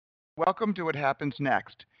Welcome to What Happens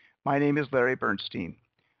Next. My name is Larry Bernstein.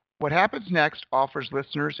 What Happens Next offers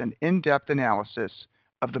listeners an in-depth analysis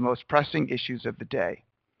of the most pressing issues of the day.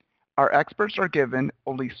 Our experts are given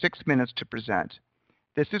only 6 minutes to present.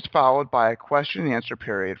 This is followed by a question and answer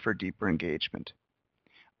period for deeper engagement.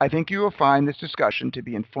 I think you will find this discussion to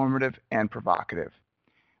be informative and provocative.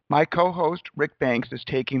 My co-host, Rick Banks, is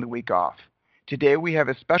taking the week off. Today we have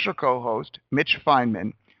a special co-host, Mitch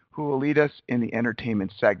Feynman, who will lead us in the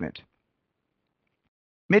entertainment segment.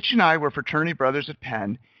 Mitch and I were fraternity brothers at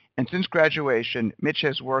Penn, and since graduation, Mitch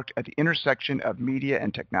has worked at the intersection of media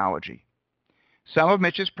and technology. Some of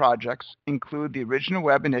Mitch's projects include the original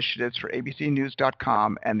web initiatives for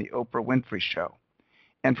abcnews.com and the Oprah Winfrey Show.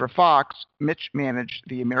 And for Fox, Mitch managed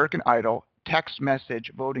the American Idol text message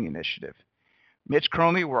voting initiative. Mitch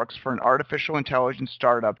currently works for an artificial intelligence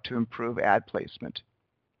startup to improve ad placement.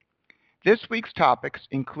 This week's topics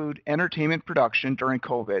include entertainment production during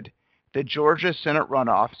COVID, the Georgia Senate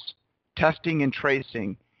runoffs, testing and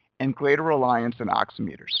tracing, and greater reliance on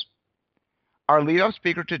oximeters. Our leadoff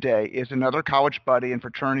speaker today is another college buddy and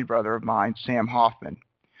fraternity brother of mine, Sam Hoffman,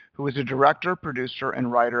 who is a director, producer,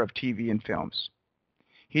 and writer of TV and films.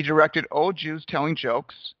 He directed Old Jews Telling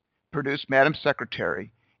Jokes, produced Madam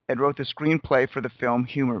Secretary, and wrote the screenplay for the film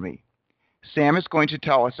Humor Me. Sam is going to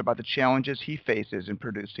tell us about the challenges he faces in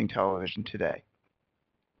producing television today.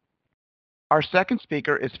 Our second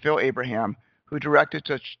speaker is Phil Abraham, who directed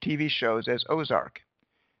such TV shows as Ozark.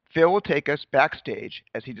 Phil will take us backstage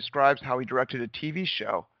as he describes how he directed a TV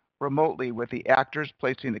show remotely with the actors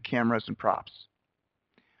placing the cameras and props.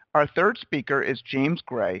 Our third speaker is James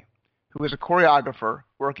Gray, who is a choreographer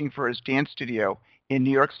working for his dance studio in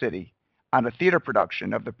New York City on a theater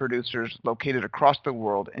production of The Producers located across the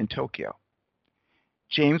world in Tokyo.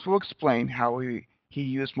 James will explain how he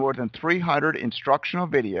used more than 300 instructional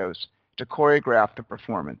videos to choreograph the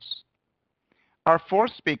performance. Our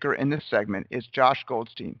fourth speaker in this segment is Josh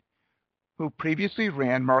Goldstein, who previously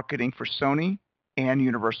ran marketing for Sony and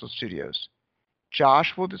Universal Studios.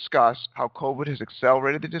 Josh will discuss how COVID has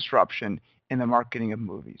accelerated the disruption in the marketing of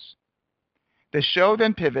movies. The show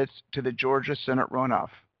then pivots to the Georgia Senate runoff.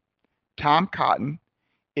 Tom Cotton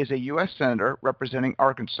is a U.S. Senator representing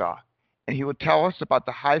Arkansas, and he will tell us about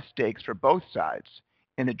the high stakes for both sides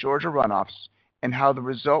in the Georgia runoffs and how the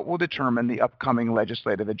result will determine the upcoming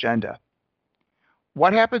legislative agenda.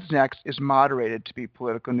 What Happens Next is moderated to be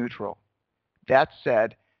political neutral. That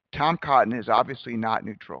said, Tom Cotton is obviously not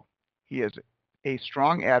neutral. He is a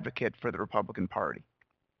strong advocate for the Republican Party.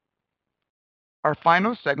 Our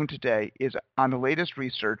final segment today is on the latest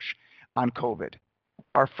research on COVID.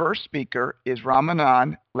 Our first speaker is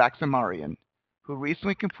Ramanand Laksamarian, who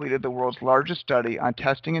recently completed the world's largest study on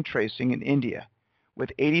testing and tracing in India, with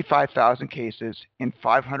 85,000 cases and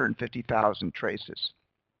 550,000 traces.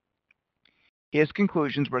 His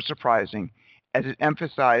conclusions were surprising as it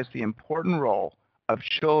emphasized the important role of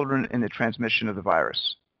children in the transmission of the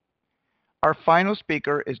virus. Our final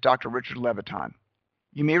speaker is Dr. Richard Levitan.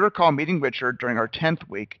 You may recall meeting Richard during our 10th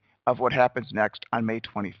week of What Happens Next on May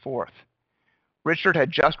 24th. Richard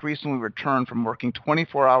had just recently returned from working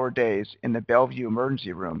 24-hour days in the Bellevue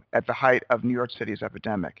emergency room at the height of New York City's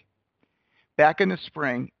epidemic. Back in the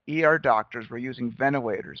spring, ER doctors were using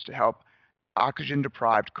ventilators to help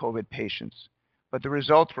oxygen-deprived COVID patients, but the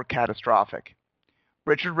results were catastrophic.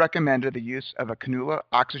 Richard recommended the use of a cannula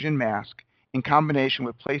oxygen mask in combination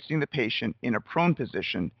with placing the patient in a prone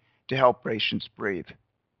position to help patients breathe.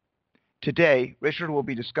 Today, Richard will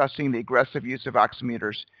be discussing the aggressive use of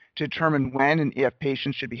oximeters to determine when and if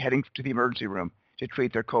patients should be heading to the emergency room to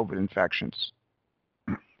treat their COVID infections.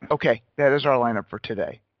 Okay, that is our lineup for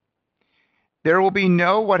today. There will be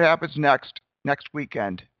no What Happens next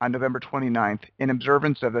weekend on November 29th in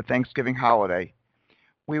observance of the Thanksgiving holiday.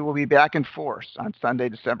 We will be back in force on Sunday,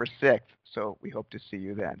 December 6th, so we hope to see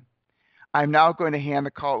you then. I'm now going to hand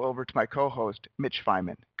the call over to my co-host, Mitch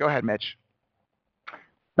Feynman. Go ahead, Mitch.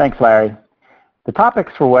 Thanks, Larry. The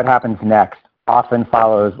topics for What Happens Next often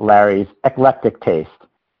follows Larry's eclectic taste.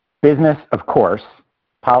 Business, of course,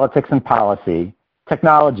 politics and policy,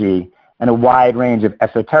 technology, and a wide range of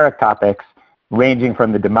esoteric topics ranging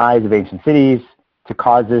from the demise of ancient cities to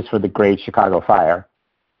causes for the Great Chicago Fire.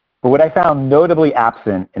 But what I found notably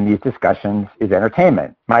absent in these discussions is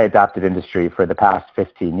entertainment, my adopted industry for the past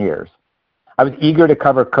 15 years. I was eager to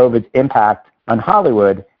cover COVID's impact on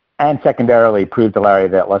Hollywood and secondarily prove to Larry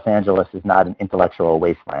that Los Angeles is not an intellectual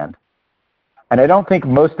wasteland. And I don't think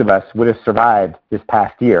most of us would have survived this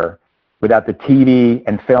past year without the TV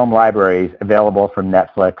and film libraries available from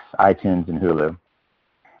Netflix, iTunes, and Hulu.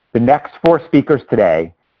 The next four speakers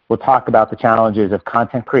today will talk about the challenges of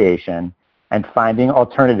content creation and finding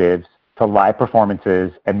alternatives to live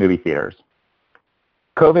performances and movie theaters.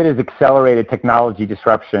 COVID has accelerated technology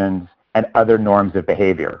disruptions and other norms of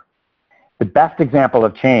behavior. The best example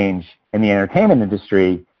of change in the entertainment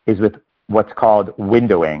industry is with what's called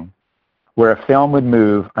windowing, where a film would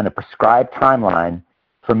move on a prescribed timeline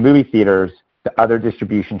from movie theaters to other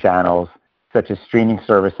distribution channels, such as streaming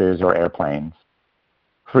services or airplanes.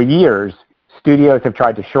 For years, studios have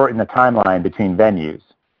tried to shorten the timeline between venues,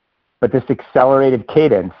 but this accelerated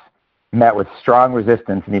cadence met with strong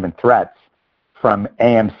resistance and even threats from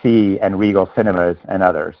AMC and Regal Cinemas and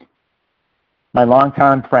others. My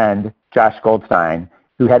longtime friend, Josh Goldstein,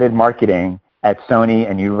 who headed marketing at Sony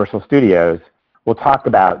and Universal Studios, will talk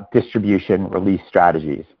about distribution release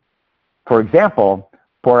strategies. For example,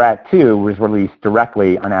 Borat 2 was released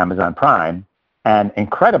directly on Amazon Prime, and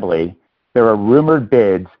incredibly, there are rumored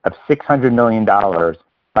bids of $600 million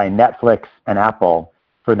by Netflix and Apple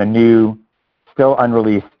for the new, still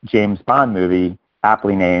unreleased James Bond movie,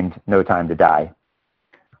 aptly named No Time to Die.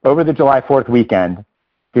 Over the July 4th weekend,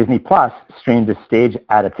 Disney Plus streamed a stage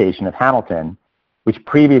adaptation of Hamilton, which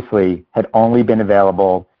previously had only been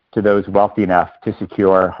available to those wealthy enough to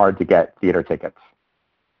secure hard-to-get theater tickets.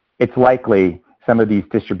 It's likely some of these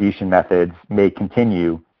distribution methods may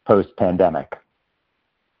continue post-pandemic.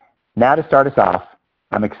 Now to start us off,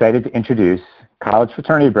 I'm excited to introduce college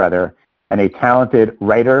fraternity brother and a talented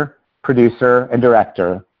writer, producer, and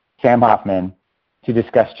director, Sam Hoffman, to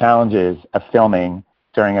discuss challenges of filming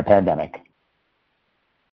during a pandemic.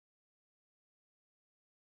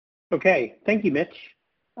 Okay, thank you, Mitch.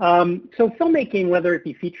 So filmmaking, whether it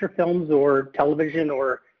be feature films or television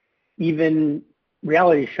or even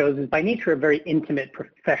reality shows, is by nature a very intimate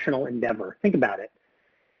professional endeavor. Think about it.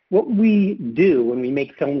 What we do when we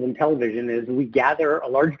make films and television is we gather a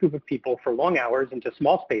large group of people for long hours into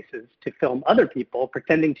small spaces to film other people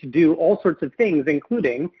pretending to do all sorts of things,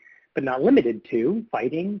 including, but not limited to,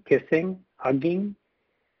 fighting, kissing, hugging,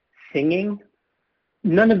 singing.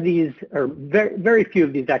 None of these, or very few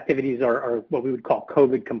of these activities are what we would call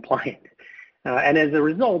COVID compliant. And as a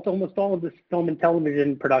result, almost all of this film and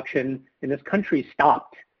television production in this country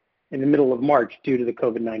stopped in the middle of March due to the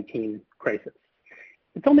COVID-19 crisis.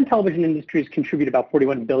 The film and television industries contribute about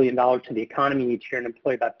 $41 billion to the economy each year and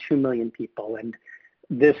employ about 2 million people. And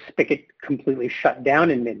this spigot completely shut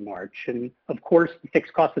down in mid-March. And of course, the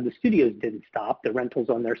fixed costs of the studios didn't stop. The rentals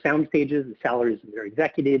on their sound stages, the salaries of their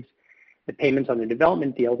executives, the payments on their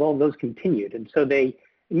development deals, all of those continued. And so they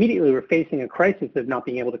immediately were facing a crisis of not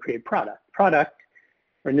being able to create product,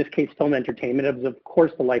 or in this case, film entertainment, is of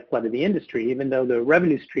course the lifeblood of the industry, even though the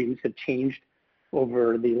revenue streams have changed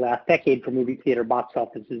over the last decade from movie theater box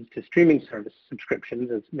offices to streaming service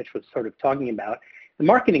subscriptions, as Mitch was sort of talking about. The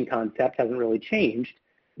marketing concept hasn't really changed.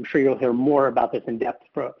 I'm sure you'll hear more about this in depth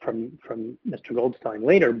from Mr. Goldstein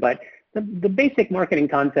later, but the basic marketing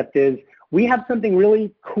concept is we have something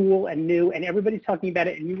really cool and new and everybody's talking about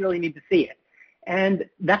it and you really need to see it. And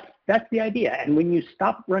that's the idea. And when you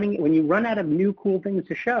stop running, when you run out of new cool things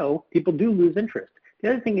to show, people do lose interest. The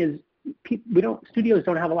other thing is studios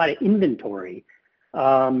don't have a lot of inventory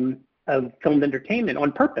of filmed entertainment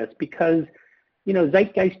on purpose because, you know,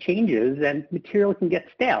 zeitgeist changes and material can get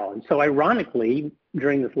stale. And so ironically,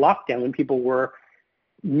 during this lockdown, when people were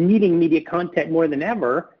needing media content more than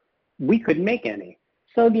ever, we couldn't make any.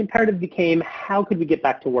 So the imperative became, how could we get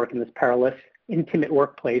back to work in this perilous, intimate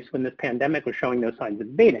workplace when this pandemic was showing no signs of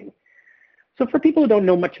abating? So for people who don't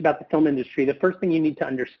know much about the film industry, the first thing you need to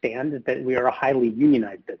understand is that we are a highly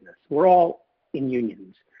unionized business. We're all in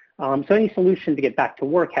unions. So any solution to get back to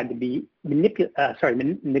work had to be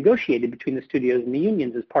negotiated between the studios and the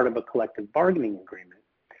unions as part of a collective bargaining agreement.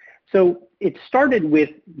 So it started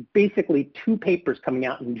with basically 2 papers coming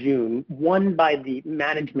out in June, one by the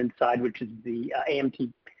management side, which is the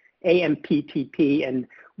AMPTP, and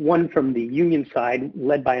one from the union side,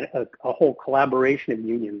 led by a whole collaboration of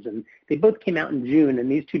unions. And they both came out in June,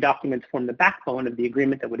 and these 2 documents form the backbone of the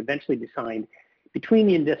agreement that would eventually be signed between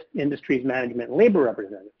the industry's management and labor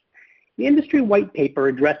representatives. The industry white paper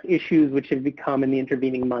addressed issues which have become, in the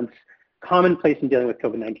intervening months, commonplace in dealing with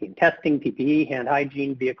COVID-19 testing, PPE, hand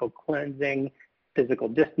hygiene, vehicle cleansing, physical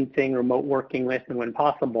distancing, remote working with and when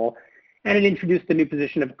possible. And it introduced the new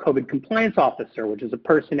position of COVID compliance officer, which is a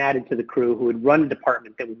person added to the crew who would run a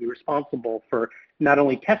department that would be responsible for not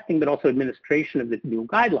only testing, but also administration of the new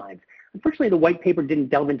guidelines. Unfortunately, the white paper didn't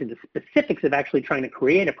delve into the specifics of actually trying to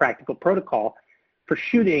create a practical protocol for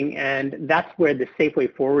shooting, and that's where the Safe Way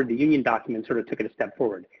Forward, the union document, sort of took it a step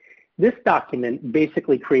forward. This document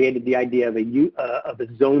basically created the idea of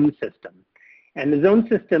a zone system. And the zone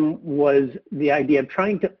system was the idea of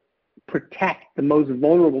trying to protect the most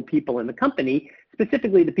vulnerable people in the company,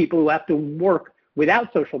 specifically the people who have to work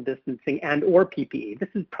without social distancing and or PPE. This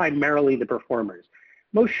is primarily the performers.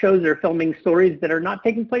 Most shows are filming stories that are not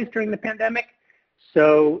taking place during the pandemic,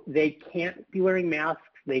 so they can't be wearing masks,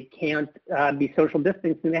 they can't be social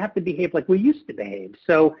distancing, they have to behave like we used to behave.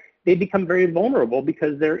 So they become very vulnerable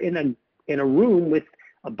because they're in a room with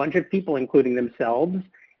a bunch of people, including themselves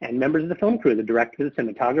and members of the film crew, the director, the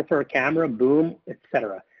cinematographer, a camera, boom,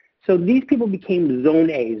 etc. So these people became Zone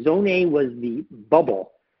A. Zone A was the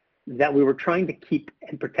bubble that we were trying to keep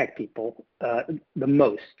and protect people the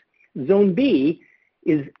most. Zone B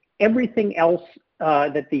is everything else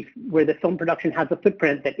where the film production has a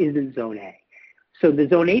footprint that isn't Zone A. So the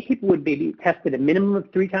Zone A people would be tested a minimum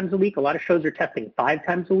of 3 times a week. A lot of shows are testing 5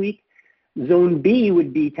 times a week. Zone B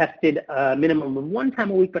would be tested a minimum of 1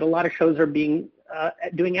 time a week, but a lot of shows are being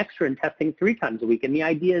doing extra and testing 3 times a week. And the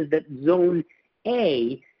idea is that Zone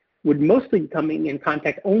A would mostly be coming in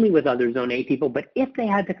contact only with other Zone A people, but if they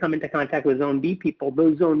had to come into contact with Zone B people,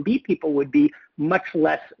 those Zone B people would be much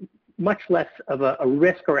less of a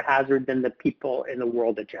risk or a hazard than the people in the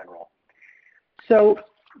world in general. So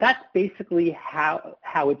that's basically how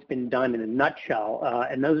it's been done in a nutshell,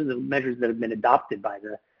 and those are the measures that have been adopted by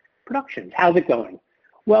the productions. How's it going?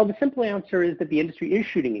 Well, the simple answer is that the industry is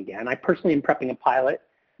shooting again. I personally am prepping a pilot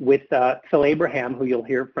with Phil Abraham, who you'll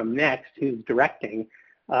hear from next, who's directing,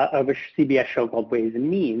 of a CBS show called Ways and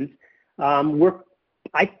Means.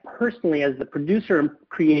 I personally, as the producer, am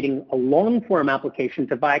creating a long-form application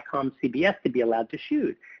to Viacom CBS to be allowed to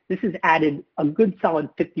shoot. This has added a good solid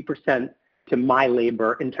 50% to my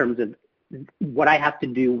labor in terms of what I have to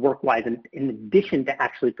do work-wise in addition to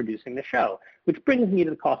actually producing the show, which brings me to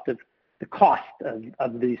the cost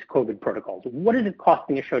of these COVID protocols. What is it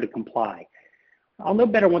costing a show to comply? I'll know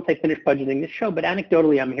better once I finish budgeting this show, but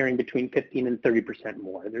anecdotally, I'm hearing between 15 and 30%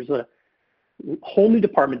 more. There's a whole new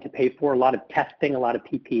department to pay for, a lot of testing, a lot of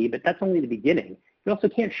PPE, but that's only the beginning. You also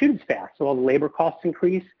can't shoot as fast, so all the labor costs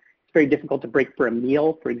increase. It's very difficult to break for a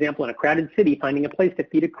meal. For example, in a crowded city, finding a place to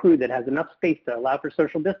feed a crew that has enough space to allow for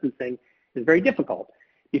social distancing is very difficult.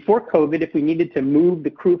 Before COVID, if we needed to move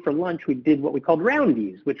the crew for lunch, we did what we called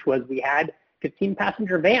roundies, which was we had 15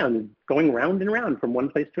 passenger vans going round and round from one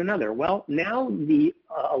place to another. Well, now the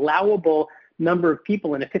allowable number of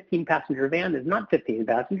people in a 15 passenger van is not 15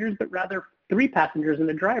 passengers, but rather 3 passengers and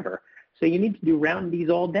a driver. So you need to do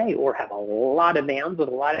roundies all day or have a lot of vans with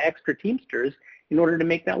a lot of extra Teamsters in order to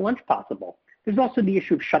make that lunch possible. There's also the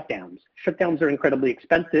issue of shutdowns. Shutdowns are incredibly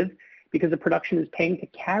expensive because the production is paying to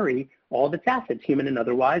carry all of its assets, human and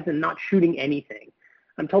otherwise, and not shooting anything.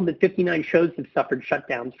 I'm told that 59 shows have suffered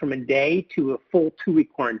shutdowns from a day to a full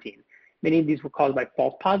 2-week quarantine. Many of these were caused by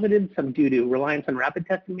false positives, some due to reliance on rapid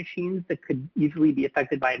testing machines that could easily be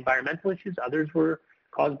affected by environmental issues. Others were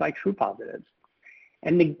caused by true positives.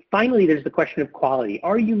 And finally, there's the question of quality.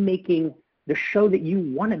 Are you making the show that you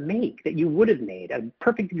want to make, that you would have made? A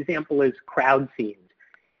perfect example is crowd scenes.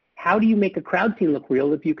 How do you make a crowd scene look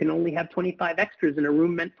real if you can only have 25 extras in a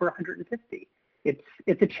room meant for 150?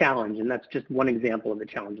 It's a challenge, and that's just one example of the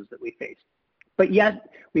challenges that we face. But yet,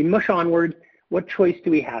 we mush onward. What choice do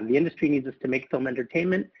we have? The industry needs us to make film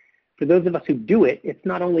entertainment. For those of us who do it, it's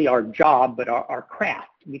not only our job, but our craft.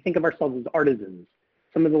 We think of ourselves as artisans.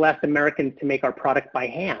 Some of the last Americans to make our product by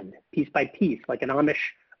hand, piece by piece, like an Amish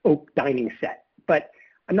oak dining set. But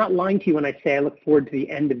I'm not lying to you when I say I look forward to the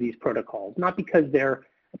end of these protocols, not because they're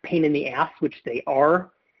a pain in the ass, which they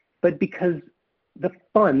are, but because the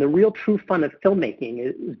fun, the real true fun of filmmaking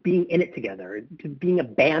is being in it together, to being a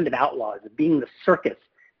band of outlaws, being the circus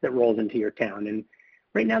that rolls into your town. And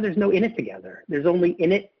right now there's no in it together. There's only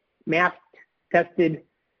in it, masked, tested,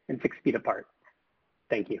 and 6 feet apart.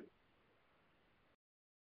 Thank you.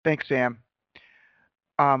 Thanks, Sam.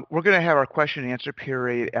 We're going to have our question and answer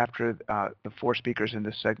period after the 4 speakers in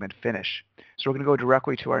this segment finish. So we're going to go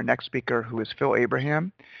directly to our next speaker, who is Phil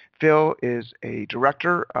Abraham. Phil is a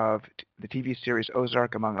director of the TV series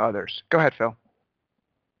Ozark, among others. Go ahead, Phil.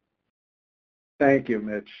 Thank you,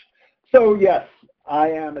 Mitch. So yes, I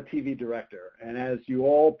am a TV director, and as you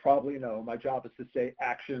all probably know, my job is to say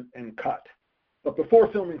action and cut. But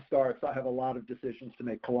before filming starts, I have a lot of decisions to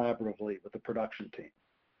make collaboratively with the production team.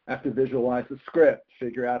 I have to visualize the script,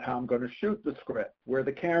 figure out how I'm going to shoot the script, where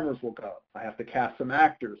the cameras will go. I have to cast some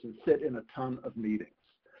actors and sit in a ton of meetings.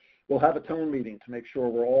 We'll have a tone meeting to make sure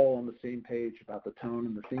we're all on the same page about the tone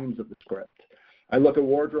and the themes of the script. I look at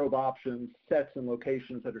wardrobe options, sets, and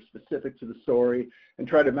locations that are specific to the story and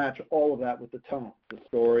try to match all of that with the tone, the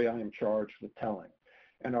story I am charged with telling.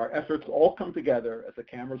 And our efforts all come together as the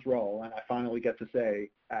cameras roll and I finally get to say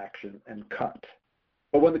action and cut.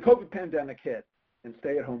 But when the COVID pandemic hit, and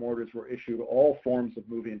stay-at-home orders were issued, all forms of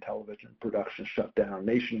movie and television production shut down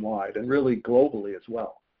nationwide and really globally as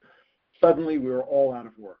well. Suddenly, we were all out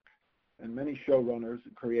of work, and many showrunners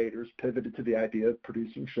and creators pivoted to the idea of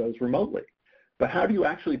producing shows remotely. But how do you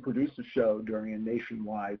actually produce a show during a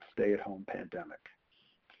nationwide stay-at-home pandemic?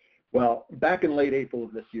 Well, back in late April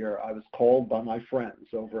of this year, I was called by my friends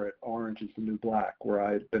over at Orange is the New Black, where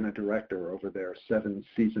I had been a director over their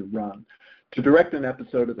 7-season run, to direct an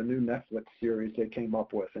episode of the new Netflix series they came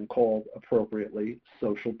up with and called, appropriately,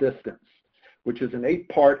 Social Distance, which is an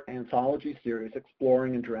 8-part anthology series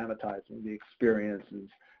exploring and dramatizing the experiences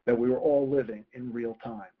that we were all living in real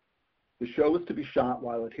time. The show was to be shot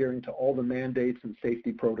while adhering to all the mandates and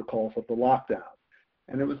safety protocols of the lockdown.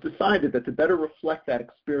 And it was decided that to better reflect that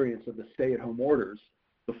experience of the stay-at-home orders,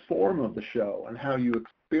 the form of the show and how you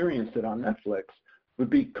experienced it on Netflix would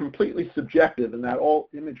be completely subjective, and that all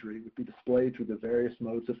imagery would be displayed through the various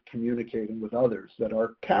modes of communicating with others that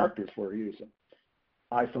our characters were using.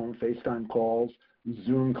 iPhone FaceTime calls,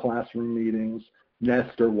 Zoom classroom meetings,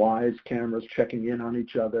 Nest or Wise cameras checking in on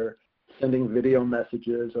each other, sending video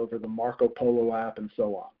messages over the Marco Polo app, and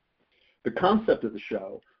so on. The concept of the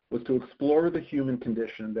show was to explore the human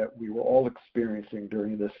condition that we were all experiencing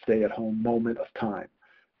during this stay-at-home moment of time.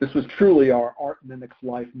 This was truly our art mimics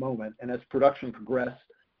life moment, and as production progressed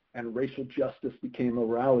and racial justice became a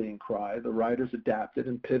rallying cry, the writers adapted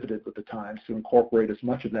and pivoted with the times to incorporate as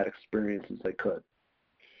much of that experience as they could.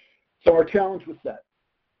 So our challenge was set.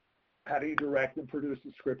 How do you direct and produce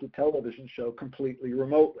a scripted television show completely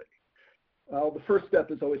remotely? Well, the first step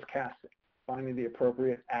is always casting, finding the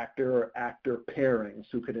appropriate actor or actor pairings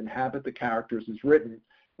who could inhabit the characters as written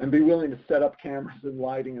and be willing to set up cameras and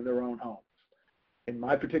lighting in their own homes. In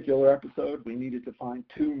my particular episode, we needed to find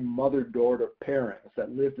 2 mother-daughter pairings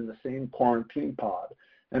that lived in the same quarantine pod.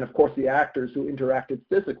 And of course, the actors who interacted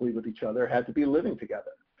physically with each other had to be living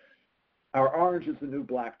together. Our Orange is the New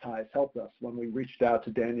Black ties helped us when we reached out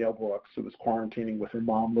to Danielle Brooks, who was quarantining with her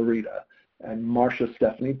mom, Larita, and Marsha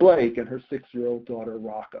Stephanie Blake and her 6-year-old daughter,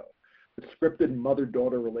 Rocco. The scripted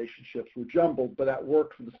mother-daughter relationships were jumbled, but that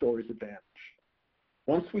worked for the story's advantage.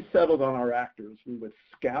 Once we settled on our actors, we would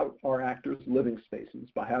scout our actors' living spaces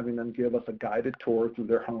by having them give us a guided tour through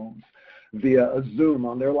their homes via a Zoom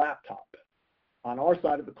on their laptop. On our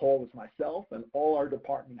side of the call was myself and all our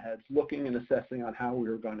department heads looking and assessing on how we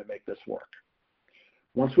were going to make this work.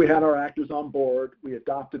 Once we had our actors on board, we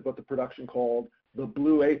adopted what the production called the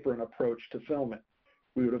Blue Apron approach to filming.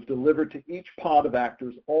 We would have delivered to each pod of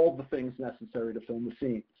actors all the things necessary to film the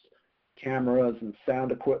scenes: cameras and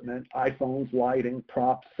sound equipment, iPhones, lighting,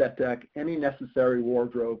 props, set deck, any necessary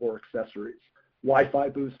wardrobe or accessories, Wi-Fi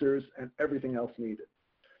boosters, and everything else needed.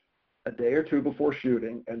 A day or two before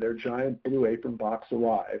shooting and their giant Blue Apron box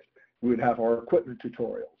arrived, we would have our equipment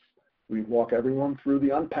tutorials. We'd walk everyone through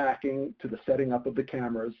the unpacking to the setting up of the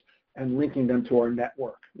cameras and linking them to our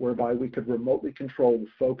network, whereby we could remotely control the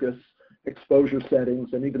focus, exposure settings,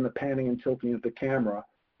 and even the panning and tilting of the camera,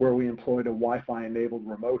 where we employed a Wi-Fi enabled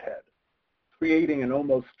remote head, creating an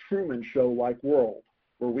almost Truman Show-like world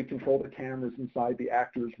where we control the cameras inside the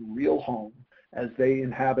actor's real home as they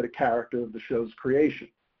inhabit a character of the show's creation.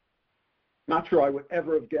 Not sure I would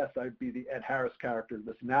ever have guessed I'd be the Ed Harris character of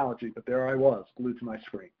this analogy, but there I was, glued to my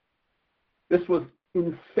screen. This was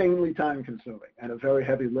insanely time-consuming and a very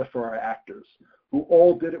heavy lift for our actors, who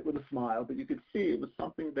all did it with a smile, but you could see it was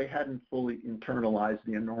something they hadn't fully internalized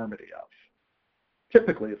the enormity of.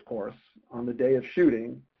 Typically, of course, on the day of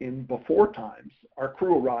shooting, in before times, our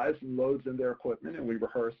crew arrives and loads in their equipment, and we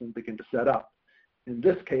rehearse and begin to set up. In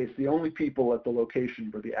this case, the only people at the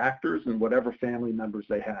location were the actors and whatever family members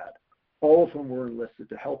they had. All of whom were enlisted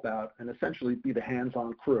to help out and essentially be the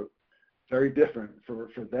hands-on crew. Very different for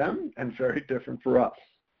them and very different for us.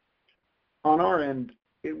 On our end,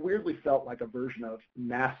 it weirdly felt like a version of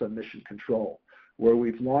NASA Mission Control, where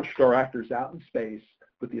we've launched our actors out in space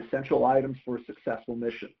with the essential items for a successful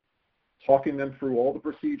mission, talking them through all the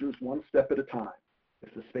procedures one step at a time.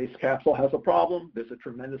 If the space capsule has a problem, there's a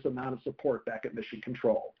tremendous amount of support back at Mission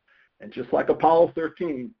Control. And just like Apollo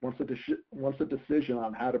 13, once a decision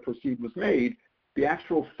on how to proceed was made, the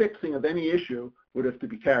actual fixing of any issue would have to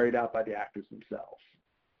be carried out by the actors themselves.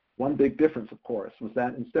 One big difference, of course, was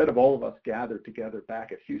that instead of all of us gathered together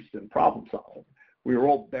back at Houston problem solving, we were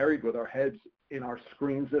all buried with our heads in our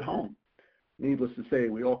screens at home. Needless to say,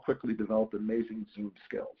 we all quickly developed amazing Zoom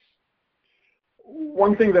skills.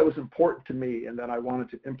 One thing that was important to me and that I wanted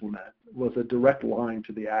to implement was a direct line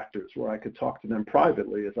to the actors where I could talk to them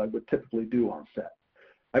privately as I would typically do on set.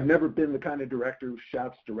 I've never been the kind of director who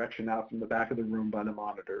shouts direction out from the back of the room by the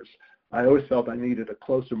monitors. I always felt I needed a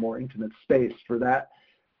closer, more intimate space for that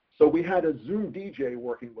So we had a Zoom DJ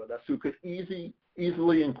working with us who could easily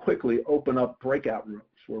and quickly open up breakout rooms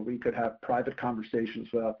where we could have private conversations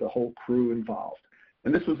without the whole crew involved.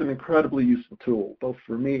 And this was an incredibly useful tool, both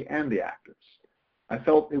for me and the actors. I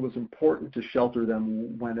felt it was important to shelter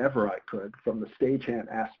them whenever I could from the stagehand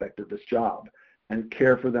aspect of this job and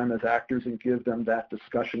care for them as actors and give them that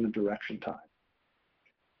discussion and direction time.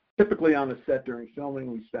 Typically on the set during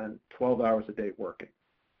filming, we spend 12 hours a day working.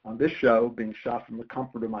 On this show, being shot from the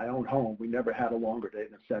comfort of my own home, we never had a longer day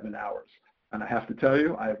than 7 hours. And I have to tell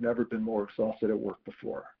you, I have never been more exhausted at work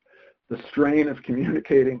before. The strain of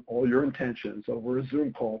communicating all your intentions over a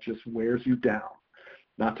Zoom call just wears you down.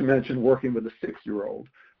 Not to mention working with a 6-year-old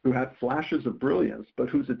who had flashes of brilliance, but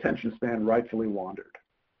whose attention span rightfully wandered.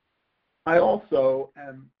 I also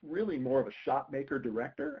am really more of a shot maker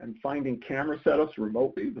director, and finding camera setups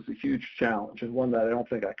remotely was a huge challenge and one that I don't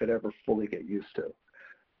think I could ever fully get used to.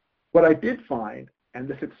 What I did find, and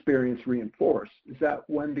this experience reinforced, is that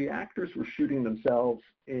when the actors were shooting themselves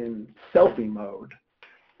in selfie mode,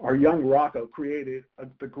 our young Rocco created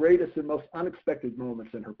the greatest and most unexpected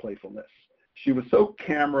moments in her playfulness. She was so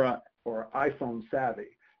camera or iPhone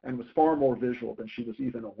savvy and was far more visual than she was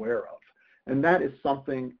even aware of. And that is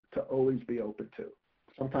something to always be open to.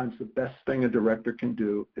 Sometimes the best thing a director can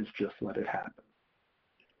do is just let it happen.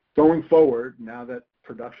 Going forward, now that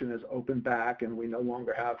production is open back and we no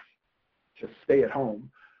longer have to stay at home,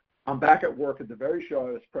 I'm back at work at the very show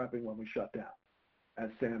I was prepping when we shut down. As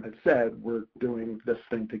Sam had said, we're doing this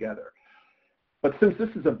thing together. But since this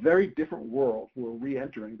is a very different world we're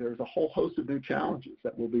re-entering, there's a whole host of new challenges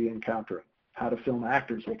that we'll be encountering. How to film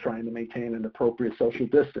actors while trying to maintain an appropriate social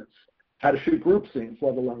distance. How to shoot group scenes,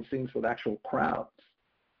 let alone scenes with actual crowds.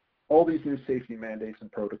 All these new safety mandates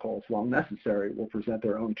and protocols, while necessary, will present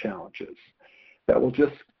their own challenges that we'll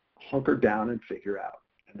just hunker down and figure out.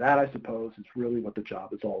 And that, I suppose, is really what the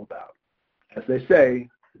job is all about. As they say,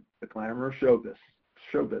 the glamour of show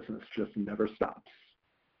business just never stops.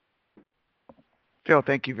 Phil,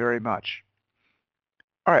 thank you very much.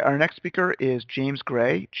 All right, our next speaker is James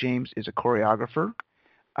Gray. James is a choreographer.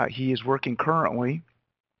 He is working currently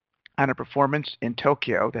on a performance in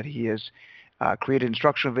Tokyo that he has created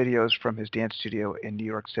instructional videos from his dance studio in New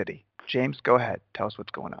York City. James, go ahead. Tell us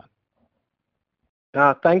what's going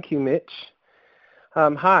on. Thank you, Mitch.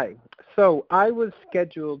 Hi. So I was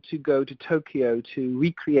scheduled to go to Tokyo to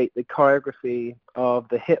recreate the choreography of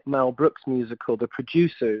the hit Mel Brooks musical, The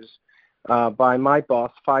Producers, by my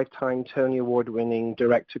boss, 5-time Tony Award-winning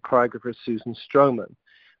director-choreographer Susan Stroman.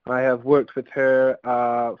 I have worked with her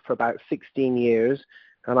for about 16 years,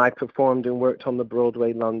 and I performed and worked on the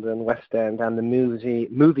Broadway, London, West End, and the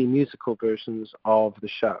movie musical versions of the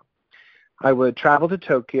show. I would travel to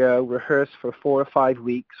Tokyo, rehearse for 4 or 5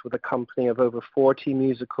 weeks with a company of over 40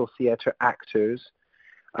 musical theater actors.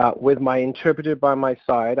 With my interpreter by my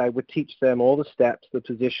side, I would teach them all the steps, the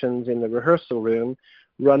positions in the rehearsal room,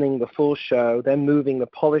 running the full show, then moving the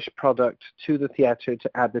polished product to the theater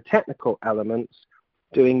to add the technical elements,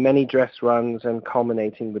 doing many dress runs and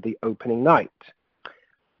culminating with the opening night.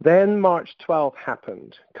 Then March 12th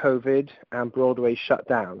happened. COVID and Broadway shut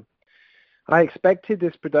down. I expected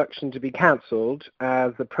this production to be cancelled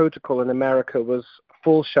as the protocol in America was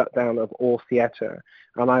full shutdown of all theater,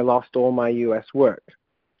 and I lost all my US work.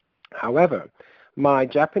 However, my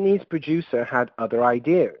Japanese producer had other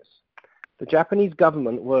ideas. The Japanese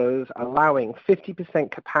government was allowing 50%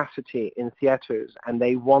 capacity in theaters, and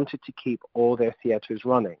they wanted to keep all their theaters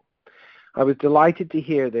running. I was delighted to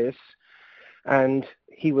hear this, and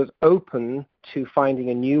he was open to finding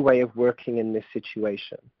a new way of working in this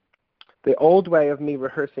situation. The old way of me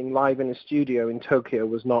rehearsing live in a studio in Tokyo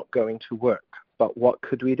was not going to work. But what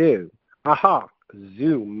could we do? Aha,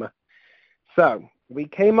 Zoom. So we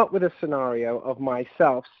came up with a scenario of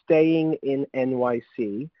myself staying in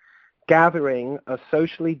NYC, gathering a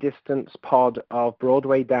socially distanced pod of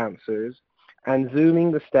Broadway dancers, and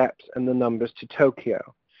zooming the steps and the numbers to Tokyo.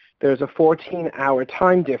 There's a 14-hour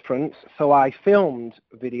time difference, so I filmed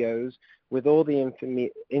videos with all the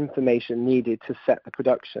information needed to set the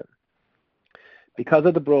production. Because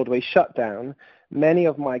of the Broadway shutdown, many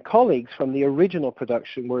of my colleagues from the original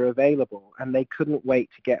production were available, and they couldn't wait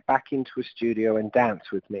to get back into a studio and dance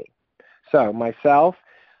with me. So myself,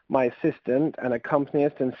 my assistant, an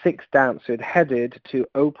accompanist, and 6 dancers headed to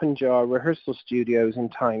Open Jar Rehearsal Studios in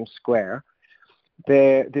Times Square.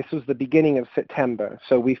 This was the beginning of September,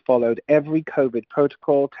 so we followed every COVID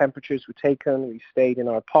protocol. Temperatures were taken, we stayed in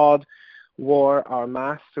our pod, wore our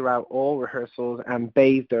masks throughout all rehearsals, and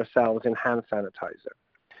bathed ourselves in hand sanitizer.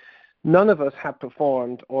 None of us had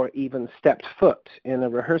performed or even stepped foot in a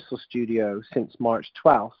rehearsal studio since March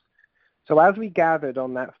 12th, So as we gathered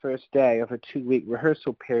on that first day of a 2-week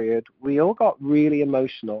rehearsal period, we all got really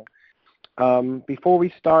emotional. Before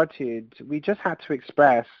we started, we just had to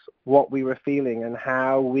express what we were feeling and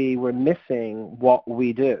how we were missing what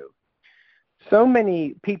we do. So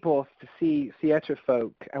many people see theater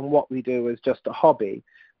folk and what we do as just a hobby,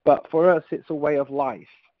 but for us it's a way of life.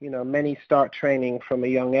 Many start training from a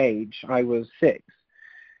young age. I was 6.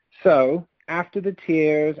 So after the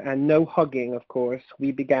tears and no hugging, of course,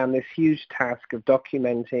 we began this huge task of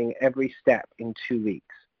documenting every step in 2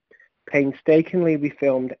 weeks. Painstakingly, we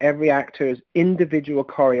filmed every actor's individual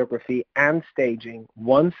choreography and staging,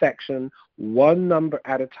 one section, one number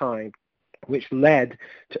at a time, which led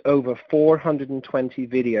to over 420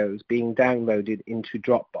 videos being downloaded into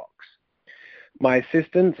Dropbox. My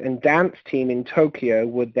assistants and dance team in Tokyo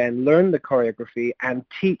would then learn the choreography and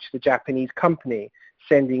teach the Japanese company,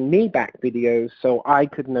 sending me back videos so I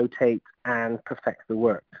could notate and perfect the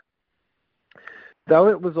work. Though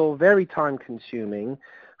it was all very time-consuming,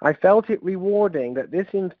 I felt it rewarding that this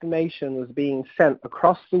information was being sent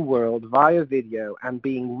across the world via video and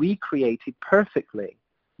being recreated perfectly.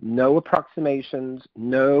 No approximations,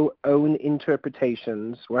 no own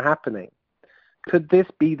interpretations were happening. Could this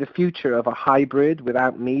be the future of a hybrid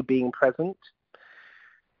without me being present?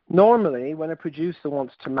 Normally, when a producer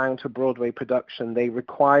wants to mount a Broadway production, they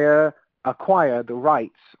acquire the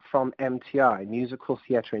rights from MTI, Musical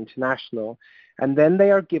Theatre International, and then they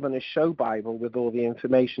are given a show Bible with all the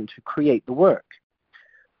information to create the work.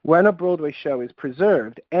 When a Broadway show is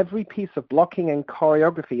preserved, every piece of blocking and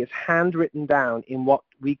choreography is handwritten down in what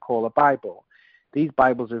we call a Bible. These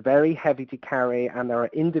Bibles are very heavy to carry, and there are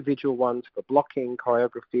individual ones for blocking,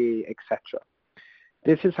 choreography, etc.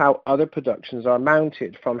 This is how other productions are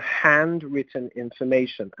mounted, from handwritten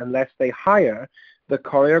information, unless they hire the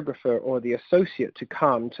choreographer or the associate to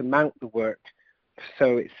come to mount the work,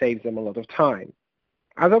 so it saves them a lot of time.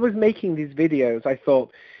 As I was making these videos, I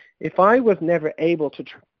thought, if I was never able to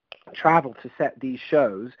travel to set these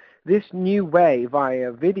shows, this new way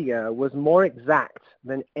via video was more exact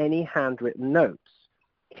than any handwritten notes.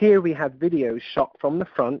 Here we had videos shot from the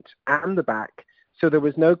front and the back, so there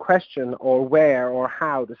was no question or where or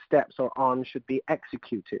how the steps or arms should be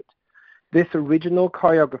executed. This original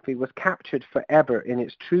choreography was captured forever in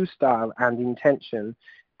its true style and intention,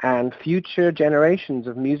 and future generations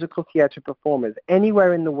of musical theatre performers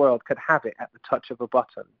anywhere in the world could have it at the touch of a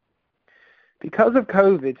button. Because of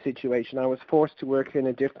COVID situation, I was forced to work in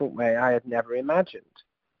a different way I had never imagined.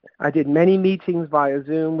 I did many meetings via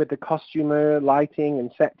Zoom with the costumer, lighting,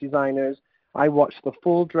 and set designers. I watched the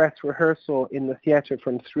full dress rehearsal in the theatre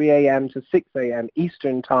from 3 a.m. to 6 a.m.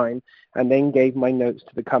 Eastern Time, and then gave my notes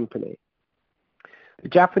to the company. The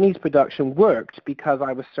Japanese production worked because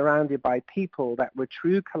I was surrounded by people that were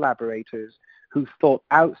true collaborators who thought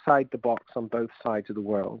outside the box on both sides of the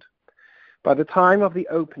world. By the time of the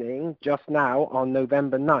opening, just now on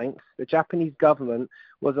November 9th, the Japanese government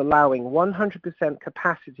was allowing 100%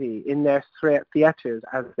 capacity in their theaters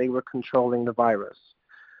as they were controlling the virus.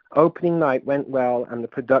 Opening night went well and the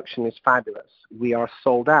production is fabulous. We are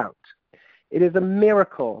sold out. It is a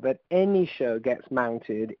miracle that any show gets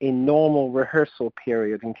mounted in normal rehearsal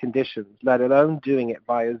period and conditions, let alone doing it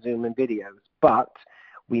via Zoom and videos, but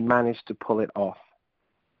we managed to pull it off.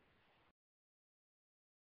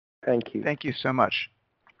 Thank you. Thank you so much.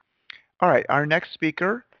 All right, our next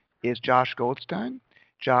speaker is Josh Goldstein.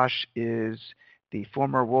 Josh is the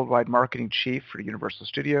former worldwide marketing chief for Universal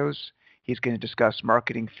Studios. He's going to discuss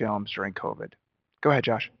marketing films during COVID. Go ahead,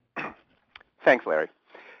 Josh. Thanks, Larry.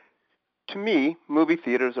 To me, movie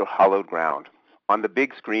theaters are hallowed ground. On the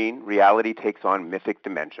big screen, reality takes on mythic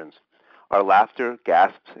dimensions. Our laughter,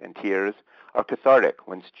 gasps, and tears are cathartic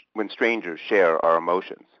when strangers share our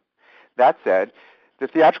emotions. That said, the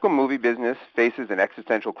theatrical movie business faces an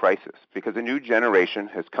existential crisis because a new generation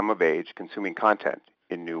has come of age consuming content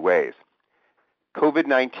in new ways.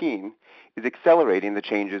 COVID-19 is accelerating the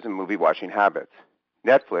changes in movie watching habits.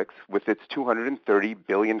 Netflix, with its $230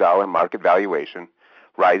 billion market valuation,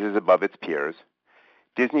 rises above its peers.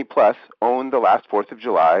 Disney Plus owned the last 4th of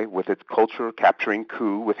July with its culture-capturing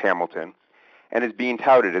coup with Hamilton and is being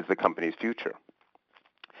touted as the company's future.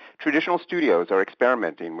 Traditional studios are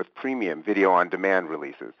experimenting with premium video-on-demand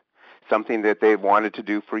releases, something that they've wanted to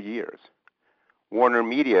do for years. Warner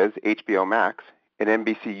Media's HBO Max and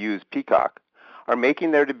NBCU's Peacock are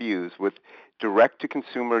making their debuts with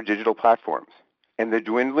direct-to-consumer digital platforms, and the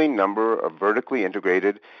dwindling number of vertically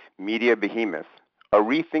integrated media behemoths are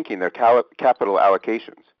rethinking their capital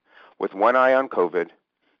allocations, with one eye on COVID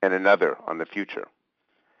and another on the future.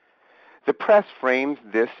 The press frames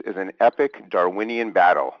this as an epic Darwinian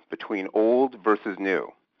battle between old versus new,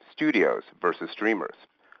 studios versus streamers,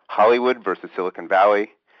 Hollywood versus Silicon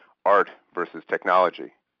Valley, art versus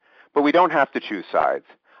technology. But we don't have to choose sides.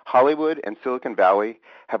 Hollywood and Silicon Valley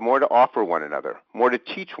have more to offer one another, more to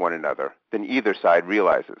teach one another than either side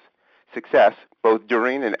realizes. Success, both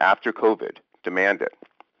during and after COVID, demand it.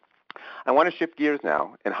 I want to shift gears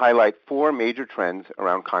now and highlight 4 major trends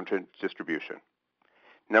around content distribution.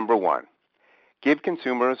 Number 1, give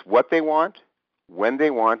consumers what they want, when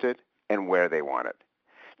they want it, and where they want it.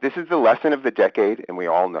 This is the lesson of the decade, and we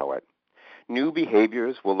all know it. New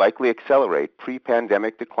behaviors will likely accelerate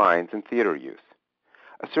pre-pandemic declines in theater use.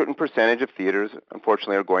 A certain percentage of theaters,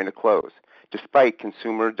 unfortunately, are going to close, despite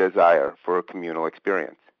consumer desire for a communal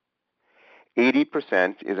experience.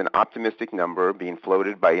 80% is an optimistic number being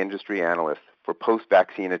floated by industry analysts for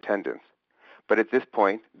post-vaccine attendance, but at this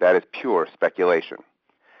point, that is pure speculation.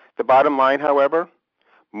 The bottom line, however,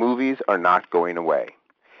 movies are not going away.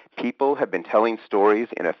 People have been telling stories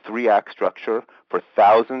in a 3-act structure for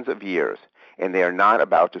thousands of years, and they are not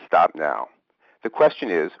about to stop now. The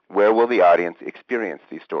question is, where will the audience experience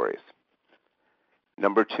these stories?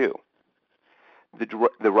 Number 2,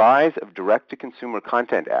 the rise of direct-to-consumer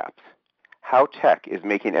content apps. How tech is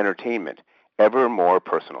making entertainment ever more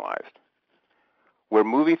personalized. Where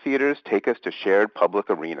movie theaters take us to shared public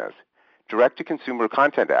arenas, direct-to-consumer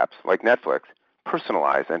content apps like Netflix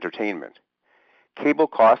personalize entertainment. Cable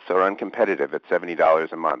costs are uncompetitive at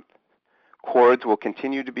 $70 a month. Cords will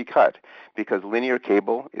continue to be cut because linear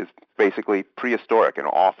cable is basically prehistoric and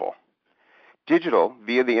awful. Digital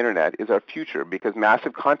via the internet is our future because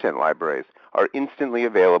massive content libraries are instantly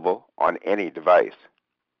available on any device.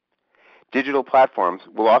 Digital platforms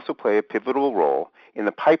will also play a pivotal role in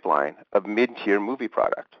the pipeline of mid-tier movie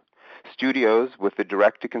product. Studios with the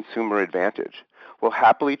direct-to-consumer advantage will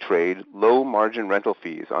happily trade low-margin rental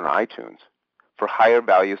fees on iTunes for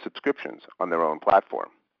higher-value subscriptions on their own platform.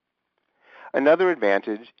 Another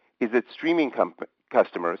advantage is that streaming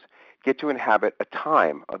customers get to inhabit a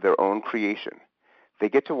time of their own creation. They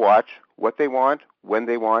get to watch what they want, when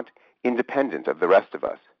they want, independent of the rest of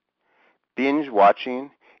us. Binge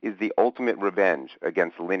watching is the ultimate revenge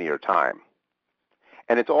against linear time.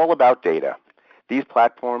 And it's all about data. These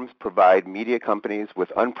platforms provide media companies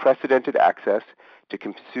with unprecedented access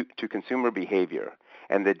to consumer behavior,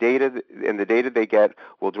 and the data they get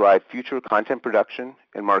will drive future content production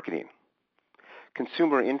and marketing.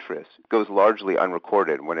 Consumer interest goes largely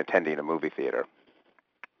unrecorded when attending a movie theater.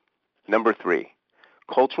 Number 3,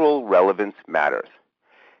 cultural relevance matters.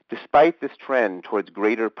 Despite this trend towards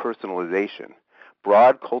greater personalization,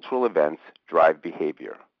 broad cultural events drive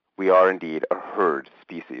behavior. We are indeed a herd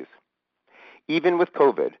species. Even with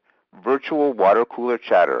COVID, virtual water cooler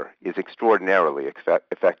chatter is extraordinarily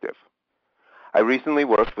effective. I recently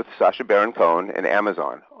worked with Sacha Baron Cohen and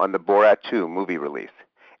Amazon on the Borat 2 movie release,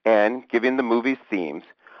 and given the movie's themes,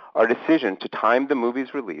 our decision to time the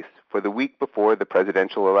movie's release for the week before the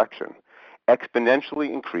presidential election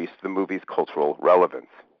exponentially increased the movie's cultural relevance.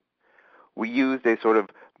 We used a sort of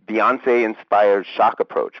Beyonce-inspired shock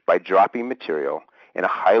approach by dropping material in a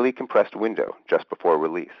highly compressed window just before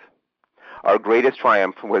release. Our greatest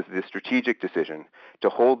triumph was the strategic decision to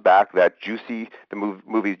hold back the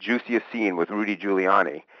movie's juiciest scene with Rudy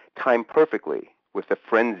Giuliani, timed perfectly with the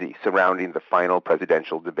frenzy surrounding the final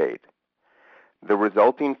presidential debate. The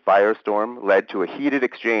resulting firestorm led to a heated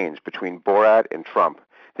exchange between Borat and Trump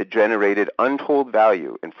that generated untold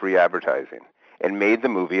value in free advertising and made the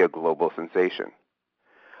movie a global sensation.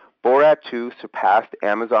 Borat 2 surpassed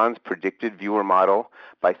Amazon's predicted viewer model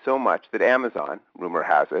by so much that Amazon, rumor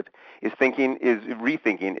has it, is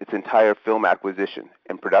rethinking its entire film acquisition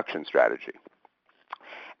and production strategy.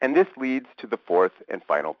 And this leads to the 4th and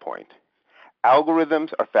final point.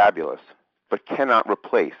 Algorithms are fabulous, but cannot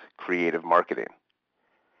replace creative marketing.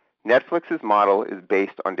 Netflix's model is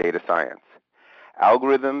based on data science.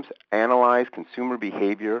 Algorithms analyze consumer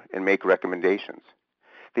behavior and make recommendations.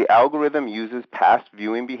 The algorithm uses past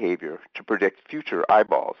viewing behavior to predict future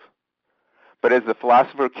eyeballs. But as the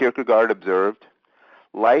philosopher Kierkegaard observed,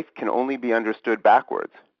 life can only be understood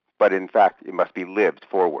backwards, but in fact it must be lived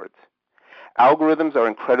forwards. Algorithms are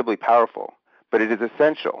incredibly powerful, but it is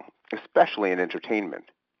essential, especially in entertainment,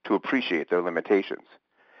 to appreciate their limitations.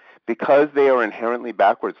 Because they are inherently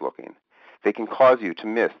backwards looking, they can cause you to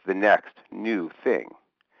miss the next new thing.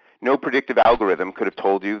 No predictive algorithm could have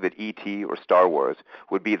told you that E.T. or Star Wars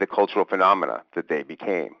would be the cultural phenomena that they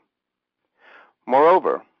became.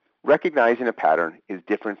 Moreover, recognizing a pattern is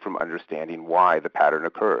different from understanding why the pattern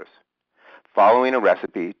occurs. Following a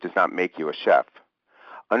recipe does not make you a chef.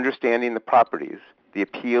 Understanding the properties, the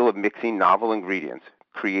appeal of mixing novel ingredients,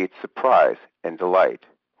 creates surprise and delight.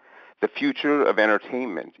 The future of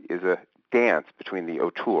entertainment is a dance between the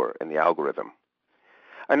auteur and the algorithm.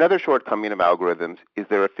 Another shortcoming of algorithms is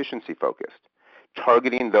their efficiency focused.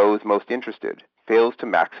 Targeting those most interested fails to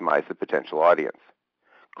maximize the potential audience.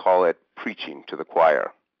 Call it preaching to the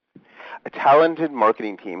choir. A talented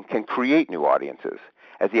marketing team can create new audiences.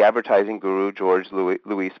 As the advertising guru George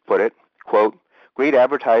Luis put it, quote, "Great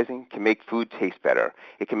advertising can make food taste better.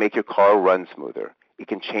 It can make your car run smoother. It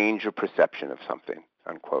can change your perception of something,"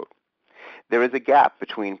 unquote. There is a gap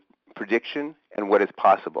between prediction and what is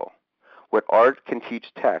possible. What art can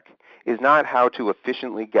teach tech is not how to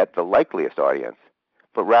efficiently get the likeliest audience,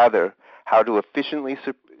 but rather how to efficiently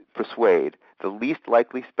persuade the least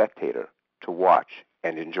likely spectator to watch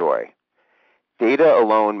and enjoy. Data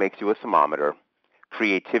alone makes you a thermometer.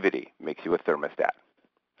 Creativity makes you a thermostat.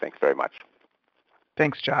 Thanks very much.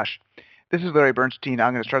 Thanks, Josh. This is Larry Bernstein.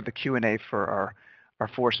 I'm going to start the Q&A for our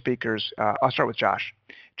four speakers. I'll start with Josh.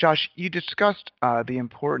 Josh, you discussed the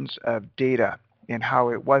importance of data and how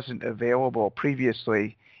it wasn't available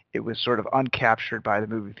previously. It was sort of uncaptured by the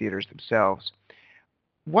movie theaters themselves.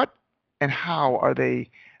 What and how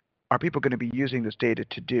are people going to be using this data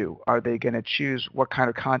to do? Are they going to choose what kind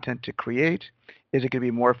of content to create? Is it going to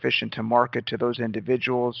be more efficient to market to those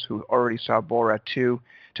individuals who already saw Borat 2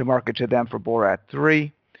 to market to them for Borat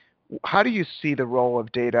 3? How do you see the role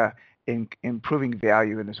of data in improving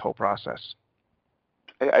value in this whole process?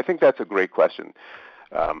 I think that's a great question,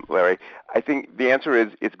 Larry. I think the answer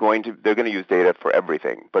is they're going to use data for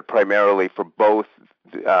everything, but primarily for both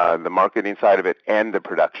the marketing side of it and the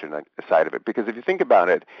production side of it. Because if you think about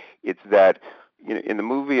it, it's that in the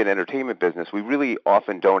movie and entertainment business, we really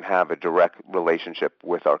often don't have a direct relationship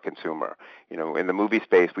with our consumer. In the movie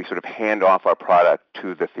space, we sort of hand off our product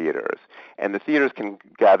to the theaters. And the theaters can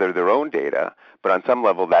gather their own data, but on some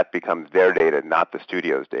level that becomes their data, not the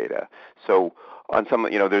studio's data. So on some,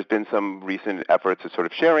 there's been some recent efforts at sort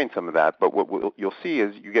of sharing some of that, but what you'll see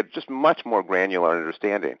is you get just much more granular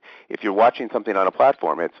understanding. If you're watching something on a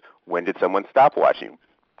platform, it's when did someone stop watching?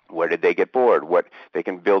 Where did they get bored? They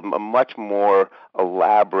can build a much more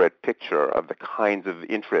elaborate picture of the kinds of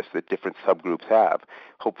interests that different subgroups have.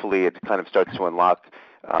 Hopefully it kind of starts to unlock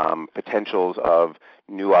potentials of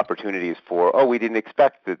new opportunities for, we didn't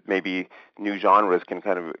expect that maybe new genres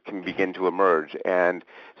can begin to emerge. And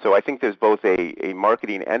so I think there's both a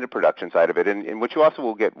marketing and a production side of it. And what you also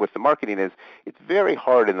will get with the marketing is it's very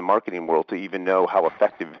hard in the marketing world to even know how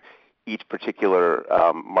effective each particular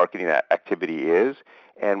marketing activity is.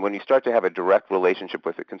 And when you start to have a direct relationship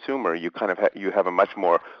with the consumer, you have a much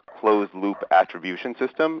more closed loop attribution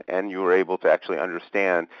system, and you are able to actually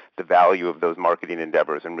understand the value of those marketing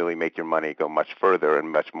endeavors and really make your money go much further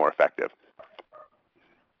and much more effective.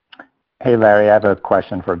 Hey, Larry, I have a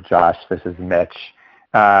question for Josh. This is Mitch.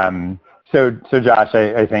 So Josh,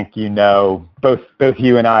 I think both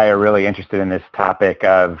you and I are really interested in this topic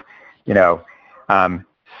of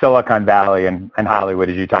Silicon Valley and Hollywood,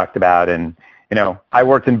 as you talked about, and I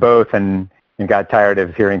worked in both and got tired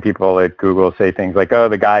of hearing people at Google say things like,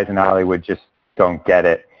 the guys in Hollywood just don't get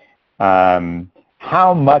it.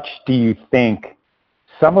 How much do you think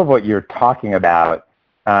some of what you're talking about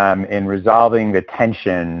in resolving the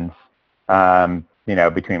tensions,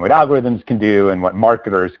 between what algorithms can do and what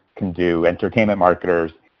marketers can do, entertainment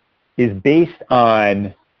marketers, is based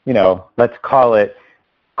on, let's call it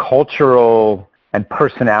cultural and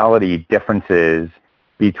personality differences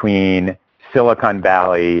between Silicon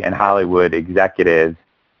Valley and Hollywood executives,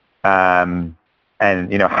 and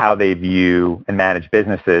how they view and manage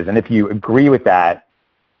businesses? And if you agree with that,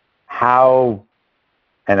 how,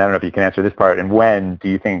 and I don't know if you can answer this part, and when do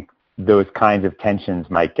you think those kinds of tensions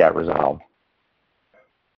might get resolved?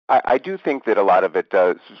 I do think that a lot of it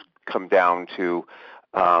does come down to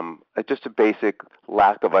just a basic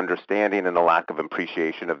lack of understanding and a lack of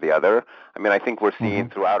appreciation of the other. I mean, I think we're seeing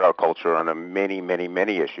throughout our culture on many, many,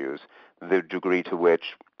 many issues the degree to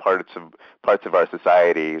which parts of our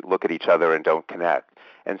society look at each other and don't connect.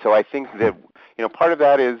 And so I think that part of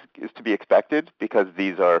that is to be expected because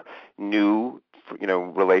these are new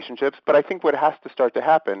relationships. But I think what has to start to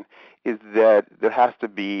happen is that there has to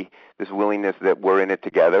be this willingness that we're in it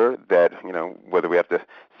together, that whether we have to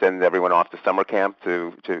send everyone off to summer camp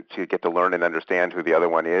to get to learn and understand who the other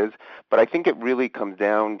one is. But I think it really comes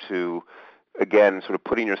down to, again, sort of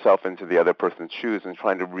putting yourself into the other person's shoes and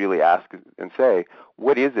trying to really ask and say,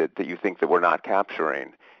 what is it that you think that we're not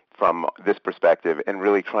capturing from this perspective, and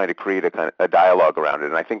really trying to create a dialogue around it.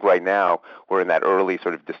 And I think right now we're in that early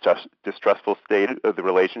sort of distrustful state of the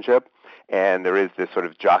relationship, and there is this sort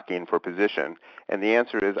of jockeying for position. And the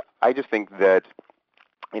answer is, I just think that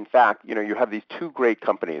In fact, you have these two great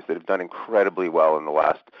companies that have done incredibly well in the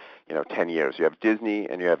last, 10 years. You have Disney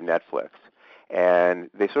and you have Netflix. And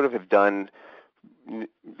they sort of have done, and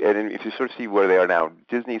if you sort of see where they are now,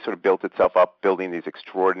 Disney sort of built itself up building these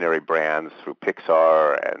extraordinary brands through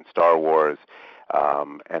Pixar and Star Wars,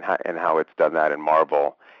 and how it's done that in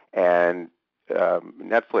Marvel. And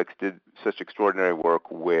Netflix did such extraordinary work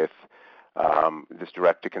with this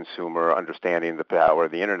direct-to-consumer, understanding the power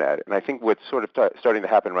of the internet. And I think what's sort of starting to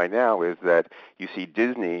happen right now is that you see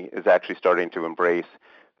Disney is actually starting to embrace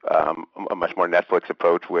a much more Netflix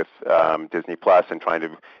approach with Disney Plus and trying to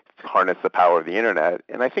harness the power of the internet.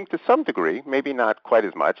 And I think to some degree, maybe not quite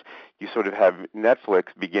as much, you sort of have Netflix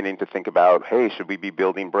beginning to think about, hey, should we be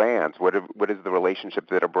building brands? What is the relationship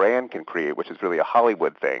that a brand can create, which is really a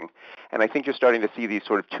Hollywood thing. And I think you're starting to see these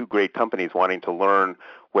sort of two great companies wanting to learn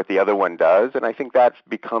what the other one does. And I think that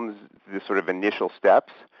becomes the sort of initial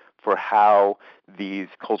steps for how these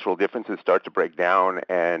cultural differences start to break down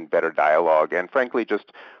and better dialogue and, frankly,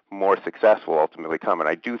 just more success will ultimately come. And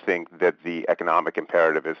I do think that the economic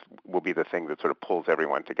imperative will be the thing that sort of pulls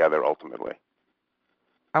everyone together ultimately.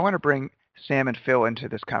 I want to bring Sam and Phil into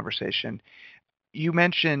this conversation. You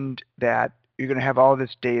mentioned that you're going to have all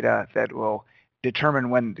this data that will determine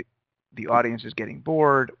when the audience is getting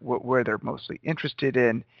bored, where they're mostly interested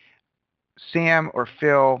in. Sam or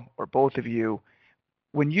Phil or both of you,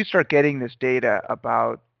 when you start getting this data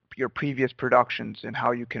about your previous productions and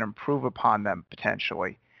how you can improve upon them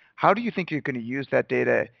potentially, how do you think you're going to use that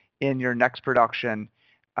data in your next production?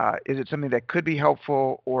 Is it something that could be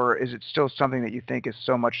helpful, or is it still something that you think is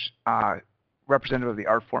so much representative of the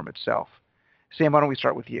art form itself? Sam, why don't we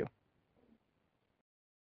start with you?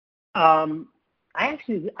 I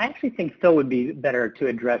actually think Phil would be better to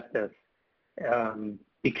address this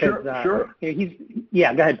because sure. Go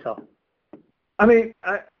ahead, Phil. I mean,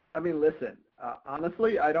 listen.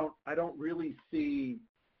 Honestly, I don't really see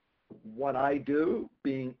what I do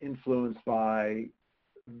being influenced by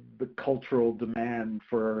the cultural demand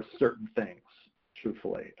for certain things.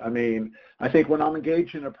 Truthfully, I mean, I think when I'm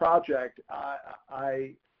engaged in a project,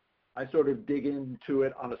 I sort of dig into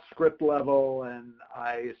it on a script level, and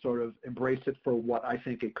I sort of embrace it for what I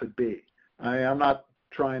think it could be. I'm not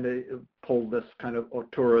trying to pull this kind of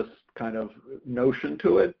auteurist kind of notion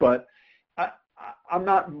to it, but I'm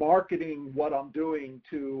not marketing what I'm doing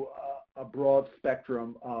to a broad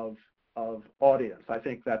spectrum of audience. I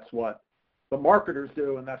think that's what the marketers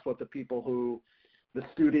do, and that's what the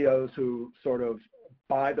studios who sort of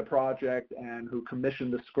buy the project and who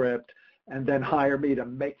commission the script and then hire me to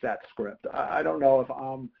make that script. I don't know if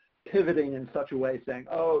I'm pivoting in such a way saying,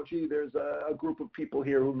 oh, gee, there's a group of people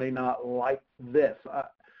here who may not like this.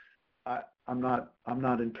 I'm not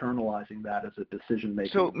internalizing that as a decision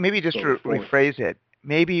making. So maybe just to rephrase it,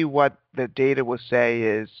 maybe what the data will say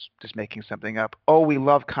is, just making something up, oh, we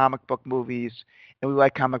love comic book movies, and we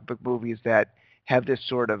like comic book movies that have this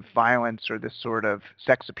sort of violence or this sort of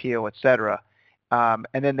sex appeal, et cetera. And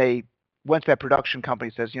then once that production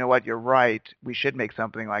company says, you know what, you're right, we should make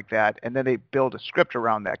something like that, and then they build a script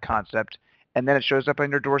around that concept, and then it shows up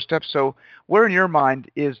on your doorstep. So where in your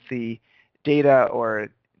mind is the data or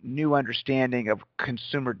new understanding of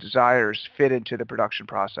consumer desires fit into the production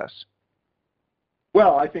process?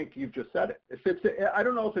 Well, I think you've just said it. I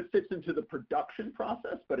don't know if it fits into the production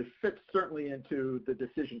process, but it fits certainly into the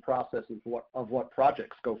decision process of what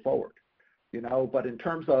projects go forward. But in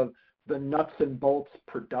terms of the nuts and bolts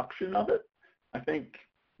production of it, I think,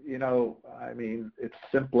 it's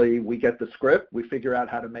simply we get the script, we figure out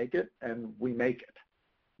how to make it, and we make it.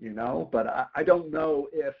 But I don't know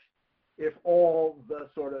if all the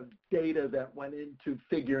sort of data that went into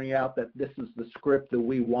figuring out that this is the script that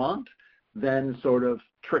we want then sort of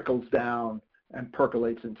trickles down and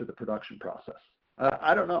percolates into the production process.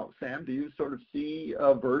 I don't know. Sam, do you sort of see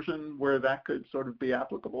a version where that could sort of be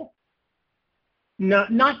applicable? No,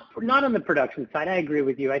 not on the production side. I agree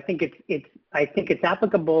with you. I think it's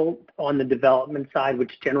applicable on the development side,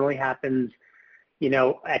 which generally happens,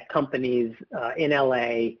 at companies in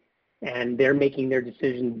LA, and they're making their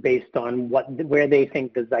decisions based on where they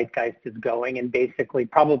think the zeitgeist is going, and basically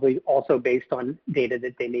probably also based on data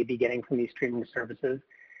that they may be getting from these streaming services.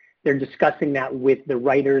 They're discussing that with the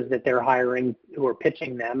writers that they're hiring who are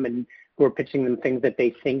pitching them, and who are pitching them things that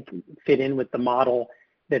they think fit in with the model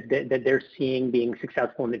that they're seeing being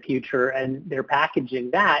successful in the future, and they're packaging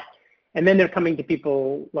that, and then they're coming to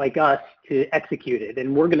people like us to execute it,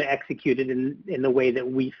 and we're going to execute it in the way that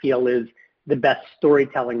we feel is the best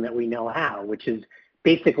storytelling that we know how, which is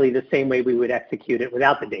basically the same way we would execute it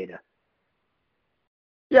without the data.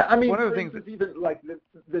 Yeah, I mean, one of the things is even like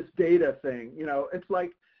this data thing, it's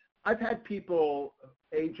like I've had people,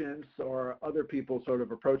 agents or other people sort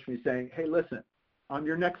of approach me saying, hey, listen, on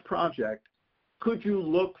your next project, could you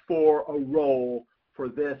look for a role for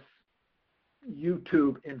this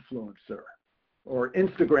YouTube influencer or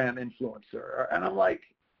Instagram influencer? And I'm like,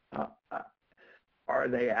 are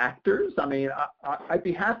they actors? I mean, I'd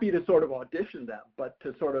be happy to sort of audition them, but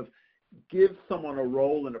to sort of give someone a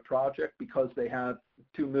role in a project because they have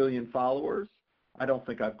 2 million followers, I don't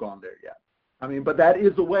think I've gone there yet. I mean, but that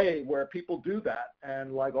is a way where people do that,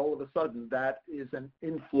 and like all of a sudden that is an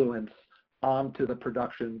influence onto the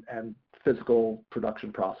production and physical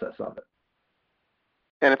production process of it.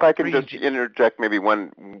 And if I can just interject maybe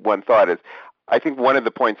one thought is, I think one of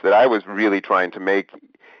the points that I was really trying to make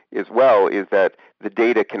as well is that the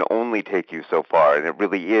data can only take you so far, and it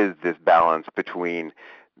really is this balance between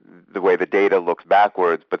the way the data looks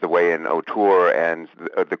backwards, but the way an auteur and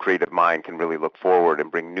the creative mind can really look forward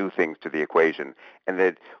and bring new things to the equation. And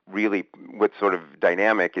that really what's sort of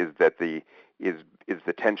dynamic is that is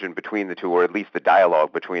the tension between the two, or at least the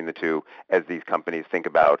dialogue between the two, as these companies think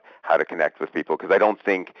about how to connect with people. Because I don't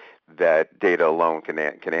think that data alone can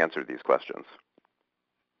answer these questions.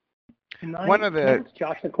 Can I ask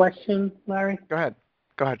Josh a question, Larry? Go ahead,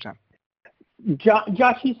 John.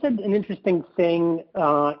 Josh, you said an interesting thing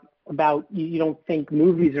about you don't think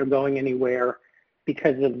movies are going anywhere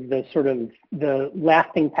because of the sort of the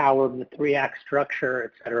lasting power of the 3-act structure,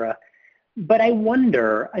 et cetera. But I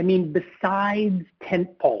wonder, I mean, besides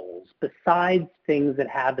tentpoles, besides things that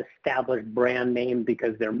have established brand names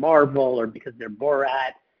because they're Marvel or because they're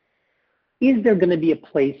Borat, is there going to be a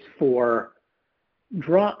place for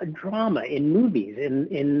drama in movies,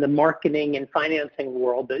 in the marketing and financing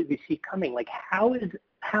world that we see coming? Like, how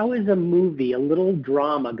is a movie, a little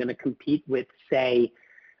drama, going to compete with, say,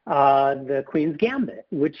 The Queen's Gambit,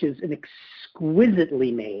 which is an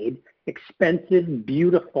exquisitely made, expensive,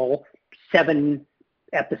 beautiful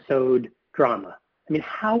 7-episode drama? I mean,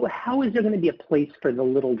 how is there going to be a place for the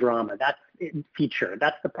little drama? That's feature.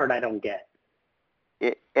 That's the part I don't get.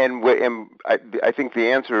 And I think the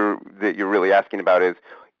answer that you're really asking about is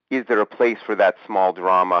there a place for that small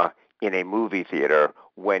drama in a movie theater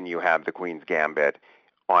when you have The Queen's Gambit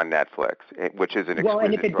on Netflix, which is an exquisite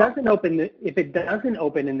and if it drama. doesn't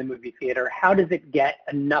open in the movie theater, how does it get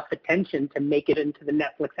enough attention to make it into the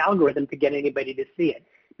Netflix algorithm to get anybody to see it?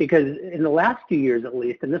 Because in the last few years, at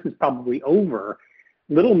least, and this is probably over,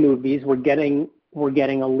 little movies were getting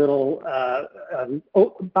a little,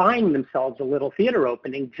 buying themselves a little theater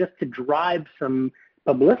opening just to drive some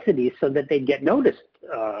publicity so that they'd get noticed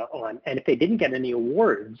on. And if they didn't get any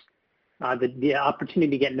awards, the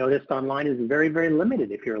opportunity to get noticed online is very, very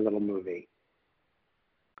limited if you're a little movie.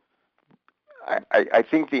 I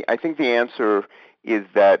think the answer is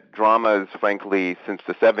that dramas, frankly, since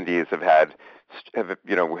the 70s have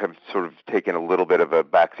sort of taken a little bit of a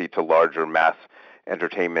backseat to larger mass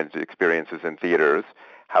entertainment experiences in theaters.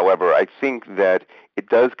 However, I think that it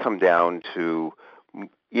does come down to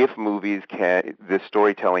if movies can, this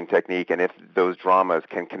storytelling technique, and if those dramas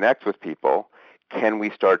can connect with people, can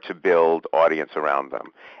we start to build audience around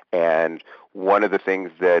them? And one of the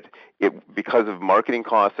things that, because of marketing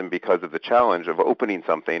costs and because of the challenge of opening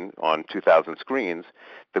something on 2,000 screens,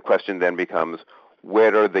 the question then becomes,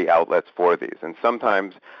 where are the outlets for these? And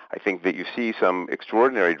sometimes I think that you see some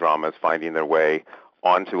extraordinary dramas finding their way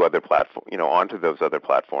onto other onto those other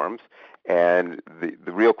platforms. And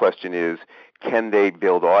the real question is, can they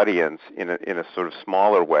build audience in a sort of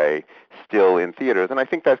smaller way still in theaters? And I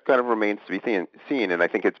think that kind of remains to be seen. And I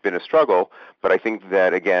think it's been a struggle. But I think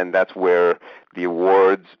that, again, that's where the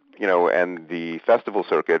awards, and the festival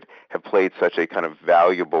circuit have played such a kind of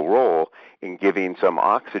valuable role in giving some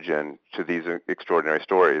oxygen to these extraordinary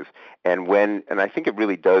stories. And I think it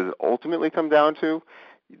really does ultimately come down to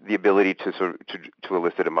the ability to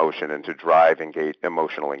elicit emotion and to drive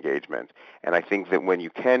emotional engagement. And I think that when you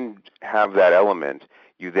can have that element,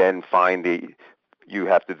 you then find you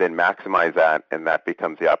have to then maximize that, and that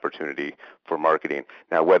becomes the opportunity for marketing.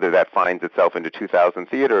 Now, whether that finds itself into 2,000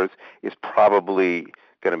 theaters is probably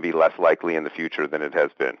going to be less likely in the future than it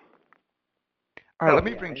has been. All right, let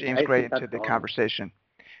me bring James Gray into the conversation.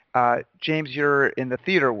 James, you're in the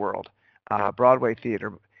theater world, Broadway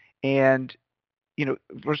theater, and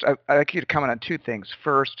first, I'd like you to comment on two things.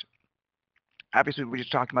 First, obviously, we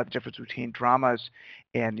just talked about the difference between dramas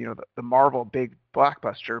and the Marvel big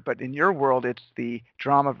blockbuster, but in your world, it's the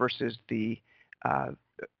drama versus the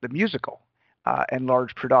musical and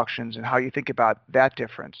large productions, and how you think about that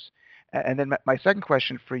difference. And then my second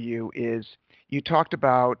question for you is, you talked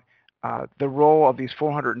about the role of these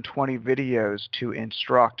 420 videos to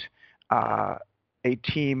instruct a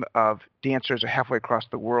team of dancers halfway across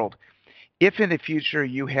the world. If in the future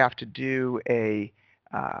you have to do a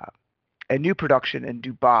new production in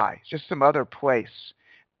Dubai, just some other place,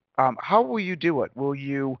 how will you do it? Will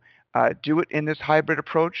you do it in this hybrid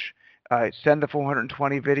approach, send the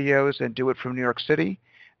 420 videos and do it from New York City?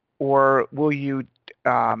 Or will you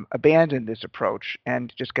abandon this approach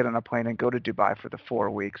and just get on a plane and go to Dubai for the 4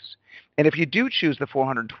 weeks? And if you do choose the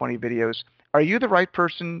 420 videos, are you the right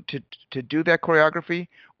person to do that choreography,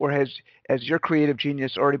 or has your creative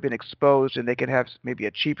genius already been exposed and they could have maybe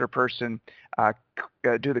a cheaper person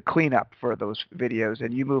do the cleanup for those videos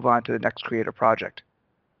and you move on to the next creative project?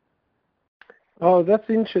 Oh, that's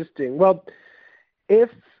interesting. Well, if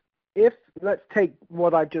let's take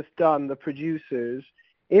what I've just done, the producers,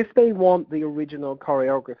 if they want the original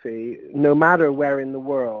choreography, no matter where in the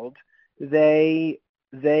world, they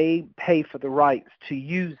pay for the rights to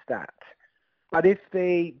use that. But if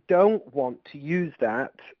they don't want to use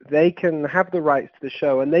that, they can have the rights to the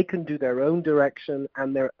show and they can do their own direction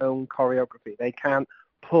and their own choreography. They can't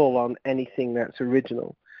pull on anything that's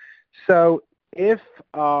original. So if,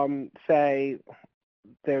 say,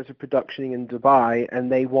 there's a production in Dubai and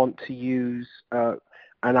they want to use,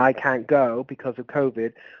 and I can't go because of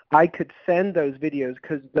COVID, I could send those videos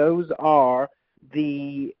because those are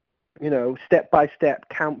the, step-by-step,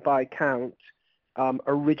 count-by-count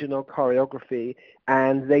original choreography,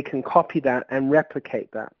 and they can copy that and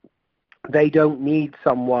replicate that. They don't need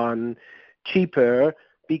someone cheaper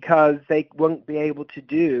because they won't be able to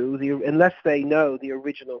do, unless they know the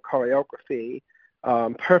original choreography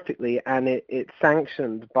perfectly and it's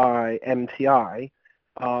sanctioned by MTI,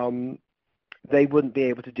 they wouldn't be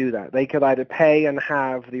able to do that. They could either pay and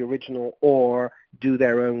have the original or do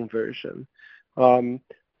their own version.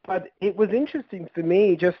 But it was interesting for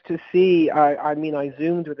me just to see, I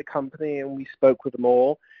Zoomed with the company and we spoke with them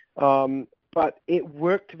all, but it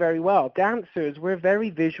worked very well. Dancers, we're very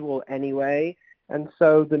visual anyway, and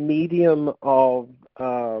so the medium of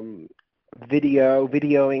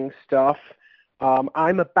videoing stuff,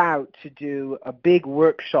 I'm about to do a big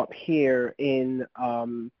workshop here in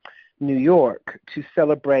New York to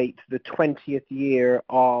celebrate the 20th year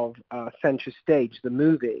of Center Stage, the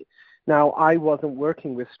movie. Now, I wasn't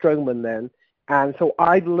working with Stroman then, and so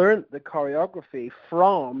I've learned the choreography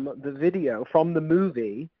from the video, from the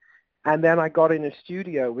movie, and then I got in a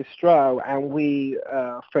studio with Stro, and we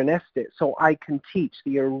finessed it so I can teach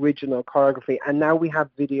the original choreography, and now we have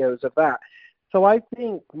videos of that. So I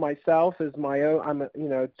think myself as my own, I'm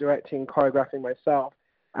directing, choreographing myself,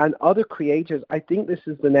 and other creators, I think this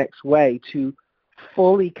is the next way to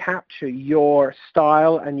fully capture your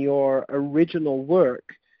style and your original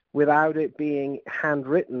work without it being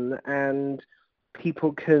handwritten, and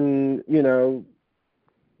people can,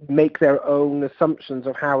 make their own assumptions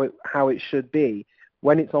of how it should be.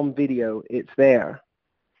 When it's on video, it's there.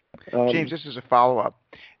 James, this is a follow-up.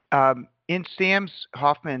 In Sam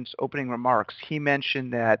Hoffman's opening remarks, he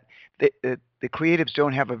mentioned that the creatives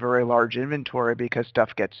don't have a very large inventory because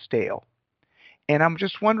stuff gets stale. And I'm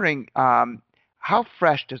just wondering, how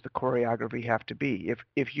fresh does the choreography have to be?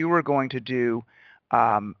 If you were going to do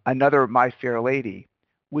another My Fair Lady,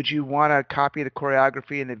 would you want to copy the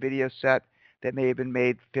choreography in the video set that may have been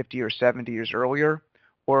made 50 or 70 years earlier?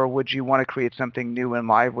 Or would you want to create something new and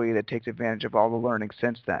lively that takes advantage of all the learning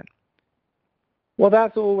since then? Well,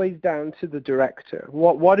 that's always down to the director.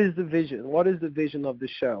 What is the vision? What is the vision of the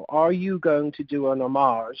show? Are you going to do an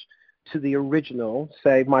homage to the original,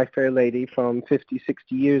 say, My Fair Lady from 50,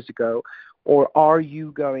 60 years ago? Or are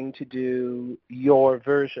you going to do your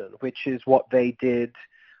version, which is what they did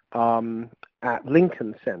at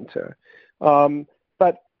Lincoln Center?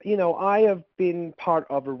 But, I have been part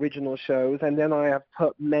of original shows, and then I have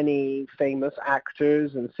put many famous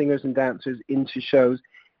actors and singers and dancers into shows,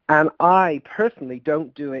 and I personally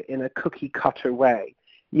don't do it in a cookie-cutter way.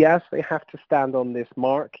 Yes, they have to stand on this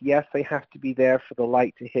mark. Yes, they have to be there for the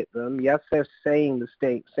light to hit them. Yes, they're saying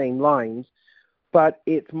the same lines. But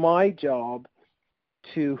it's my job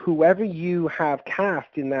to whoever you have cast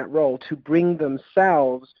in that role to bring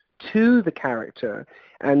themselves to the character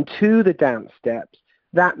and to the dance steps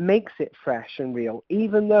that makes it fresh and real,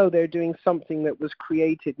 even though they're doing something that was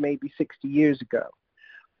created maybe 60 years ago.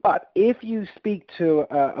 But if you speak to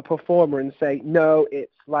a performer and say, no,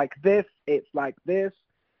 it's like this,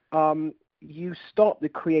 you stop the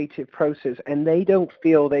creative process and they don't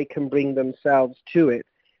feel they can bring themselves to it.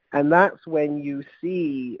 And that's when you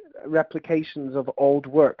see replications of old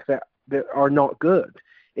work that are not good.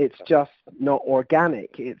 It's just not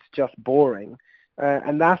organic. It's just boring.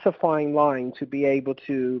 And that's a fine line to be able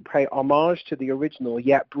to pay homage to the original,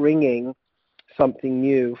 yet bringing something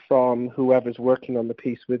new from whoever's working on the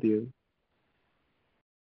piece with you.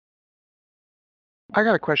 I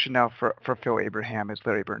got a question now for Phil Abraham as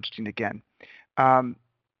Larry Bernstein again.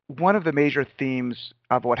 One of the major themes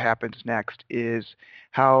of what happens next is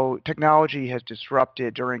how technology has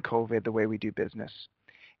disrupted during COVID the way we do business.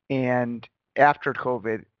 And after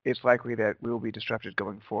COVID, it's likely that we will be disrupted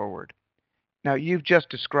going forward. Now, you've just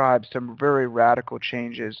described some very radical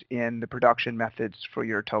changes in the production methods for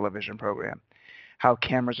your television program, how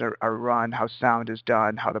cameras are run, how sound is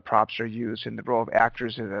done, how the props are used, and the role of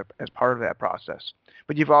actors as part of that process.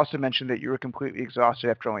 But you've also mentioned that you were completely exhausted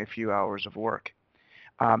after only a few hours of work.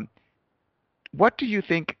 What do you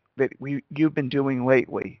think that you've been doing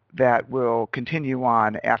lately that will continue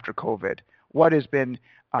on after COVID? What has been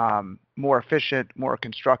more efficient, more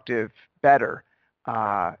constructive, better?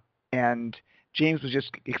 And James was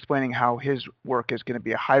just explaining how his work is going to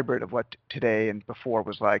be a hybrid of what today and before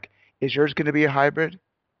was like. Is yours going to be a hybrid?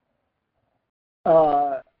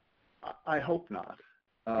 I hope not.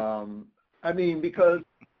 I mean, because,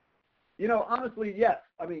 honestly, yes.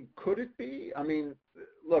 I mean, could it be? I mean,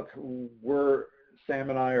 look, Sam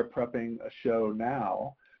and I are prepping a show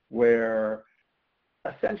now where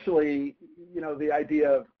essentially, the idea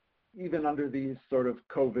of even under these sort of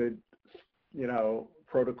COVID,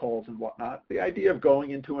 protocols and whatnot, the idea of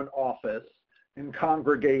going into an office and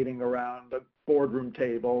congregating around the boardroom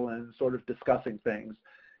table and sort of discussing things,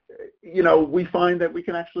 we find that we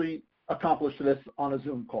can actually accomplish this on a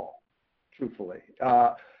Zoom call, truthfully.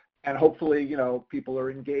 And hopefully, people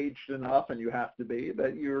are engaged enough, and you have to be,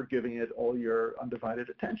 that you're giving it all your undivided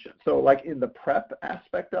attention. So like in the prep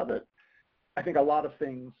aspect of it, I think a lot of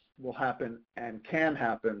things will happen and can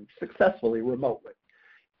happen successfully remotely.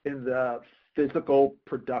 In the physical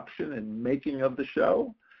production and making of the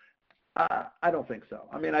show, I don't think so.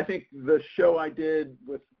 I mean, I think the show I did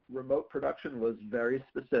with remote production was very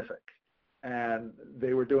specific, and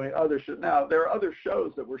they were doing other shows. Now, there are other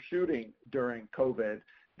shows that were shooting during COVID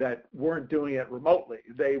that weren't doing it remotely.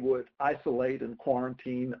 They would isolate and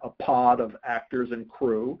quarantine a pod of actors and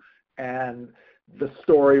crew, and the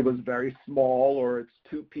story was very small, or it's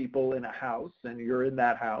two people in a house, and you're in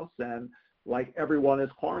that house, and like everyone is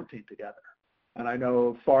quarantined together. And I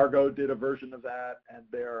know Fargo did a version of that, and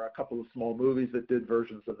there are a couple of small movies that did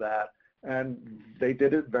versions of that, and they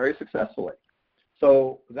did it very successfully.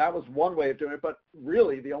 So that was one way of doing it, but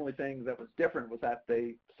really the only thing that was different was that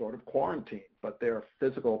they sort of quarantined, but their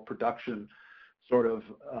physical production sort of,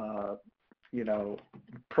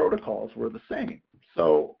 protocols were the same.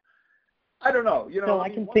 So I don't know. So I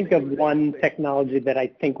can think of one technology that I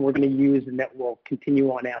think we're going to use and that will continue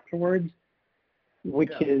on afterwards,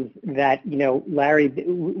 which is that, Larry,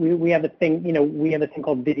 we have a thing, we have a thing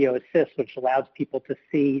called video assist, which allows people to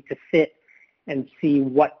sit and see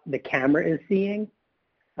what the camera is seeing.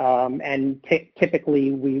 And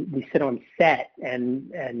typically we sit on set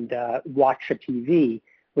and watch a TV,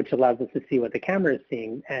 which allows us to see what the camera is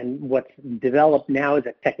seeing. And what's developed now is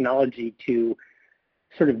a technology to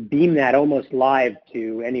sort of beam that almost live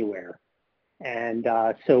to anywhere. And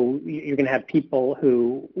so you're going to have people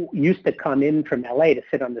who used to come in from LA to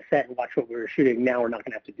sit on the set and watch what we were shooting. Now we're not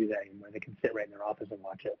going to have to do that anymore. They can sit right in their office and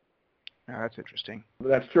watch it. Oh, that's interesting.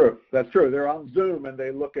 That's true. They're on Zoom and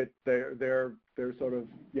they look at their sort of,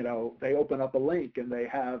 they open up a link and they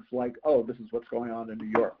have like, oh, this is what's going on in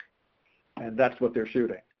New York. And that's what they're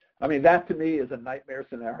shooting. I mean, that to me is a nightmare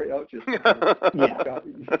scenario. Just yeah.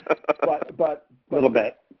 But a little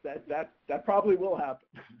bit. That probably will happen.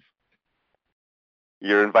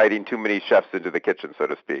 You're inviting too many chefs into the kitchen, so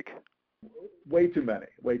to speak. Way too many.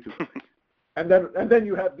 And then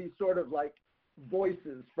you have these sort of like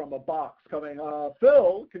voices from a box coming,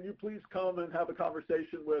 Phil, can you please come and have a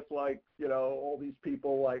conversation with like, all these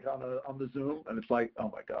people like on the Zoom? And it's like, oh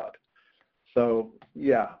my God. So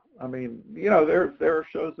yeah, I mean, there are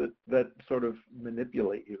shows that sort of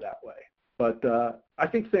manipulate you that way. But I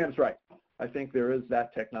think Sam's right. I think there is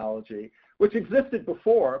that technology, which existed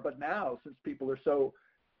before, but now since people are so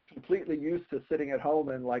completely used to sitting at home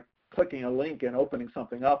and like clicking a link and opening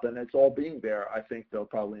something up and it's all being there, I think they'll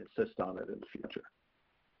probably insist on it in the future.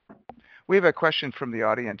 We have a question from the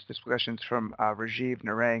audience. This question is from Rajiv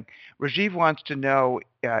Narang. Rajiv wants to know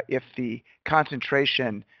if the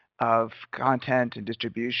concentration of content and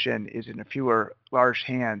distribution is in a fewer large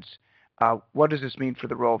hands. What does this mean for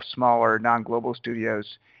the role of smaller non-global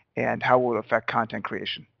studios, and how will it affect content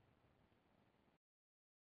creation?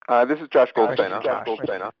 This is Josh Goldstein.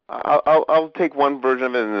 I'll take one version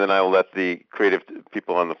of it, and then I'll let the creative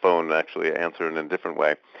people on the phone actually answer in a different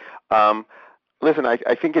way. Listen,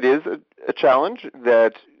 I think it is a challenge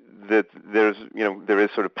that that there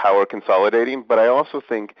is sort of power consolidating, but I also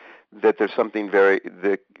think that there's something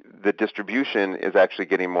the distribution is actually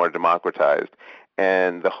getting more democratized.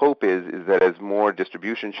 And the hope is that as more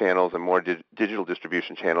distribution channels and more digital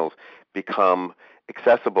distribution channels become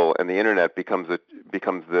accessible, and the internet becomes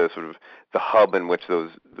the sort of the hub in which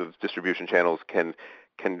those distribution channels can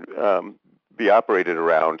be operated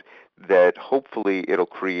around, that hopefully it'll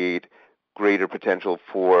create greater potential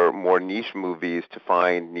for more niche movies to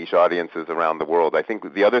find niche audiences around the world. I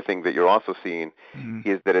think the other thing that you're also seeing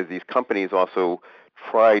is that as these companies also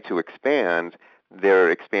try to expand, they're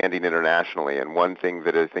expanding internationally. And one thing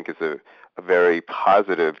that I think is a very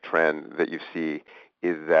positive trend that you see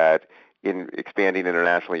is that in expanding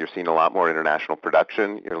internationally, you're seeing a lot more international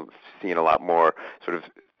production. You're seeing a lot more sort of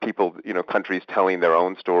people, countries telling their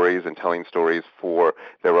own stories and telling stories for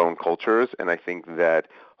their own cultures. And I think that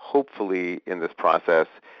hopefully in this process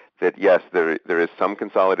that yes, there is some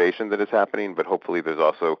consolidation that is happening, but hopefully there's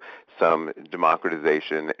also some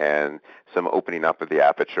democratization and some opening up of the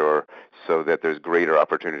aperture so that there's greater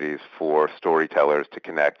opportunities for storytellers to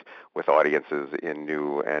connect with audiences in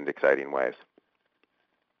new and exciting ways.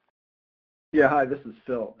 Yeah, hi, this is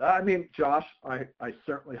Phil. I mean, Josh, I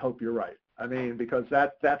certainly hope you're right. I mean, because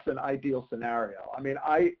that's an ideal scenario. I mean,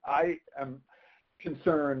 I am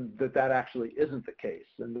concerned that actually isn't the case,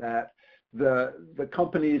 and that the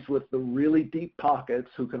companies with the really deep pockets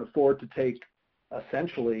who can afford to take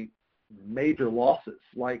essentially major losses,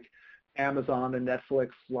 like Amazon and Netflix,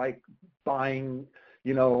 like buying,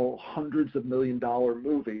 hundreds of $1 million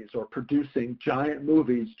movies or producing giant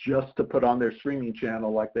movies just to put on their streaming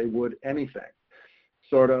channel like they would anything,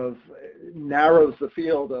 sort of narrows the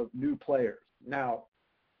field of new players. Now,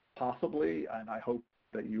 possibly, and I hope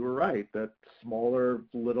that you were right, that smaller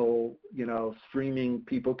little, streaming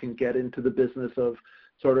people can get into the business of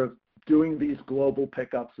sort of doing these global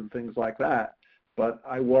pickups and things like that. But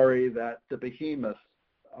I worry that the behemoths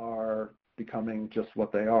are becoming just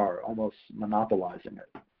what they are, almost monopolizing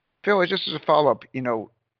it. Phil, just as a follow-up,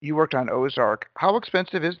 you worked on Ozark. How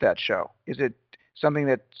expensive is that show? Is it something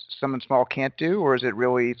that someone small can't do, or is it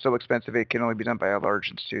really so expensive it can only be done by a large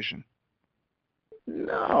institution?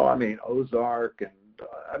 No, I mean, Ozark and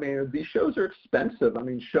these shows are expensive. I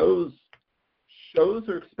mean, shows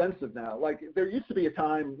are expensive now. Like, there used to be a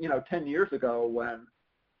time, 10 years ago when,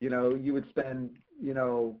 you would spend,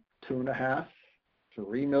 $2.5 to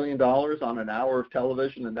 $3 million on an hour of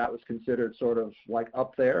television, and that was considered sort of like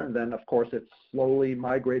up there. And then, of course, it slowly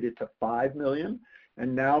migrated to $5 million.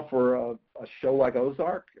 And now for a show like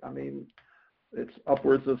Ozark, I mean, it's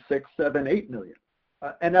upwards of $6, $7, $8 million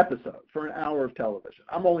an episode for an hour of television.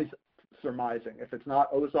 I'm only surmising. If it's not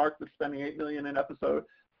Ozark that's spending $8 million an episode,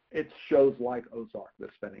 it's shows like Ozark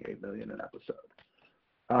that's spending $8 million an episode.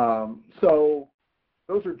 So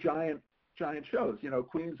those are giant shows.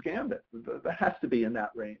 Queen's Gambit, that has to be in that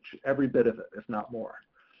range, every bit of it, if not more.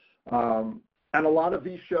 And a lot of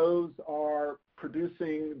these shows are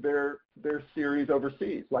producing their series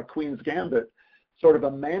overseas, like Queen's Gambit. Sort of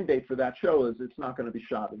a mandate for that show is it's not going to be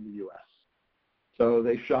shot in the U.S. So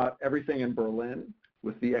they shot everything in Berlin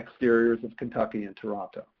with the exteriors of Kentucky and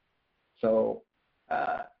Toronto. So,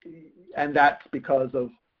 and that's because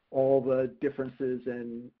of all the differences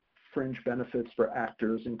in fringe benefits for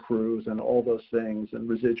actors and crews and all those things, and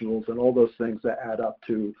residuals and all those things that add up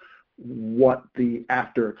to what the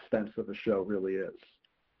after expense of a show really is.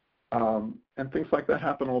 And things like that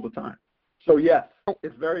happen all the time. So yes,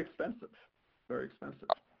 it's very expensive, very expensive.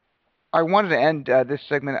 I wanted to end this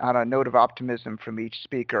segment on a note of optimism from each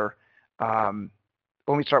speaker.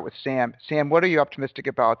 Let me start with Sam. Sam, what are you optimistic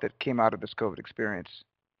about that came out of this COVID experience?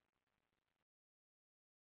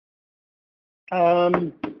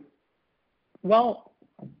 Well,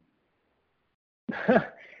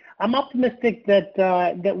 I'm optimistic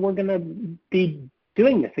that we're going to be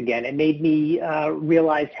doing this again. It made me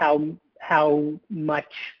realize how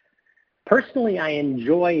much personally I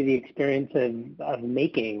enjoy the experience of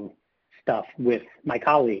making stuff with my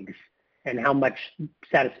colleagues, and how much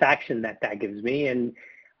satisfaction that gives me. And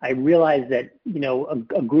I realize that,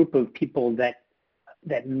 a group of people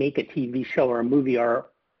that make a TV show or a movie are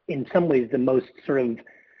in some ways the most sort of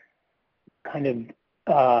kind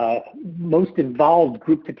of most involved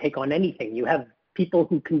group to take on anything. You have people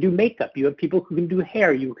who can do makeup. You have people who can do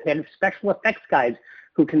hair. You have special effects guys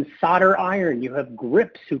who can solder iron. You have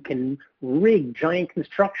grips who can rig giant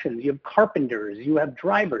constructions. You have carpenters. You have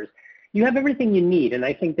drivers. You have everything you need. And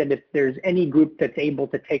I think that if there's any group that's able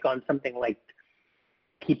to take on something like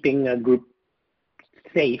keeping a group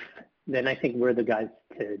safe, then I think we're the guys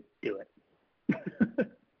to do it.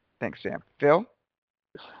 Thanks, Sam. Phil?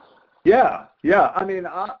 Yeah. I mean,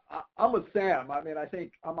 I'm with Sam. I mean, I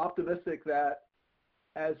think I'm optimistic that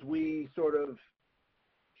as we sort of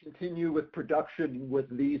continue with production with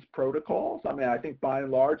these protocols, I mean, I think by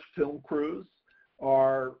and large, film crews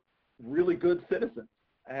are really good citizens.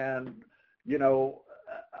 And, you know,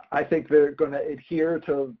 I think they're going to adhere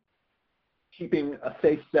to keeping a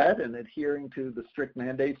safe set and adhering to the strict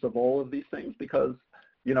mandates of all of these things because,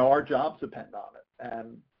 you know, our jobs depend on it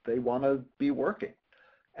and they want to be working.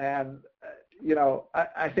 And, you know,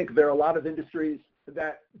 I think there are a lot of industries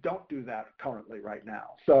that don't do that currently right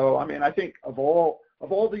now. So, I mean, I think of all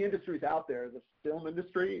the industries out there, the film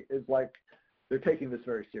industry is like, they're taking this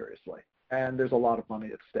very seriously and there's a lot of money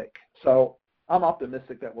at stake. So I'm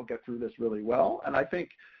optimistic that we'll get through this really well. And I think,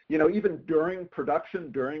 you know, even during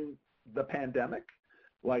production, during the pandemic,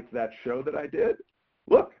 like that show that I did,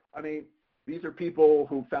 look, I mean, these are people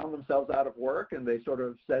who found themselves out of work and they sort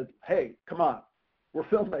of said, hey, come on, we're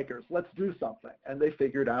filmmakers, let's do something. And they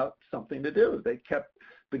figured out something to do. They kept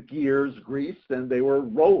the gears greased and they were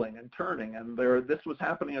rolling and turning and this was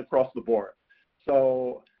happening across the board.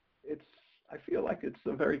 So I feel like it's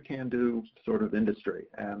a very can-do sort of industry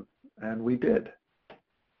and we did.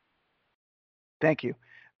 Thank you.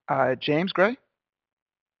 James Gray?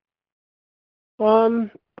 I'm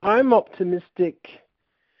optimistic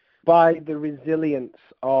by the resilience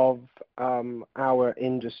of our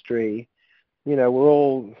industry. You know, we're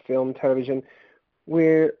all film, television.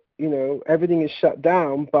 You know, everything is shut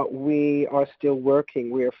down, but we are still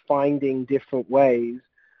working. We're finding different ways.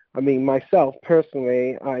 I mean, myself,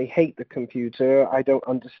 personally, I hate the computer. I don't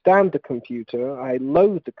understand the computer. I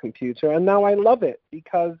loathe the computer, and now I love it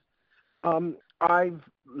because I've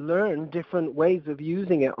learned different ways of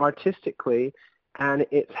using it artistically, and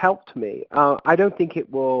it's helped me. I don't think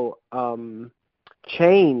it will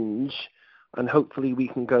change, and hopefully we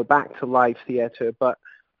can go back to live theater, but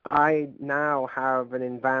I now have an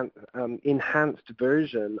enhanced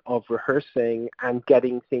version of rehearsing and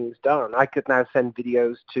getting things done. I could now send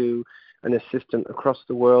videos to an assistant across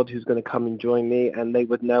the world who's going to come and join me, and they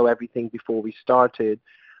would know everything before we started.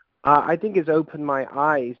 I think it's opened my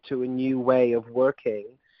eyes to a new way of working,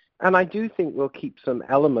 and I do think we'll keep some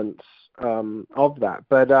elements of that.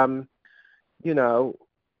 But, you know,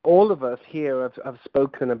 all of us here have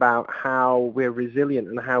spoken about how we're resilient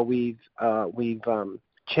and how we've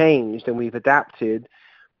changed and we've adapted.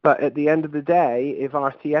 But at the end of the day, if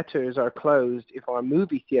our theaters are closed, if our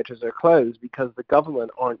movie theaters are closed because the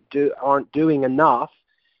government aren't doing enough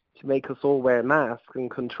to make us all wear masks and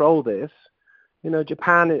control this, you know,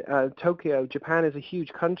 Tokyo, Japan is a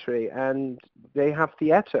huge country and they have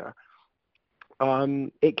theater.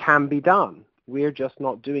 It can be done. We're just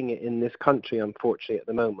not doing it in this country, unfortunately, at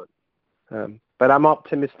the moment. But I'm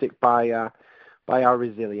optimistic by our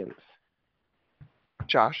resilience.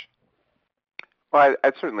 Josh? Well,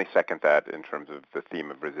 I'd certainly second that in terms of the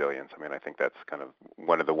theme of resilience. I mean, I think that's kind of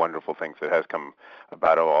one of the wonderful things that has come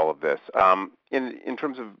about all of this. In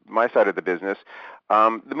terms of my side of the business,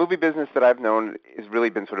 the movie business that I've known has really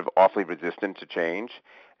been sort of awfully resistant to change.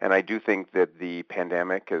 And I do think that the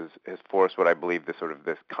pandemic has forced what I believe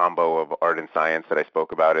this combo of art and science that I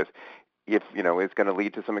spoke about is, if, you know, it's going to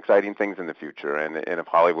lead to some exciting things in the future. And if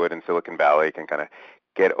Hollywood and Silicon Valley can kind of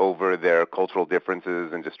get over their cultural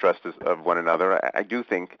differences and distrust of one another, I do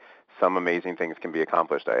think some amazing things can be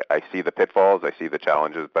accomplished. I see the pitfalls, I see the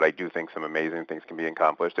challenges, but I do think some amazing things can be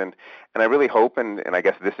accomplished. And I really hope, and I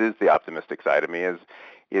guess this is the optimistic side of me,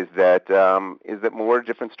 is that more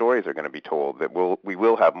different stories are going to be told, that we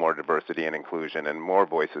will have more diversity and inclusion and more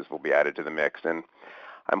voices will be added to the mix. And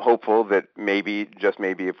I'm hopeful that maybe, just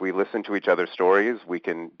maybe, if we listen to each other's stories, we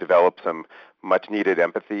can develop some much-needed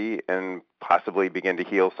empathy and possibly begin to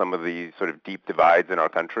heal some of the sort of deep divides in our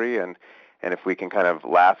country. And if we can kind of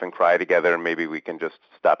laugh and cry together, maybe we can just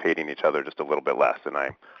stop hating each other just a little bit less. And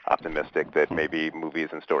I'm optimistic that maybe movies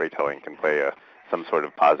and storytelling can play some sort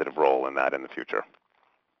of positive role in that in the future.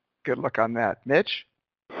 Good luck on that. Mitch?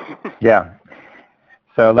 Yeah.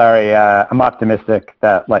 So, Larry, I'm optimistic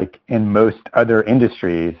that, like in most other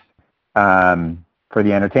industries, for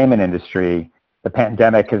the entertainment industry, the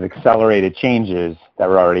pandemic has accelerated changes that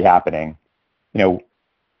were already happening. You know,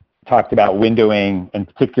 talked about windowing in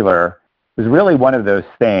particular was really one of those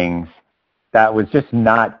things that was just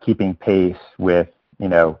not keeping pace with, you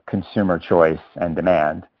know, consumer choice and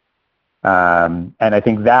demand. And I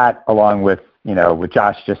think that, along with, you know, what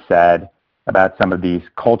Josh just said about some of these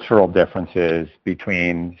cultural differences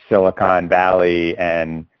between Silicon Valley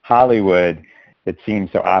and Hollywood that seem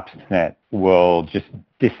so obstinate, will just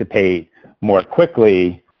dissipate more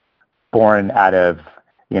quickly, born out of,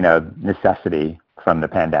 you know, necessity from the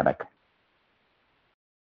pandemic.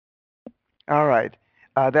 All right.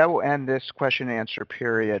 That will end this question and answer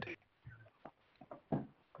period.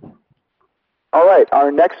 All right.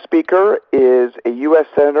 Our next speaker is a U.S.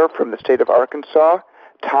 Senator from the state of Arkansas,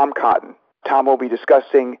 Tom Cotton. Tom will be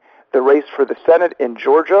discussing the race for the Senate in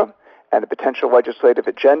Georgia and the potential legislative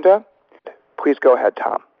agenda. Please go ahead,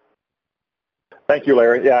 Tom. Thank you,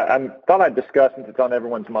 Larry. Yeah, I thought I'd discuss, since it's on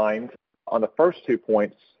everyone's mind, on the first 2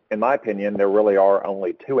 points. In my opinion, there really are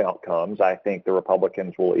only 2 outcomes. I think the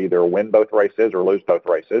Republicans will either win both races or lose both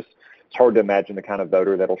races. It's hard to imagine the kind of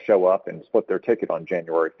voter that'll show up and split their ticket on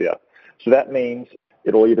January 5th. So that means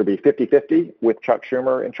it'll either be 50-50 with Chuck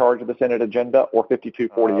Schumer in charge of the Senate agenda or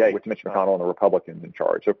 52-48 with Mitch McConnell and the Republicans in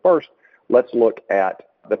charge. So first, let's look at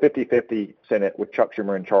the 50-50 Senate with Chuck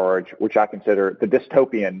Schumer in charge, which I consider the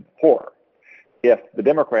dystopian horror. If the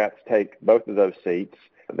Democrats take both of those seats,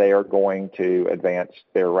 they are going to advance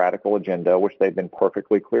their radical agenda, which they've been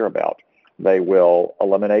perfectly clear about. They will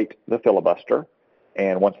eliminate the filibuster,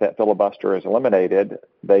 and once that filibuster is eliminated,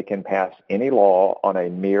 they can pass any law on a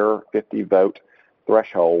mere 50-vote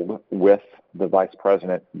threshold with the vice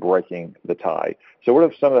president breaking the tie. So what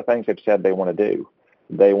are some of the things they've said they want to do?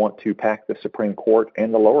 They want to pack the Supreme Court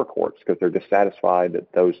and the lower courts because they're dissatisfied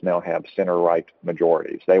that those now have center-right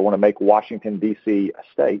majorities. They want to make Washington, D.C.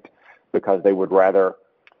 a state because they would rather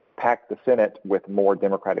pack the Senate with more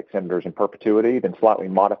Democratic senators in perpetuity than slightly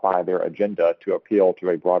modify their agenda to appeal to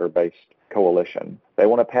a broader-based coalition. They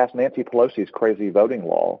want to pass Nancy Pelosi's crazy voting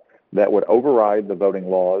law that would override the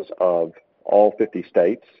voting laws of all 50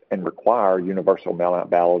 states and require universal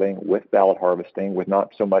mail-out balloting with ballot harvesting with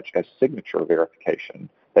not so much as signature verification.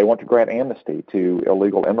 They want to grant amnesty to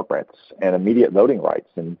illegal immigrants and immediate voting rights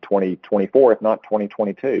in 2024, if not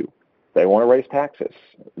 2022. They want to raise taxes.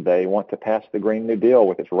 They want to pass the Green New Deal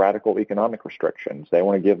with its radical economic restrictions. They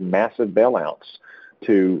want to give massive bailouts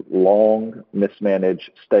to long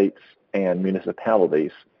mismanaged states and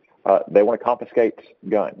municipalities. They want to confiscate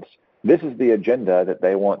guns. This is the agenda that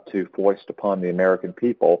they want to foist upon the American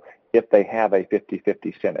people if they have a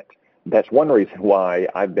 50-50 Senate. That's one reason why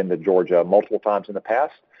I've been to Georgia multiple times in the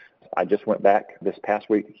past. I just went back this past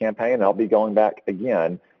week to campaign, and I'll be going back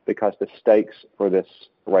again because the stakes for this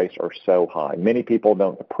race are so high. Many people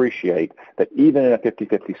don't appreciate that even in a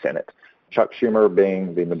 50-50 Senate, Chuck Schumer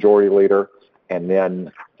being the majority leader and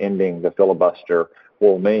then ending the filibuster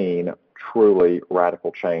will mean truly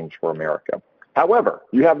radical change for America. However,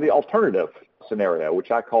 you have the alternative scenario, which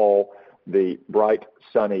I call the bright,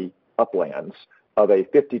 sunny uplands of a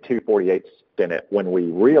 52-48 Senate when we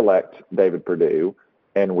reelect David Perdue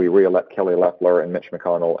and we reelect Kelly Loeffler and Mitch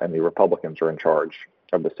McConnell and the Republicans are in charge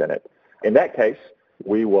of the Senate. In that case,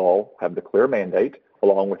 we will have the clear mandate,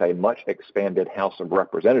 along with a much expanded House of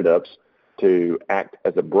Representatives, to act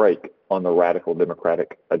as a brake on the radical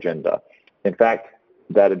Democratic agenda. In fact,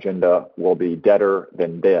 that agenda will be deader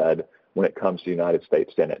than dead when it comes to the United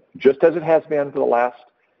States Senate, just as it has been for the last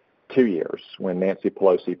 2 years when Nancy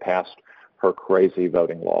Pelosi passed her crazy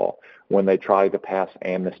voting law, when they tried to pass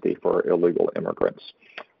amnesty for illegal immigrants,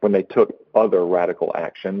 when they took other radical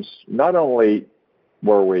actions. Not only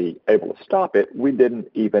were we able to stop it, we didn't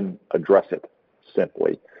even address it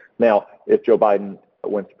simply. Now, if Joe Biden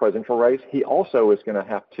wins the presidential race, he also is going to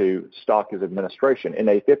have to stock his administration. In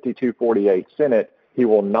a 52-48 Senate, he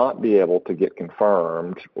will not be able to get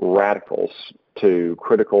confirmed radicals to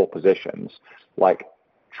critical positions like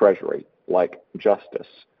Treasury, like Justice,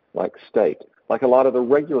 like State, like a lot of the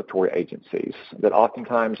regulatory agencies that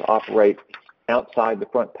oftentimes operate outside the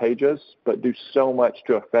front pages but do so much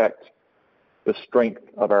to affect the strength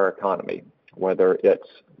of our economy, whether it's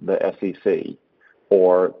the SEC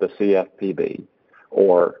or the CFPB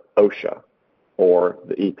or OSHA or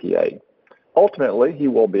the EPA. Ultimately, he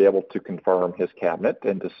will be able to confirm his cabinet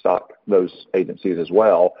and to stock those agencies as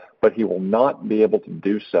well, but he will not be able to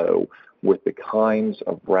do so with the kinds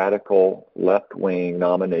of radical left-wing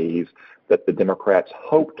nominees that the Democrats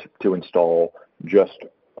hoped to install just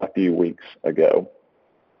a few weeks ago.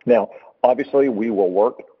 Now, obviously, we will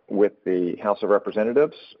work with the House of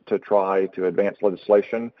Representatives to try to advance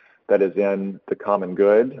legislation that is in the common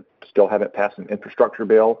good. Still haven't passed an infrastructure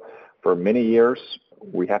bill for many years.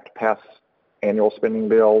 We have to pass annual spending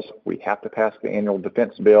bills. We have to pass the annual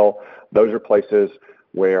defense bill. Those are places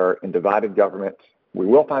where in divided government, we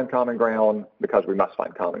will find common ground because we must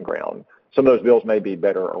find common ground. Some of those bills may be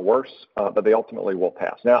better or worse, but they ultimately will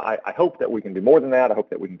pass. Now, I hope that we can do more than that. I hope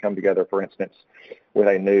that we can come together, for instance, with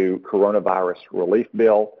a new coronavirus relief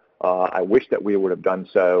bill. I wish that we would have done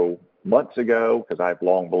so months ago because I've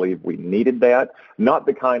long believed we needed that. Not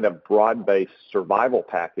the kind of broad-based survival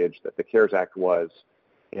package that the CARES Act was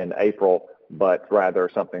in April, but rather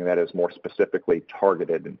something that is more specifically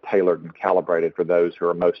targeted and tailored and calibrated for those who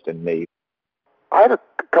are most in need. I have a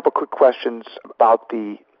couple quick questions about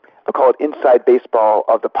I'll call it inside baseball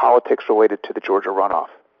of the politics related to the Georgia runoff.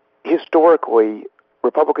 Historically,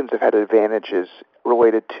 Republicans have had advantages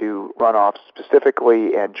related to runoffs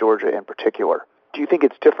specifically and Georgia in particular. Do you think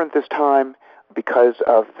it's different this time because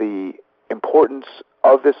of the importance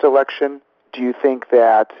of this election? Do you think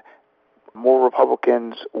that more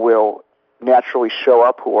Republicans will naturally show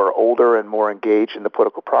up who are older and more engaged in the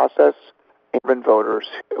political process? Urban voters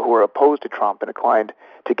who are opposed to Trump and inclined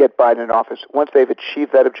to get Biden in office, once they've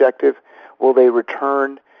achieved that objective, will they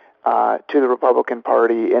return to the Republican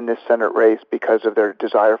Party in this Senate race because of their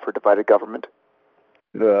desire for divided government?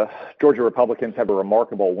 The Georgia Republicans have a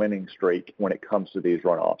remarkable winning streak when it comes to these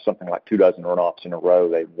runoffs, something like 24 runoffs in a row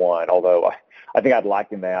they've won, although I think I'd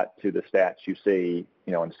liken that to the stats you see,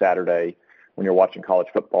 on Saturday when you're watching college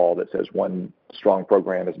football that says one strong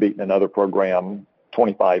program has beaten another program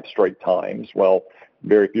 25 straight times. Well,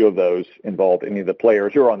 very few of those involved any of the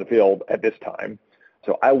players who are on the field at this time.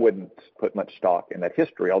 So I wouldn't put much stock in that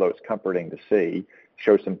history, although it's comforting to see,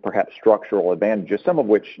 shows some perhaps structural advantages, some of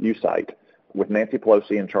which you cite. With Nancy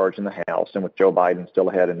Pelosi in charge in the House and with Joe Biden still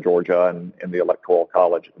ahead in Georgia and in the Electoral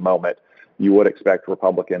College at the moment, you would expect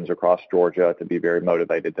Republicans across Georgia to be very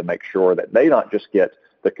motivated to make sure that they not just get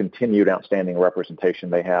the continued outstanding representation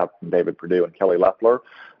they have from David Perdue and Kelly Loeffler,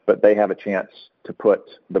 but they have a chance to put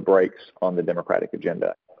the brakes on the Democratic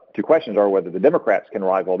agenda. Two questions are whether the Democrats can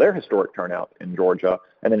rival their historic turnout in Georgia,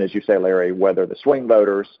 and then, as you say, Larry, whether the swing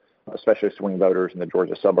voters, especially swing voters in the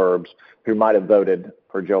Georgia suburbs, who might have voted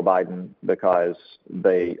for Joe Biden because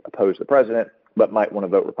they oppose the president, but might want to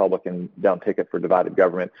vote Republican down ticket for divided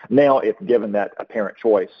government, now, if given that apparent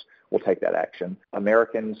choice, will take that action.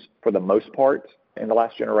 Americans, for the most part, in the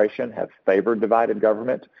last generation, have favored divided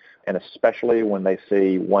government, and especially when they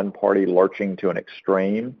see one party lurching to an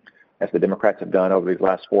extreme, as the Democrats have done over these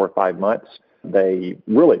last 4 or 5 months, they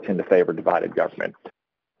really tend to favor divided government.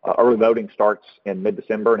 Early voting starts in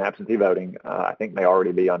mid-December, and absentee voting, I think, may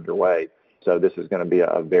already be underway. So this is going to be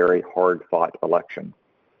a very hard-fought election.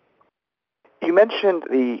 You mentioned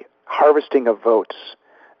the harvesting of votes.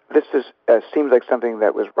 This seems like something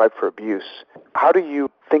that was ripe for abuse. How do you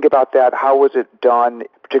think about that? How was it done,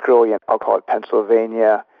 particularly in, I'll call it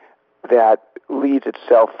Pennsylvania, that leads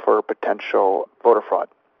itself for potential voter fraud?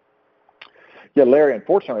 Yeah, Larry,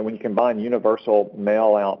 unfortunately, when you combine universal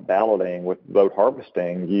mail-out balloting with vote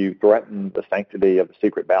harvesting, you threaten the sanctity of the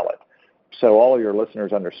secret ballot. So all of your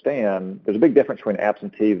listeners understand there's a big difference between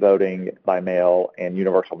absentee voting by mail and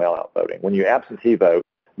universal mail-out voting. When you absentee vote,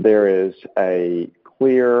 there is a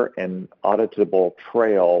clear and auditable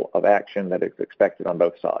trail of action that is expected on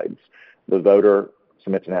both sides. The voter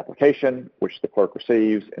submits an application, which the clerk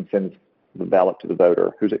receives and sends the ballot to the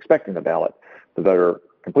voter who's expecting the ballot. The voter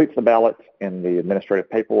completes the ballot in the administrative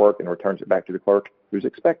paperwork and returns it back to the clerk who's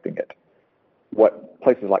expecting it. What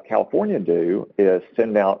places like California do is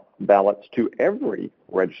send out ballots to every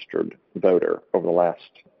registered voter over the last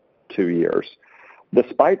 2 years,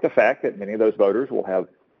 despite the fact that many of those voters will have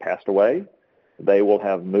passed away, they will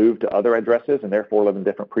have moved to other addresses and therefore live in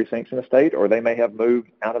different precincts in the state, or they may have moved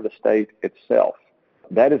out of the state itself.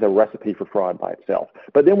 That is a recipe for fraud by itself.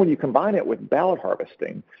 But then when you combine it with ballot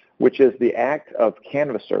harvesting, which is the act of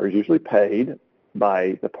canvassers, usually paid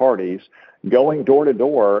by the parties, going door to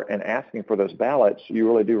door and asking for those ballots, you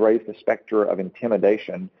really do raise the specter of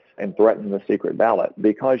intimidation and threaten the secret ballot,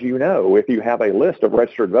 because if you have a list of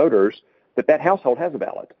registered voters, that household has a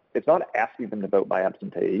ballot. It's not asking them to vote by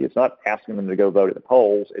absentee. It's not asking them to go vote at the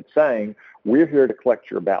polls. It's saying, we're here to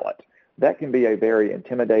collect your ballot. That can be a very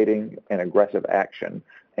intimidating and aggressive action.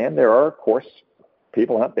 And there are, of course,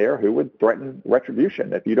 people out there who would threaten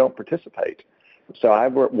retribution if you don't participate. So I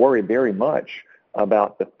worry very much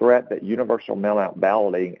about the threat that universal mail-out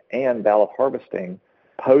balloting and ballot harvesting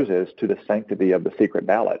poses to the sanctity of the secret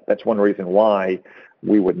ballot. That's one reason why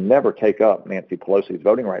we would never take up Nancy Pelosi's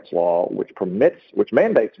voting rights law, which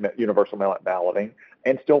mandates universal mail-out balloting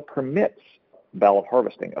and still permits ballot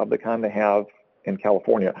harvesting of the kind they have in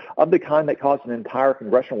California, of the kind that caused an entire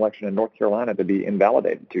congressional election in North Carolina to be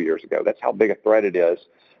invalidated 2 years ago. That's how big a threat it is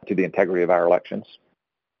to the integrity of our elections.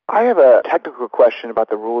 I have a technical question about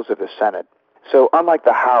the rules of the Senate. So unlike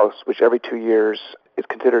the House, which every 2 years is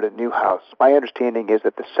considered a new House, my understanding is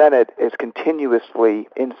that the Senate is continuously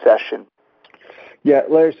in session. Yeah,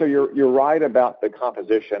 Larry, so you're right about the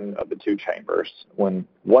composition of the two chambers. When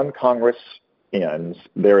one Congress ends,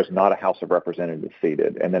 there is not a House of Representatives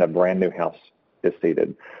seated, and then a brand new House is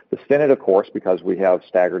seated. The Senate, of course, because we have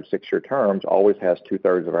staggered 6-year terms, always has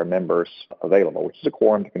 2/3 of our members available, which is a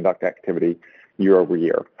quorum to conduct activity year over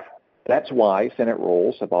year. That's why Senate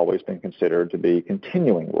rules have always been considered to be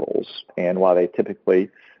continuing rules, and why they typically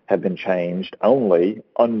have been changed only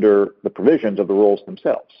under the provisions of the rules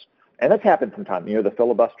themselves. And that's happened from time. The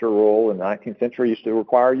filibuster rule in the 19th century used to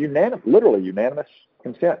require literally unanimous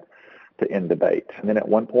consent to end debate. And then at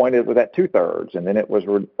one point it was at 2/3, and then it was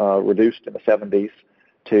reduced in the 70s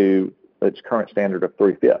to its current standard of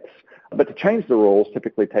 3/5. But to change the rules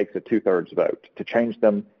typically takes a 2/3 vote, to change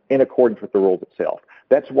them in accordance with the rules itself.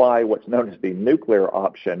 That's why what's known as the nuclear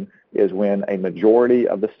option is when a majority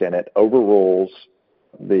of the Senate overrules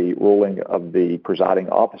the ruling of the presiding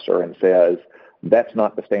officer and says, that's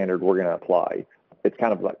not the standard we're going to apply. It's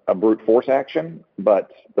kind of like a brute force action,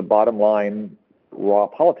 but the bottom line raw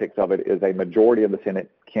politics of it is a majority of the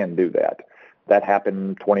Senate can do that. That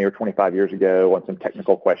happened 20 or 25 years ago on some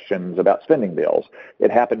technical questions about spending bills.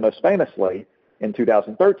 It happened most famously in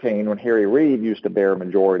 2013 when Harry Reid used a bare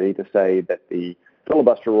majority to say that the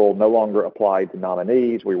filibuster rule no longer applied to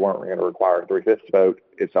nominees. We weren't going to require a 3/5 vote.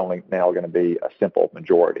 It's only now going to be a simple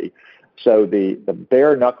majority. So the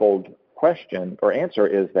bare-knuckled question or answer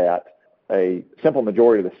is that a simple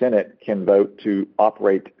majority of the Senate can vote to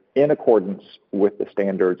operate in accordance with the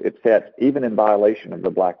standards it sets, even in violation of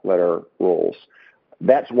the black letter rules.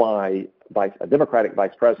 That's why a Democratic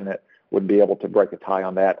vice president would be able to break a tie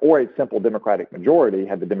on that, or a simple Democratic majority,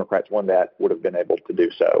 had the Democrats won that, would have been able to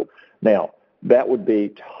do so. Now, that would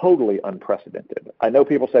be totally unprecedented. I know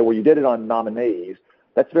people say, well, you did it on nominees.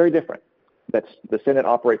 That's very different. The Senate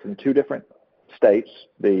operates in two different states,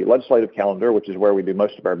 the legislative calendar, which is where we do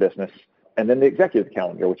most of our business, and then the executive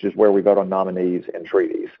calendar, which is where we vote on nominees and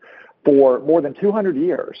treaties. For more than 200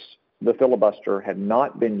 years, the filibuster had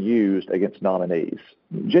not been used against nominees.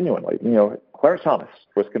 Genuinely, Clarence Thomas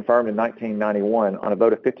was confirmed in 1991 on a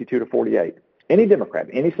vote of 52-48. Any Democrat,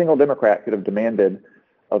 any single Democrat could have demanded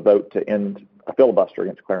a vote to end a filibuster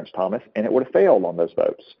against Clarence Thomas, and it would have failed on those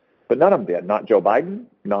votes. But none of them did. Not Joe Biden,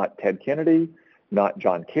 not Ted Kennedy, not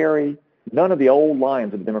John Kerry. None of the old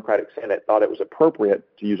lines of the Democratic Senate thought it was appropriate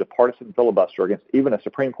to use a partisan filibuster against even a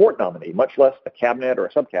Supreme Court nominee, much less a cabinet or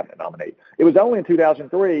a sub-cabinet nominee. It was only in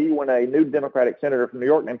 2003 when a new Democratic senator from New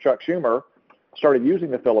York named Chuck Schumer started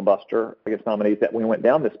using the filibuster against nominees that we went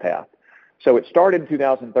down this path. So it started in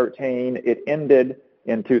 2013. It ended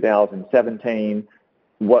in 2017.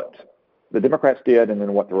 What the Democrats did and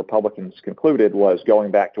then what the Republicans concluded was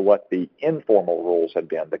going back to what the informal rules had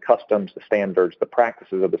been, the customs, the standards, the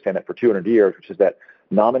practices of the Senate for 200 years, which is that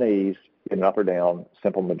nominees get an up or down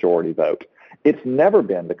simple majority vote. It's never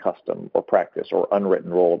been the custom or practice or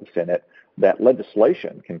unwritten rule of the Senate that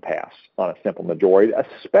legislation can pass on a simple majority,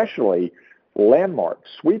 especially landmark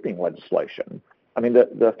sweeping legislation. I mean,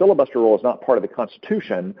 the filibuster rule is not part of the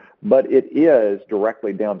Constitution, but it is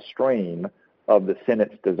directly downstream of the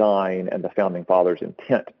Senate's design and the Founding Fathers'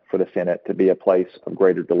 intent for the Senate to be a place of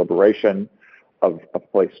greater deliberation, of a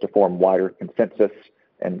place to form wider consensus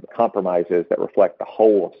and compromises that reflect the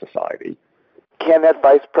whole of society. Can that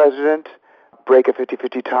vice president break a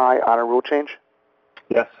 50-50 tie on a rule change?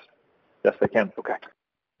 Yes. Yes, they can. Okay.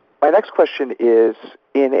 My next question is,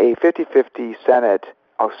 in a 50-50 Senate,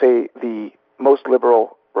 I'll say the most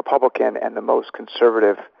liberal Republican and the most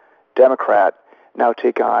conservative Democrat now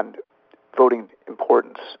take on voting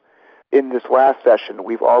importance. In this last session,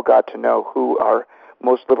 we've all got to know who our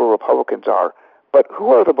most liberal Republicans are, but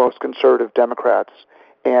who are the most conservative Democrats,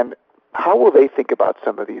 and how will they think about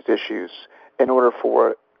some of these issues in order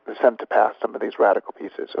for the Senate to pass some of these radical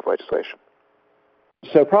pieces of legislation?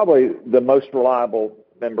 So probably the most reliable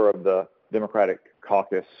member of the Democratic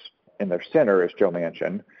caucus in their center is Joe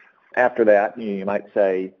Manchin. After that, you might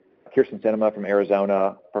say Kyrsten Sinema from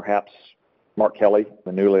Arizona, perhaps Mark Kelly,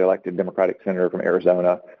 the newly elected Democratic senator from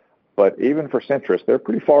Arizona. But even for centrists, they're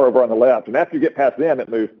pretty far over on the left. And after you get past them, it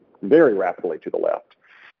moves very rapidly to the left.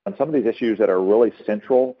 On some of these issues that are really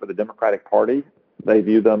central for the Democratic Party, they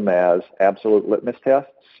view them as absolute litmus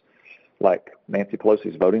tests, like Nancy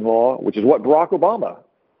Pelosi's voting law, which is what Barack Obama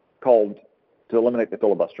called to eliminate the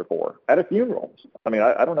filibuster for at a funeral. I mean,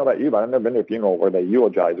 I don't know about you, but I've never been to a funeral where they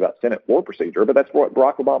eulogize about Senate floor procedure, but that's what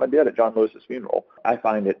Barack Obama did at John Lewis's funeral. I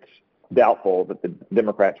find it's doubtful that the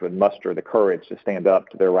Democrats would muster the courage to stand up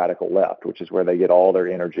to their radical left, which is where they get all their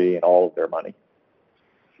energy and all of their money.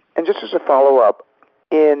 And just as a follow-up,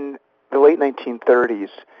 in the late 1930s,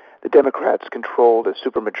 the Democrats controlled a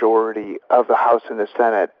supermajority of the House and the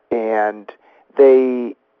Senate, and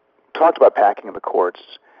they talked about packing the courts,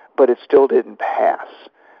 but it still didn't pass.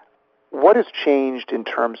 What has changed in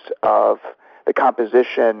terms of the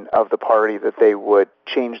composition of the party that they would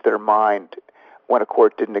change their mind when a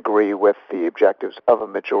court didn't agree with the objectives of a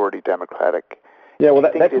majority Democratic. Yeah, well,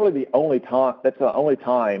 that's really the only time. That's the only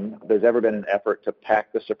time there's ever been an effort to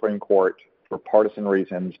pack the Supreme Court for partisan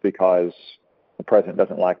reasons because the president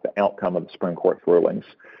doesn't like the outcome of the Supreme Court's rulings.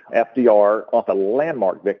 FDR, off a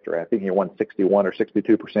landmark victory, I think he won 61 or 62%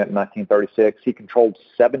 in 1936. He controlled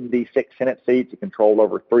 76 Senate seats. He controlled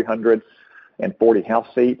over 340 House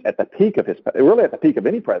seats at the peak of really at the peak of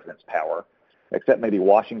any president's power, except maybe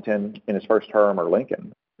Washington in his first term or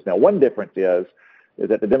Lincoln. Now, one difference is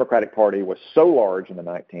that the Democratic Party was so large in the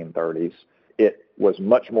 1930s, it was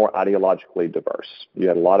much more ideologically diverse. You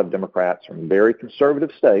had a lot of Democrats from very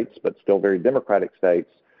conservative states, but still very Democratic states,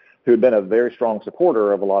 who had been a very strong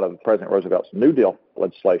supporter of a lot of President Roosevelt's New Deal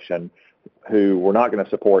legislation, who were not going to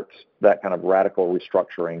support that kind of radical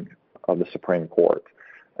restructuring of the Supreme Court.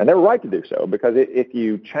 And they were right to do so, because if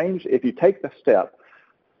you take the step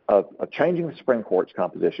of changing the Supreme Court's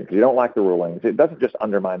composition, because you don't like the rulings, it doesn't just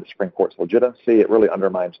undermine the Supreme Court's legitimacy, it really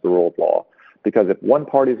undermines the rule of law. Because if one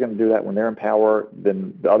party is going to do that when they're in power,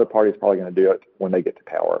 then the other party is probably going to do it when they get to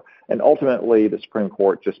power. And ultimately, the Supreme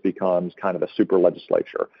Court just becomes kind of a super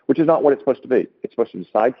legislature, which is not what it's supposed to be. It's supposed to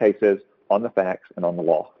decide cases on the facts and on the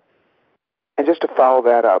law. And just to follow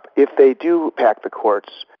that up, if they do pack the courts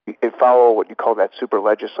and follow what you call that super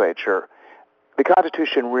legislature, the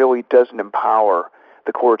Constitution really doesn't empower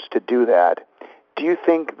the courts to do that. Do you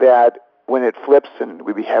think that when it flips and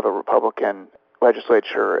we have a Republican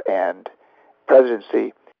legislature and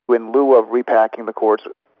presidency, in lieu of repacking the courts,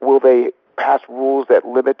 will they pass rules that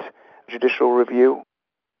limit judicial review?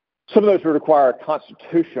 Some of those would require a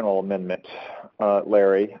constitutional amendment,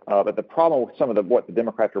 Larry. But the problem with some of what the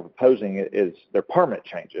Democrats are proposing is they're permanent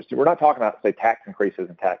changes. We're not talking about, say, tax increases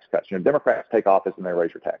and tax cuts. Democrats take office and they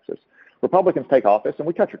raise your taxes. Republicans take office and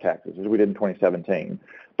we cut your taxes, as we did in 2017.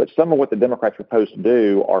 But some of what the Democrats propose to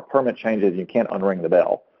do are permanent changes, and you can't unring the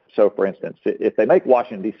bell. So, for instance, if they make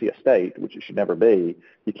Washington, D.C. a state, which it should never be,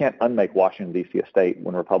 you can't unmake Washington, D.C. a state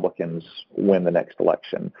when Republicans win the next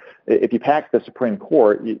election. If you pack the Supreme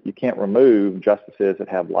Court, you can't remove justices that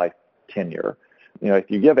have life tenure.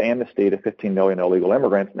 If you give amnesty to 15 million illegal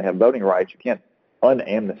immigrants and they have voting rights, you can't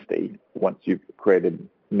un-amnesty once you've created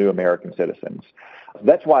new American citizens.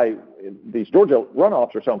 That's why these Georgia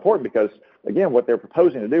runoffs are so important, because, again, what they're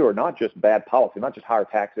proposing to do are not just bad policy, not just higher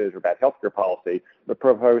taxes or bad healthcare policy. They're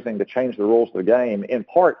proposing to change the rules of the game, in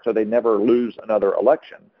part so they never lose another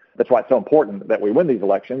election. That's why it's so important that we win these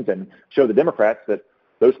elections and show the Democrats that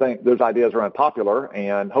those ideas are unpopular,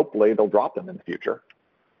 and hopefully they'll drop them in the future.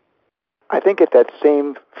 I think at that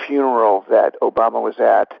same funeral that Obama was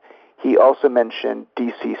at, he also mentioned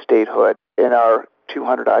D.C. statehood. In our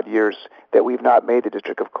 200-odd years that we've not made the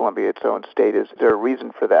District of Columbia its own state, is there a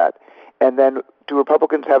reason for that? And then do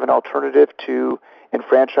Republicans have an alternative to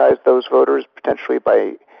enfranchise those voters, potentially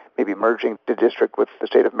by maybe merging the district with the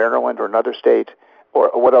state of Maryland or another state, or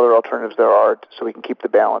what other alternatives there are so we can keep the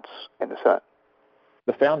balance in the Senate?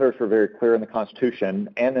 The founders were very clear in the Constitution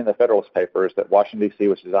and in the Federalist Papers that Washington, D.C.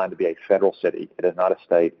 was designed to be a federal city. It is not a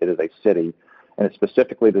state. It is a city. And it's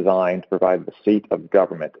specifically designed to provide the seat of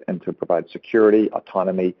government and to provide security,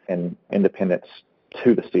 autonomy, and independence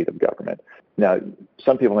to the seat of government. Now,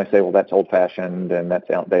 some people may say, well, that's old-fashioned and that's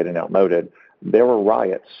outdated and outmoded. There were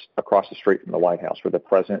riots across the street from the White House where the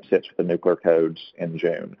president sits with the nuclear codes in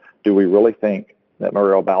June. Do we really think that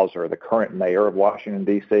Muriel Bowser, the current mayor of Washington,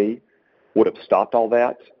 D.C., would have stopped all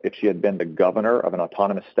that if she had been the governor of an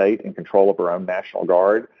autonomous state in control of her own National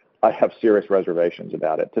Guard? I have serious reservations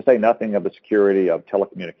about it, to say nothing of the security of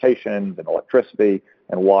telecommunications and electricity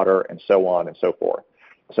and water and so on and so forth.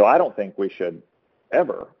 So I don't think we should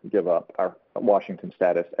ever give up our Washington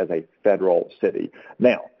status as a federal city.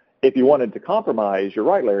 Now, if you wanted to compromise, you're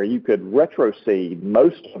right, Larry, you could retrocede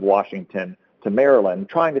most of Washington to Maryland,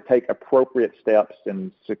 trying to take appropriate steps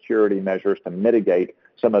and security measures to mitigate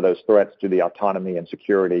some of those threats to the autonomy and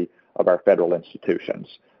security of our federal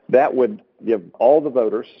institutions. That would give all the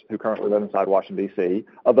voters who currently live inside Washington, D.C.,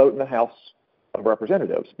 a vote in the House of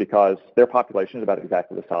Representatives, because their population is about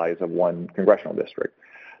exactly the size of one congressional district.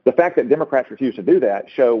 The fact that Democrats refuse to do that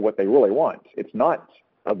show what they really want. It's not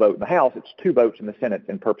a vote in the House, it's 2 votes in the Senate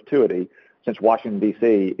in perpetuity, since Washington,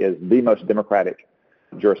 D.C. is the most Democratic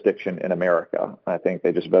jurisdiction in America. I think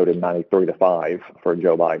they just voted 93-5 for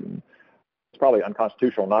Joe Biden. It's probably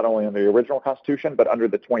unconstitutional not only under the original Constitution, but under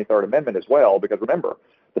the 23rd Amendment as well, because remember,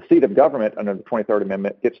 the seat of government under the 23rd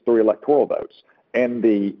Amendment gets 3 electoral votes. And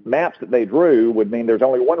the maps that they drew would mean there's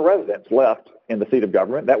only one residence left in the seat of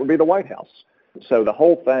government. That would be the White House. So the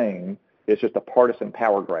whole thing is just a partisan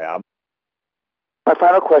power grab. My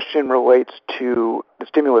final question relates to the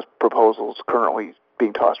stimulus proposals currently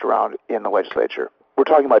being tossed around in the legislature. We're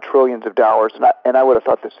talking about trillions of dollars, and I would have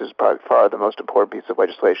thought this is by far the most important piece of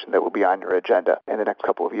legislation that will be on your agenda in the next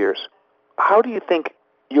couple of years. How do you think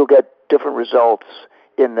you'll get different results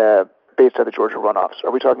based on the Georgia runoffs?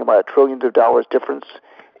 Are we talking about trillions of dollars difference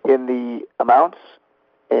in the amounts?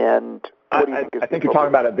 And what do you think is I think you're talking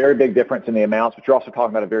about a very big difference in the amounts, but you're also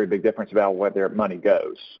talking about a very big difference about where their money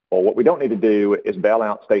goes. Well, what we don't need to do is bail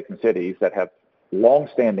out states and cities that have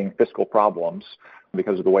long-standing fiscal problems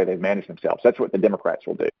because of the way they've managed themselves. That's what the Democrats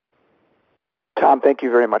will do. Tom, thank you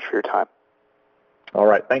very much for your time. All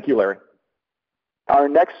right. Thank you, Larry. Our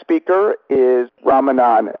next speaker is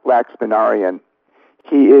Ramanan Laxminarayan.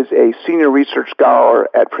 He is a senior research scholar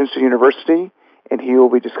at Princeton University, and he will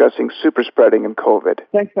be discussing super spreading and COVID.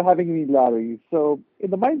 Thanks for having me, Larry. So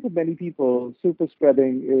in the minds of many people, super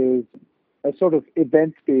spreading is a sort of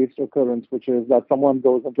event-based occurrence, which is that someone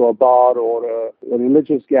goes into a bar or a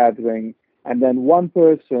religious gathering, and then one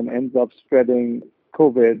person ends up spreading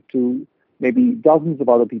COVID to maybe dozens of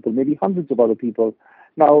other people, maybe hundreds of other people.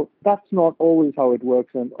 Now, that's not always how it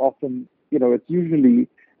works, and often, it's usually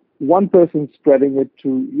one person spreading it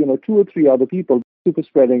to, 2 or 3 other people. Super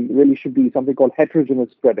spreading really should be something called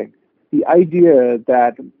heterogeneous spreading. The idea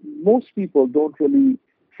that most people don't really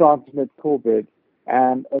transmit COVID,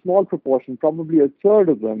 and a small proportion, probably a third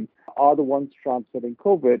of them, are the ones transmitting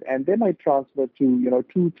COVID, and they might transmit to,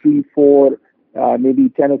 2, 3, 4, maybe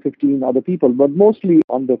 10 or 15 other people, but mostly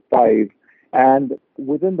under 5, and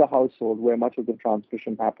within the household where much of the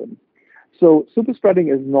transmission happens. So super spreading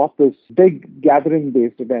is not this big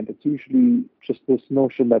gathering-based event. It's usually just this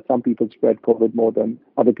notion that some people spread COVID more than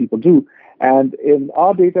other people do. And in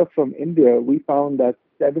our data from India, we found that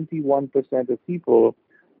 71% of people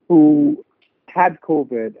who had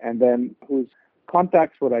COVID and then whose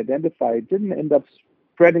contacts were identified didn't end up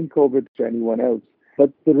spreading COVID to anyone else.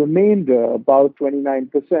 But the remainder, about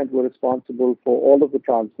 29%, were responsible for all of the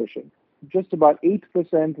transmission. Just about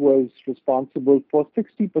 8% was responsible for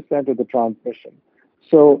 60% of the transmission.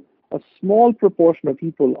 So a small proportion of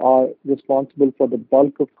people are responsible for the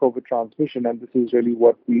bulk of COVID transmission, and this is really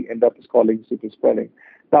what we end up calling super spreading.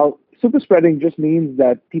 Now, super spreading just means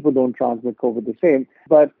that people don't transmit COVID the same,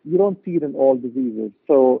 but you don't see it in all diseases.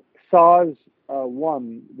 So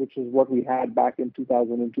SARS-1, which is what we had back in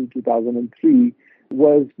 2002, 2003,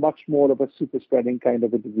 was much more of a super spreading kind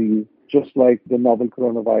of a disease, just like the novel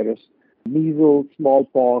coronavirus. Measles,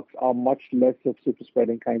 smallpox are much less of super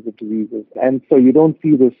spreading kinds of diseases. And so you don't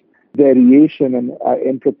see this variation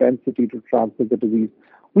in propensity to transmit the disease.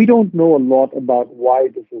 We don't know a lot about why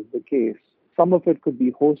this is the case. Some of it could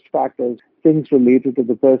be host factors, things related to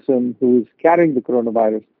the person who's carrying the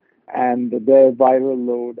coronavirus and their viral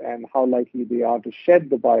load and how likely they are to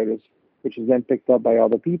shed the virus, which is then picked up by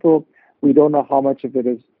other people. We don't know how much of it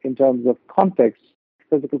is in terms of context,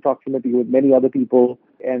 physical proximity with many other people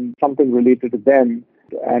and something related to them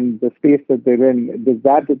and the space that they're in. Does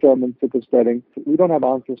that determine super spreading? We don't have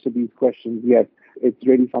answers to these questions yet. It's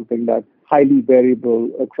really something that's highly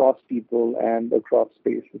variable across people and across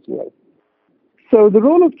space as well. So the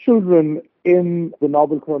role of children in the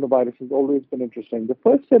novel coronavirus has always been interesting. The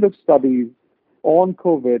first set of studies on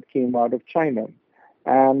COVID came out of China.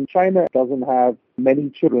 And China doesn't have many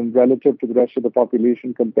children relative to the rest of the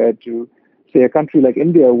population compared to, say, a country like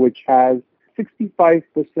India, which has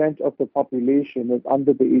 65% of the population is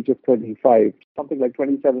under the age of 35, something like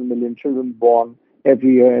 27 million children born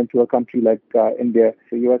every year into a country like India.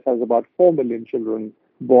 The US has about 4 million children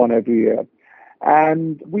born every year.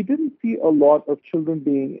 And we didn't see a lot of children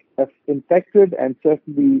being infected and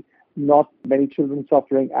certainly not many children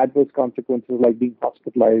suffering adverse consequences like being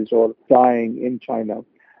hospitalized or dying in China.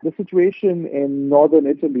 The situation in northern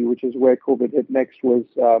Italy, which is where COVID hit next, was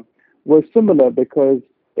similar because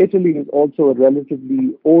Italy is also a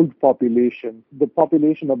relatively old population. The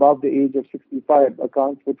population above the age of 65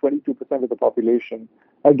 accounts for 22% of the population.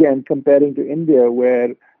 Again, comparing to India,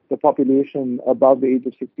 where the population above the age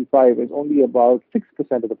of 65 is only about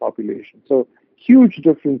 6% of the population. So huge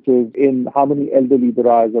differences in how many elderly there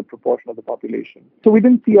are as a proportion of the population. So we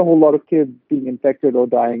didn't see a whole lot of kids being infected or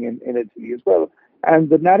dying in Italy as well. And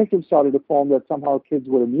the narrative started to form that somehow kids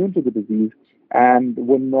were immune to the disease and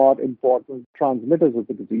were not important transmitters of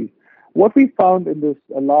the disease. What we found in this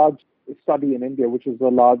large study in India, which is the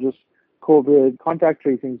largest COVID contact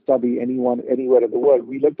tracing study anywhere in the world,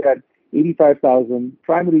 we looked at 85,000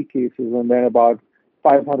 primary cases and then about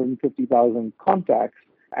 550,000 contacts,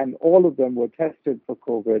 and all of them were tested for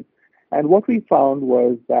COVID. And what we found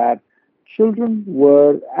was that children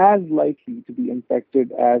were as likely to be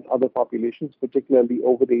infected as other populations, particularly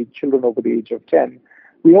children over the age of 10.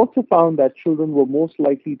 We also found that children were most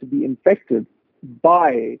likely to be infected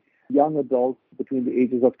by young adults between the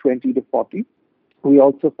ages of 20 to 40. We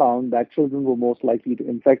also found that children were most likely to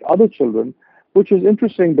infect other children, which was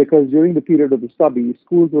interesting because during the period of the study,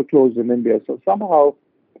 schools were closed in India. So somehow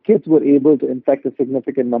kids were able to infect a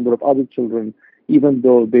significant number of other children, even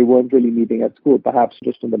though they weren't really meeting at school, perhaps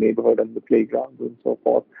just in the neighborhood and the playgrounds and so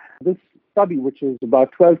forth. This study, which is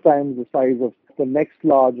about 12 times the size of the next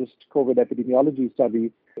largest COVID epidemiology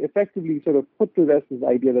study, effectively sort of put to rest this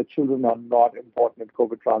idea that children are not important in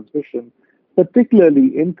COVID transmission,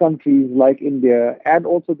 particularly in countries like India and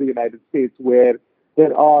also the United States, where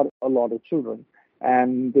there are a lot of children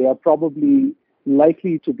and they are probably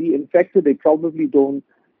likely to be infected. They probably don't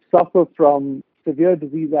suffer from severe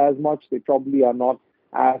disease as much. They probably are not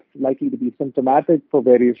as likely to be symptomatic for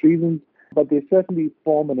various reasons, but they certainly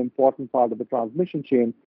form an important part of the transmission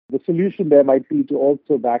chain. The solution there might be to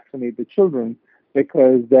also vaccinate the children,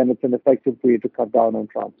 because then it's an effective way to cut down on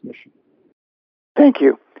transmission. Thank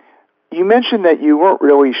you. You mentioned that you weren't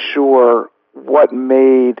really sure what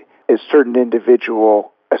made a certain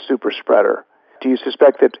individual a super spreader. Do you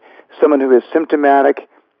suspect that someone who is symptomatic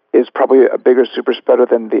is probably a bigger super spreader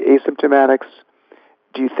than the asymptomatics?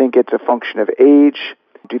 Do you think it's a function of age?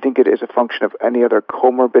 Do you think it is a function of any other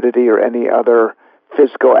comorbidity or any other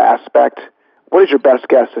physical aspect? What is your best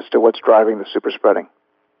guess as to what's driving the super spreading?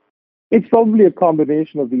 It's probably a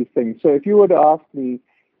combination of these things. So if you were to ask me,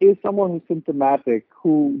 is someone who's symptomatic,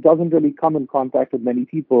 who doesn't really come in contact with many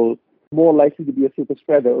people, more likely to be a super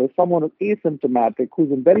spreader, or someone who's asymptomatic,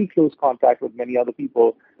 who's in very close contact with many other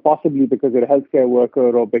people, possibly because they're a healthcare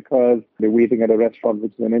worker or because they're waiting at a restaurant,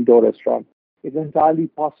 which is an indoor restaurant? It's entirely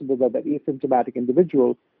possible that the asymptomatic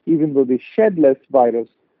individual, even though they shed less virus,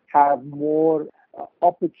 have more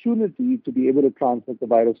opportunity to be able to transmit the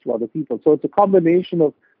virus to other people. So it's a combination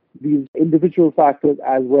of these individual factors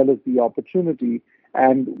as well as the opportunity.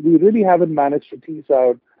 And we really haven't managed to tease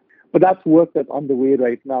out, but that's work that's underway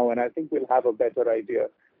right now, and I think we'll have a better idea.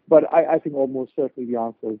 But I think almost certainly the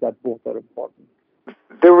answer is that both are important.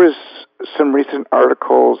 There was some recent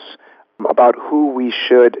articles about who we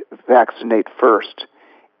should vaccinate first,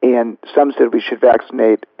 and some said we should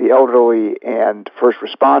vaccinate the elderly and first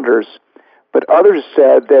responders, but others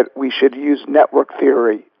said that we should use network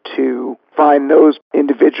theory to find those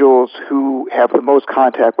individuals who have the most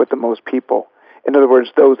contact with the most people. In other words,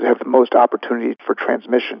 those that have the most opportunity for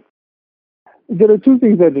transmission. There are two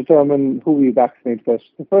things that determine who we vaccinate first.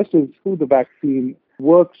 The first is who the vaccine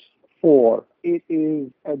works for. It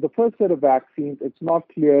is the first set of vaccines, it's not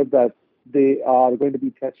clear that they are going to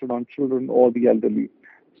be tested on children or the elderly.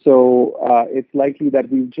 So it's likely that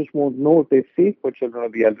we just won't know if they're safe for children or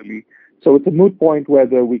the elderly. So it's a moot point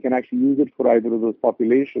whether we can actually use it for either of those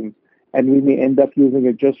populations, and we may end up using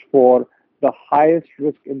it just for the highest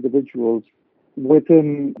risk individuals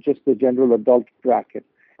within just the general adult bracket.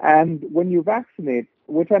 And when you vaccinate,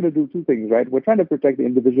 we're trying to do two things, right? We're trying to protect the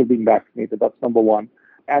individual being vaccinated. That's number one.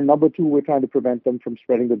 And number two, we're trying to prevent them from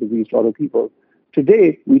spreading the disease to other people.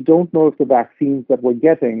 Today, we don't know if the vaccines that we're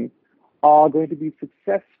getting are going to be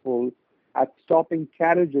successful at stopping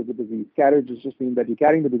carriage of the disease. Carriage is just mean that you're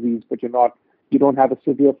carrying the disease, but you don't have a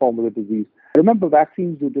severe form of the disease. Remember,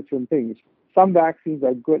 vaccines do different things. Some vaccines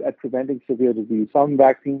are good at preventing severe disease. Some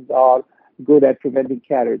vaccines are good at preventing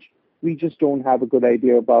carriage. We just don't have a good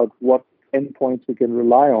idea about what endpoints we can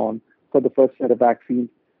rely on for the first set of vaccines.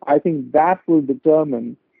 I think that will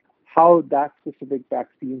determine how that specific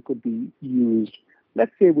vaccine could be used.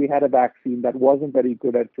 Let's say we had a vaccine that wasn't very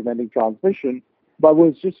good at preventing transmission, but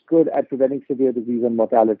was just good at preventing severe disease and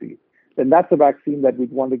mortality. Then that's a vaccine that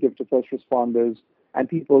we'd want to give to first responders and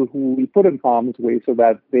people who we put in harm's way so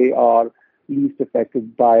that they are least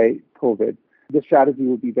affected by COVID. The strategy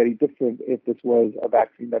would be very different if this was a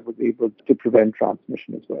vaccine that was able to prevent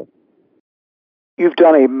transmission as well. You've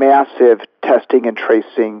done a massive testing and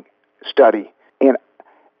tracing study. And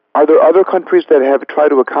are there other countries that have tried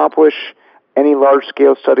to accomplish any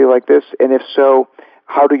large-scale study like this? And if so,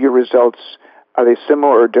 how do your results, are they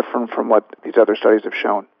similar or different from what these other studies have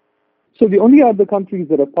shown? So the only other countries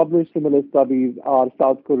that have published similar studies are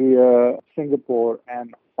South Korea, Singapore,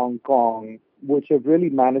 and Hong Kong, which have really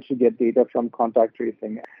managed to get data from contact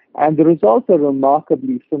tracing. And the results are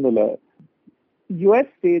remarkably similar. US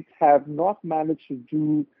states have not managed to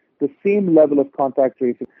do the same level of contact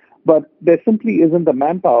tracing, but there simply isn't the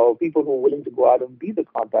manpower of people who are willing to go out and be the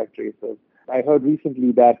contact tracers. I heard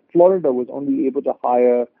recently that Florida was only able to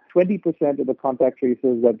hire 20% of the contact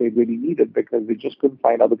tracers that they really needed because they just couldn't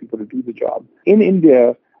find other people to do the job. In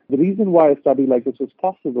India, The reason why a study like this was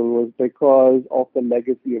possible was because of the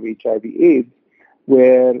legacy of HIV/AIDS,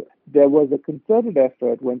 where there was a concerted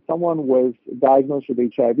effort when someone was diagnosed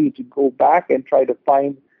with HIV to go back and try to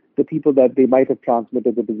find the people that they might have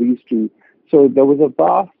transmitted the disease to. So there was a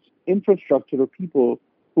vast infrastructure of people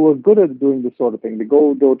who are good at doing this sort of thing. They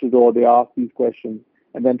go door to door, they ask these questions,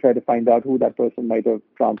 and then try to find out who that person might have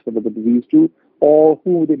transmitted the disease to, or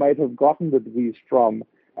who they might have gotten the disease from.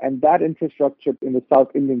 And that infrastructure in the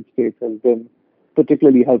South Indian states has been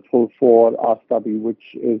particularly helpful for our study,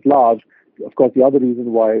 which is large. Of course, the other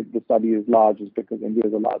reason why the study is large is because India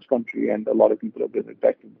is a large country and a lot of people have been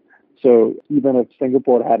infected. So even if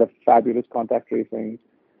Singapore had a fabulous contact tracing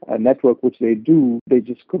network, which they do, they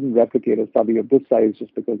just couldn't replicate a study of this size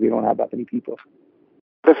just because they don't have that many people.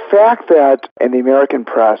 The fact that in the American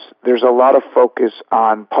press, there's a lot of focus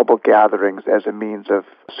on public gatherings as a means of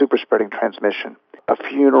super spreading transmission. A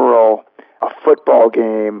funeral, a football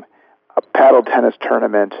game, a paddle tennis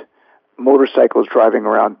tournament, motorcycles driving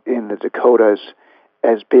around in the Dakotas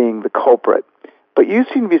as being the culprit. But you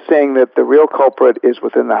seem to be saying that the real culprit is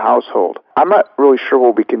within the household. I'm not really sure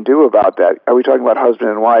what we can do about that. Are we talking about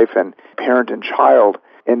husband and wife and parent and child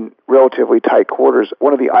in relatively tight quarters?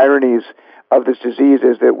 One of the ironies of this disease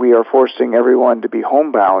is that we are forcing everyone to be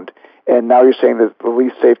homebound, and now you're saying that the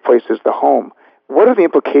least safe place is the home. What are the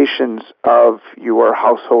implications of your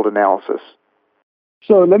household analysis?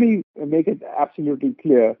 So let me make it absolutely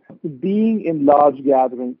clear. Being in large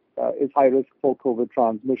gatherings is high risk for COVID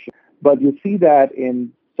transmission. But you see that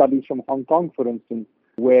in studies from Hong Kong, for instance,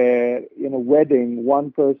 where in a wedding,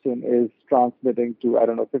 one person is transmitting to,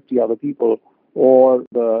 50 other people, or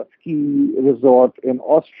the ski resort in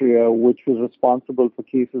Austria, which was responsible for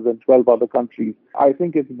cases in 12 other countries. I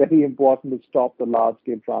think it's very important to stop the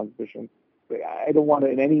large-scale transmission. I don't want to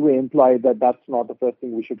in any way imply that that's not the first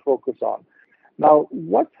thing we should focus on. Now,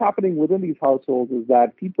 what's happening within these households is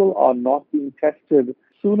that people are not being tested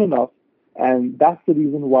soon enough, and that's the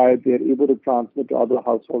reason why they're able to transmit to other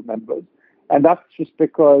household members. And that's just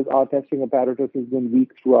because our testing apparatus has been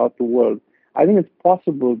weak throughout the world. I think it's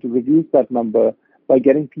possible to reduce that number by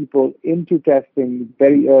getting people into testing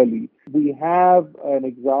very early. We have an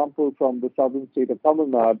example from the southern state of Tamil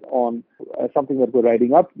Nadu on something that we're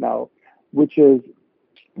writing up now, which is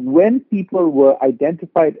when people were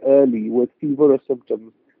identified early with fever or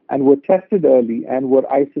symptoms and were tested early and were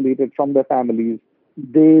isolated from their families,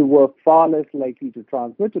 they were far less likely to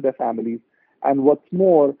transmit to their families. And what's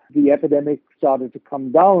more, the epidemic started to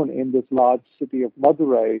come down in this large city of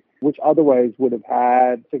Madurai, which otherwise would have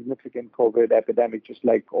had significant COVID epidemic, just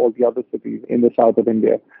like all the other cities in the south of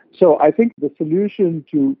India. So I think the solution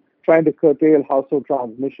to trying to curtail household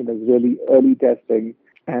transmission is really early testing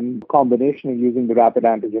and combination of using the rapid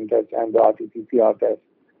antigen test and the RT-PCR test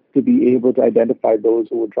to be able to identify those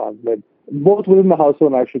who would transmit, both within the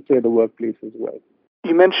household and I should say the workplace as well.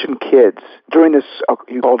 You mentioned kids. During this,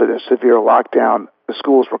 you called it a severe lockdown, the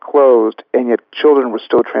schools were closed, and yet children were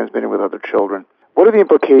still transmitting with other children. What are the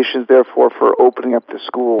implications, therefore, for opening up the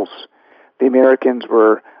schools? The Americans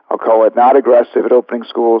were, I'll call it, not aggressive at opening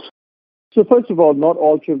schools. So first of all, not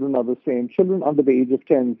all children are the same. Children under the age of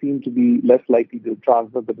 10 seem to be less likely to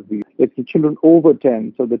transmit the disease. It's the children over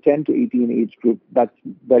 10, so the 10 to 18 age group, that's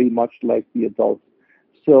very much like the adults.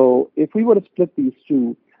 So if we were to split these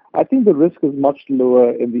two, I think the risk is much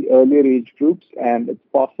lower in the earlier age groups, and it's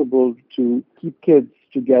possible to keep kids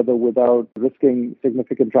together without risking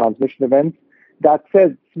significant transmission events. That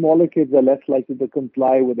said, smaller kids are less likely to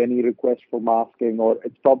comply with any request for masking, or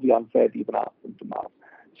it's probably unfair to even ask them to mask.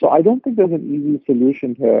 So I don't think there's an easy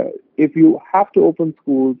solution here. If you have to open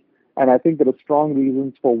schools, and I think there are strong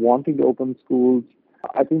reasons for wanting to open schools,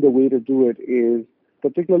 I think the way to do it is,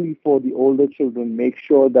 particularly for the older children, make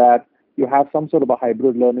sure that you have some sort of a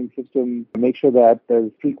hybrid learning system, make sure that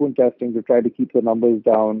there's frequent testing to try to keep the numbers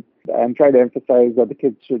down, and try to emphasize that the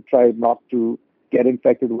kids should try not to get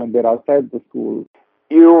infected when they're outside the school.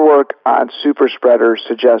 Your work on super spreaders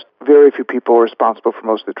suggests very few people are responsible for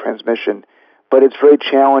most of the transmission, but it's very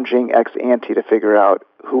challenging ex ante to figure out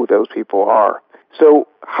who those people are. So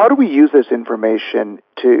how do we use this information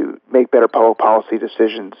to make better public policy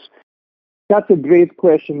decisions? That's a great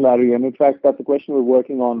question, Larry. And in fact, that's a question we're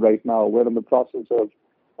working on right now. We're in the process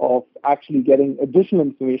of actually getting additional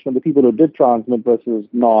information on the people who did transmit versus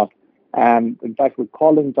not. And in fact, we're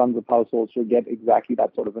calling tons of households to get exactly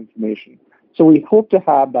that sort of information. So we hope to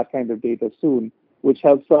have that kind of data soon, which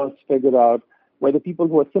helps us figure out whether people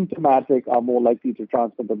who are symptomatic are more likely to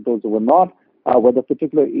transmit than those who are not, whether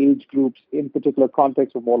particular age groups in particular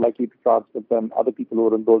contexts are more likely to transmit than other people who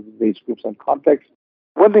are in those age groups and contexts.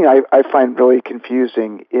 One thing I find really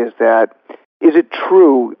confusing is that Is it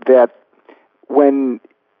true that when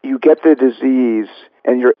you get the disease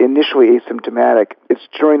and you're initially asymptomatic, it's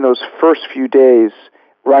during those first few days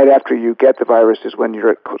right after you get the virus is when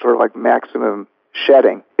you're at sort of like maximum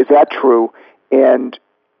shedding? Is that true? And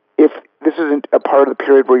if this isn't a part of the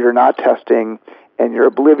period where you're not testing and you're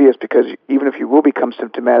oblivious because even if you will become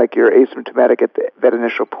symptomatic, you're asymptomatic at that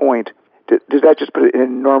initial point, does that just put an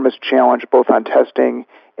enormous challenge both on testing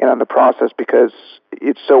and on the process because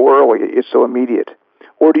it's so early, it's so immediate?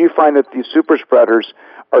 Or do you find that these super spreaders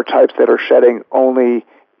are types that are shedding only,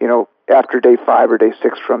 after day 5 or day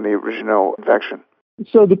 6 from the original infection?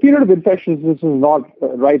 So the period of infection is not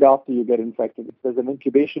right after you get infected. There's an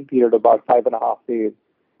incubation period of about 5.5 days,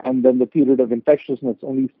 and then the period of infectiousness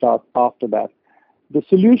only starts after that. The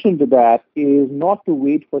solution to that is not to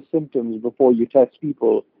wait for symptoms before you test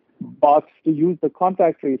people, but to use the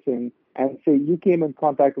contact tracing and say you came in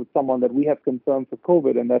contact with someone that we have confirmed for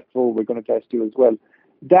COVID, and that's where we're going to test you as well.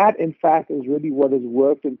 That, in fact, is really what has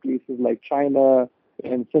worked in places like China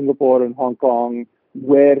and Singapore and Hong Kong,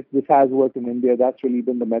 where this has worked in India. That's really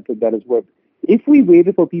been the method that has worked. If we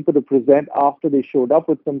waited for people to present after they showed up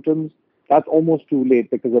with symptoms, that's almost too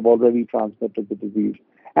late because they've already transmitted the disease.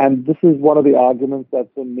 And this is one of the arguments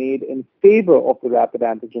that's been made in favor of the rapid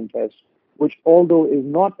antigen test, which, although is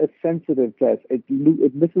not a sensitive test, it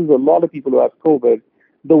misses a lot of people who have COVID.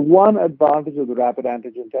 The one advantage of the rapid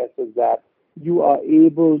antigen test is that you are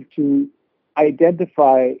able to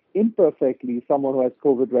identify imperfectly someone who has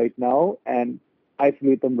COVID right now and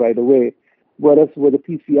isolate them right away. Whereas with a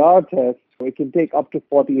PCR test, it can take up to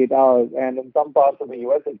 48 hours. And in some parts of the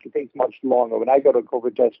U.S., it can take much longer. When I got a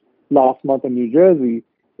COVID test last month in New Jersey,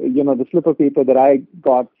 the slip of paper that I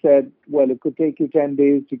got said, well, it could take you 10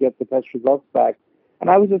 days to get the test results back. And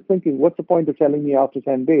I was just thinking, what's the point of telling me after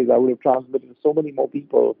 10 days? I would have transmitted so many more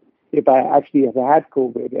people if I actually have had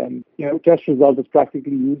COVID. And, test result is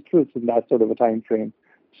practically useless in that sort of a time frame.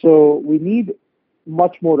 So we need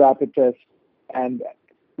much more rapid tests. And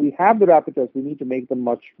we have the rapid tests. We need to make them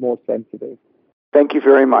much more sensitive. Thank you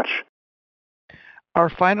very much. Our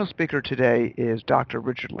final speaker today is Dr.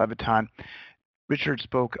 Richard Levitan. Richard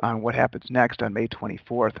spoke on What Happens Next on May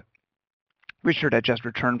 24th. Richard had just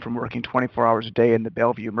returned from working 24 hours a day in the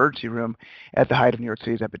Bellevue emergency room at the height of New York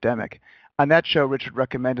City's epidemic. On that show, Richard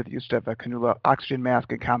recommended the use of a cannula oxygen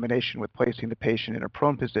mask in combination with placing the patient in a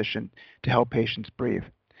prone position to help patients breathe.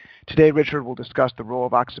 Today, Richard will discuss the role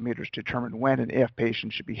of oximeters to determine when and if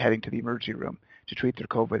patients should be heading to the emergency room to treat their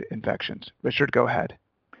COVID infections. Richard, go ahead.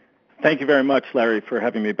 Thank you very much, Larry, for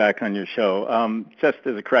having me back on your show. Just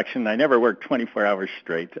as a correction, I never worked 24 hours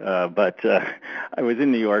straight, but I was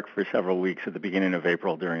in New York for several weeks at the beginning of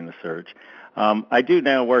April during the surge. I do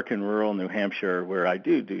now work in rural New Hampshire, where I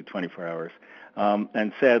do 24 hours.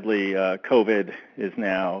 And sadly, COVID is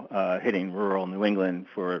now hitting rural New England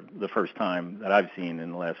for the first time that I've seen in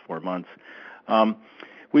the last 4 months.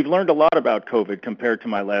 We've learned a lot about COVID compared to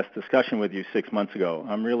my last discussion with you 6 months ago.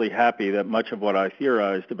 I'm really happy that much of what I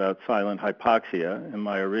theorized about silent hypoxia in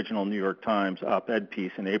my original New York Times op-ed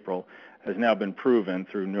piece in April has now been proven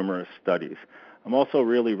through numerous studies. I'm also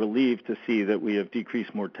really relieved to see that we have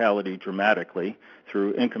decreased mortality dramatically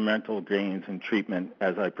through incremental gains in treatment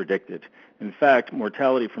as I predicted. In fact,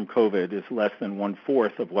 mortality from COVID is less than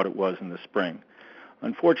 1/4 of what it was in the spring.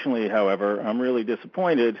 Unfortunately, however, I'm really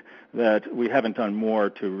disappointed that we haven't done more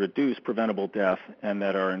to reduce preventable death and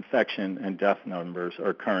that our infection and death numbers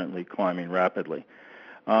are currently climbing rapidly.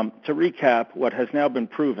 To recap, what has now been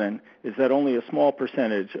proven is that only a small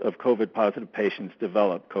percentage of COVID-positive patients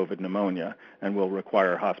develop COVID pneumonia and will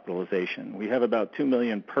require hospitalization. We have about 2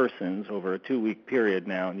 million persons over a 2-week period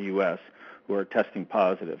now in the U.S. who are testing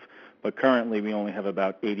positive, but currently we only have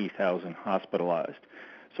about 80,000 hospitalized.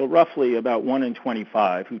 So roughly about 1 in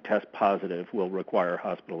 25 who test positive will require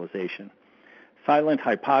hospitalization. Silent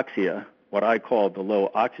hypoxia, what I call the low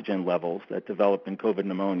oxygen levels that develop in COVID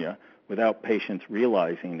pneumonia without patients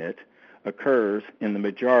realizing it, occurs in the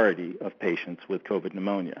majority of patients with COVID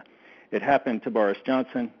pneumonia. It happened to Boris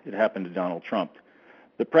Johnson. It happened to Donald Trump.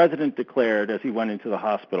 The president declared as he went into the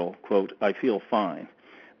hospital, quote, "I feel fine."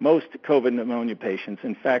 Most COVID pneumonia patients,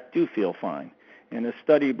 in fact, do feel fine. In a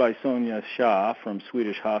study by Sonia Shah from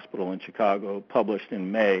Swedish Hospital in Chicago, published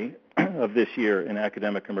in May of this year in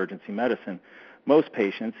Academic Emergency Medicine, most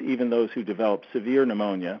patients, even those who developed severe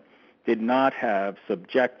pneumonia, did not have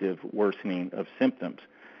subjective worsening of symptoms.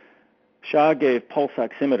 Shah gave pulse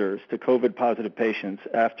oximeters to COVID-positive patients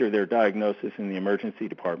after their diagnosis in the emergency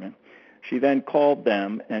department. She then called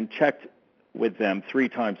them and checked with them 3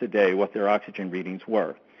 times a day what their oxygen readings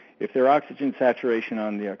were. If their oxygen saturation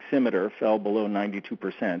on the oximeter fell below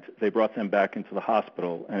 92%, they brought them back into the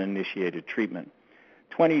hospital and initiated treatment.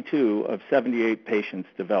 22 of 78 patients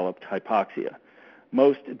developed hypoxia.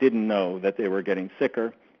 Most didn't know that they were getting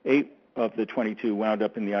sicker. 8 of the 22 wound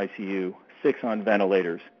up in the ICU, 6 on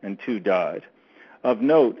ventilators, and 2 died. Of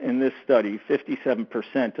note, in this study,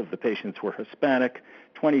 57% of the patients were Hispanic,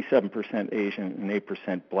 27% Asian, and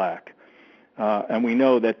 8% Black. And we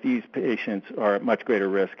know that these patients are at much greater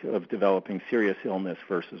risk of developing serious illness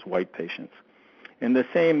versus white patients. In the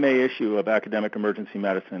same May issue of Academic Emergency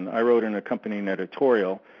Medicine, I wrote an accompanying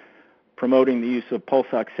editorial promoting the use of pulse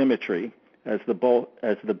oximetry as the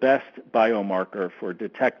best biomarker for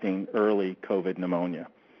detecting early COVID pneumonia.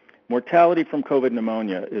 Mortality from COVID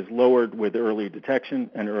pneumonia is lowered with early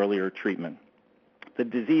detection and earlier treatment. The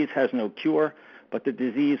disease has no cure, but the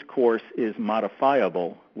disease course is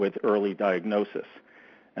modifiable with early diagnosis.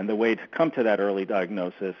 And the way to come to that early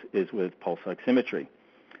diagnosis is with pulse oximetry.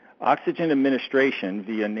 Oxygen administration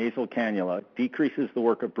via nasal cannula decreases the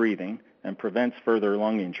work of breathing and prevents further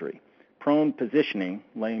lung injury. Prone positioning,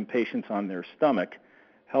 laying patients on their stomach,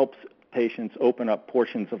 helps patients open up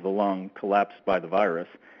portions of the lung collapsed by the virus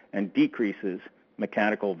and decreases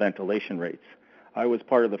mechanical ventilation rates. I was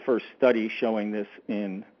part of the first study showing this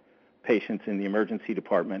in patients in the emergency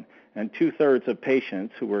department, and 2/3 of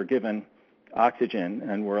patients who were given oxygen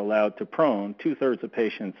and were allowed to prone, 2/3 of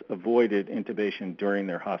patients avoided intubation during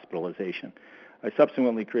their hospitalization. I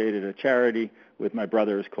subsequently created a charity with my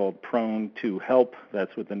brothers called Prone to Help.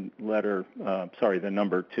 That's with the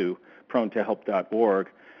number 2, pronetohelp.org,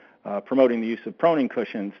 promoting the use of proning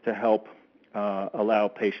cushions to help allow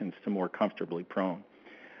patients to more comfortably prone.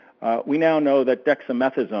 We now know that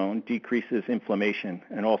dexamethasone decreases inflammation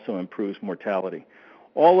and also improves mortality.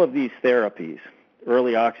 All of these therapies,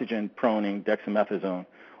 early oxygen, proning, dexamethasone,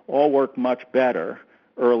 all work much better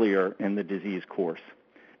earlier in the disease course.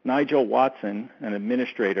 Nigel Watson, an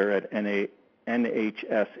administrator at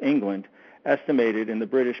NHS England, estimated in the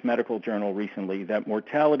British Medical Journal recently that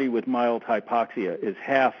mortality with mild hypoxia is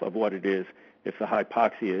half of what it is if the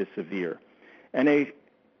hypoxia is severe.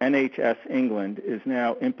 NHS England is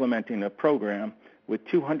now implementing a program with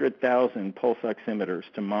 200,000 pulse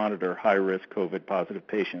oximeters to monitor high-risk COVID-positive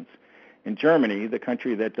patients. In Germany, the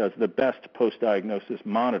country that does the best post-diagnosis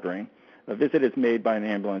monitoring, a visit is made by an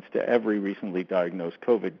ambulance to every recently diagnosed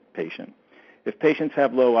COVID patient. If patients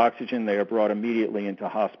have low oxygen, they are brought immediately into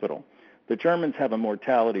hospital. The Germans have a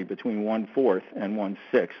mortality between 1/4 and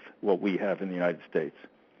 1/6 what we have in the United States.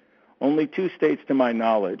 Only 2 states, to my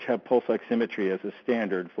knowledge, have pulse oximetry as a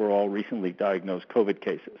standard for all recently diagnosed COVID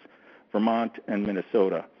cases, Vermont and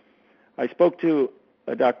Minnesota. I spoke to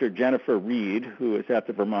Dr. Jennifer Reed, who is at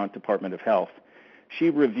the Vermont Department of Health. She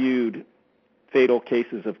reviewed fatal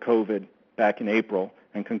cases of COVID back in April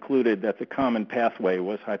and concluded that the common pathway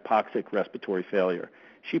was hypoxic respiratory failure.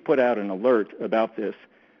 She put out an alert about this,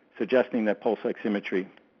 suggesting that pulse oximetry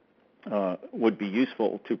would be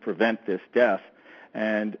useful to prevent this death,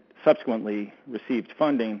 and subsequently received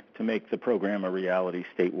funding to make the program a reality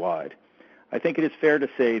statewide. I think it is fair to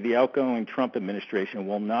say the outgoing Trump administration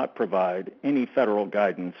will not provide any federal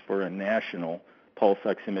guidance for a national pulse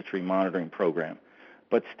oximetry monitoring program,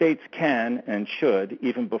 but states can and should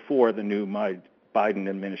even before the new Biden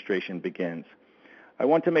administration begins. I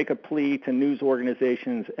want to make a plea to news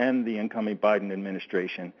organizations and the incoming Biden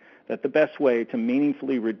administration that the best way to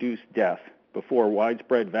meaningfully reduce death before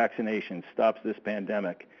widespread vaccination stops this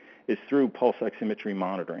pandemic is through pulse oximetry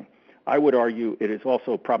monitoring. I would argue it is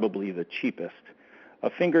also probably the cheapest. A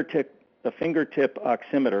fingertip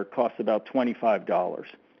oximeter costs about $25,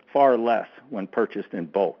 far less when purchased in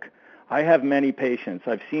bulk. I've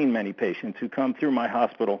seen many patients who come through my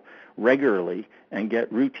hospital regularly and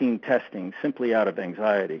get routine testing simply out of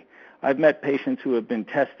anxiety. I've met patients who have been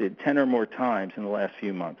tested 10 or more times in the last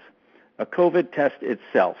few months. A COVID test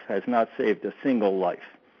itself has not saved a single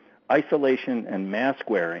life. Isolation and mask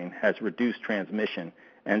wearing has reduced transmission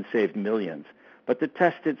and saved millions, but the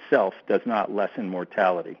test itself does not lessen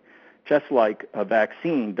mortality. Just like a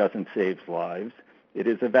vaccine doesn't save lives, it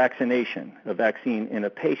is a vaccine in a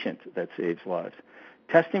patient that saves lives.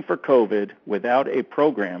 Testing for COVID without a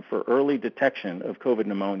program for early detection of COVID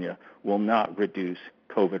pneumonia will not reduce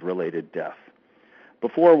COVID-related death.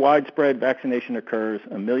 Before widespread vaccination occurs,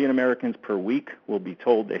 1 million Americans per week will be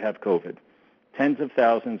told they have COVID. Tens of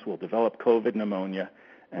thousands will develop COVID pneumonia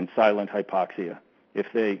and silent hypoxia. If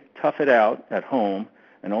they tough it out at home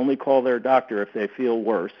and only call their doctor if they feel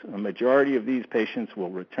worse, a majority of these patients will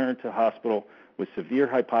return to hospital with severe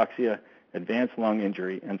hypoxia, advanced lung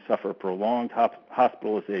injury, and suffer prolonged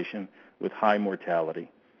hospitalization with high mortality.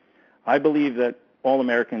 I believe that all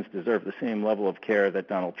Americans deserve the same level of care that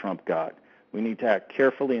Donald Trump got. We need to act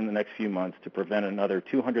carefully in the next few months to prevent another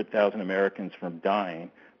 200,000 Americans from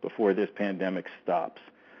dying before this pandemic stops.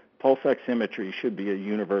 Pulse oximetry should be a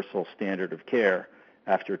universal standard of care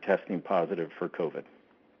after testing positive for COVID.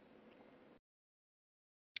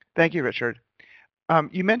 Thank you, Richard.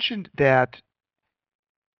 You mentioned that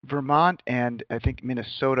Vermont and I think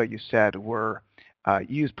Minnesota, you said, were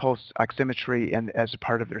use pulse oximetry and as a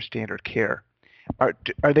part of their standard care.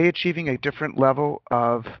 Are they achieving a different level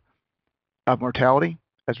of mortality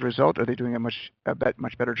as a result? Are they doing a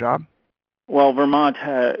much better job? Well, Vermont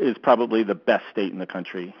is probably the best state in the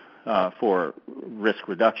country for risk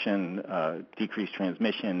reduction, decreased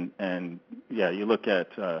transmission, and you look at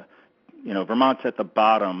Vermont's at the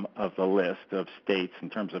bottom of the list of states in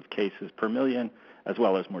terms of cases per million as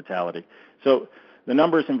well as mortality. So the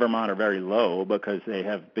numbers in Vermont are very low because they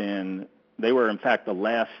were in fact the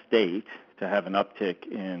last state to have an uptick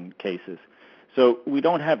in cases. So we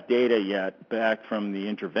don't have data yet back from the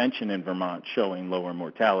intervention in Vermont showing lower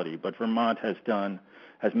mortality, but Vermont has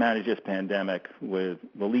managed this pandemic with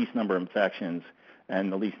the least number of infections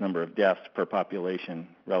and the least number of deaths per population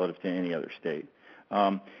relative to any other state.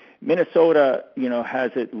 Minnesota,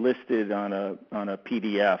 has it listed on a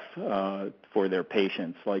PDF for their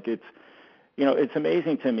patients. Like it's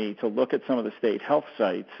amazing to me to look at some of the state health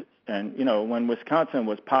sites. And, when Wisconsin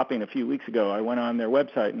was popping a few weeks ago, I went on their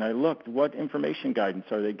website and I looked, what information guidance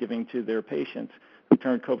are they giving to their patients who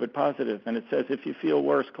turned COVID positive? And it says, if you feel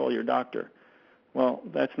worse, call your doctor. Well,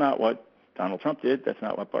 that's not what Donald Trump did. That's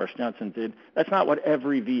not what Boris Johnson did. That's not what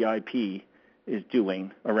every VIP is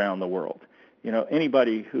doing around the world.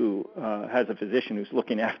 Anybody who has a physician who's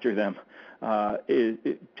looking after them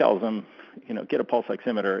it tells them, get a pulse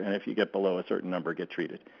oximeter, and if you get below a certain number, get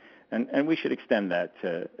treated. And we should extend that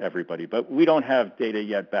to everybody. But we don't have data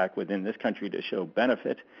yet back within this country to show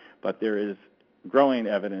benefit, but there is growing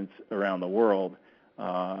evidence around the world,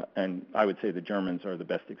 and I would say the Germans are the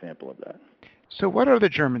best example of that. So what are the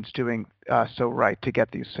Germans doing so right to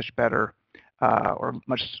get these such better or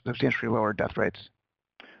much substantially lower death rates?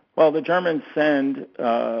 Well, the Germans send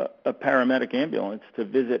a paramedic ambulance to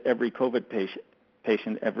visit every COVID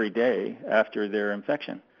patient every day after their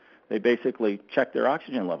infection. They basically check their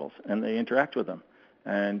oxygen levels and they interact with them.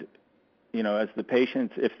 And, as the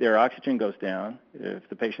patients, if their oxygen goes down, if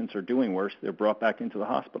the patients are doing worse, they're brought back into the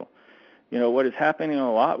hospital. What is happening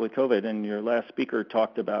a lot with COVID, and your last speaker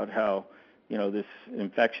talked about how, this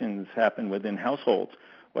infections happen within households.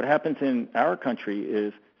 What happens in our country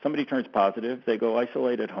is somebody turns positive, they go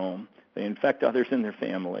isolate at home, they infect others in their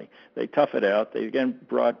family, they tough it out, they get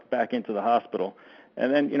brought back into the hospital,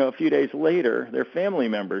 and then, a few days later, their family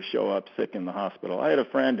members show up sick in the hospital. I had a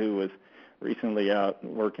friend who was recently out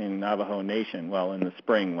working Navajo Nation, in the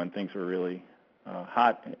spring when things were really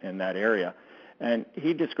hot in that area, and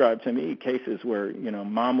he described to me cases where,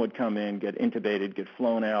 mom would come in, get intubated, get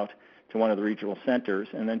flown out to one of the regional centers,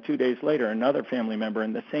 and then 2 days later, another family member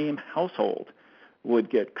in the same household would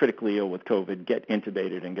get critically ill with COVID, get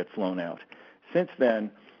intubated, and get flown out. Since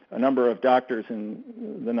then, a number of doctors in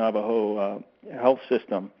the Navajo health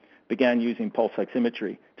system began using pulse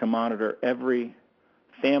oximetry to monitor every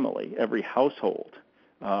family, every household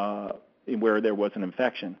where there was an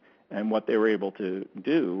infection. And what they were able to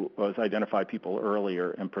do was identify people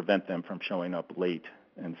earlier and prevent them from showing up late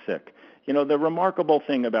and sick. The remarkable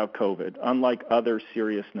thing about COVID, unlike other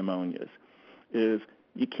serious pneumonias, is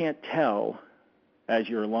you can't tell as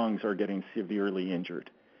your lungs are getting severely injured.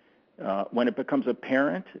 When it becomes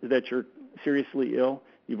apparent that you're seriously ill,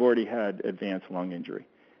 you've already had advanced lung injury.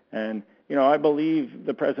 And, I believe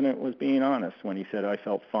the president was being honest when he said, I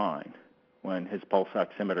felt fine, when his pulse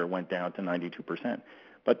oximeter went down to 92%.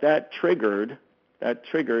 But that triggered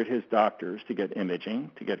his doctors to get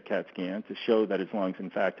imaging, to get CAT scan, to show that his lungs, in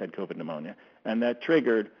fact, had COVID pneumonia. And that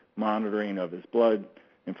triggered monitoring of his blood,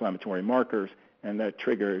 inflammatory markers, and that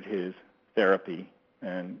triggered his therapy,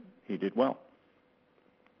 and he did well.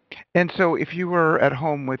 And so if you were at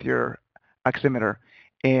home with your oximeter,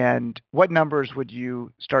 and what numbers would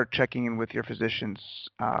you start checking in with your physicians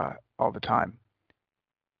all the time?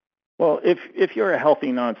 Well, if you're a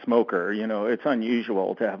healthy non-smoker, it's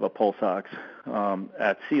unusual to have a pulse ox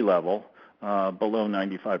at sea level below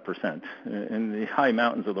 95%. In the high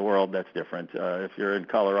mountains of the world, that's different. If you're in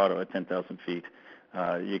Colorado at 10,000 feet,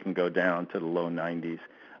 you can go down to the low 90s.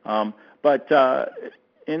 But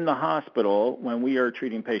in the hospital, when we are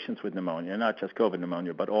treating patients with pneumonia, not just COVID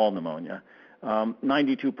pneumonia, but all pneumonia,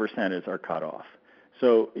 92% is our cutoff.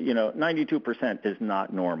 So, 92% is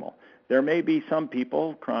not normal. There may be some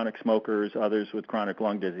people, chronic smokers, others with chronic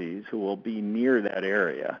lung disease, who will be near that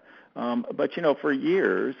area. But, for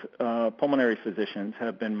years, pulmonary physicians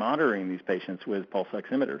have been monitoring these patients with pulse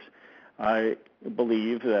oximeters. I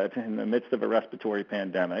believe that in the midst of a respiratory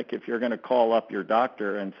pandemic, if you're going to call up your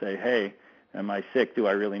doctor and say, hey, am I sick? Do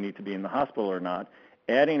I really need to be in the hospital or not?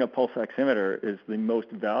 Adding a pulse oximeter is the most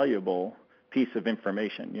valuable piece of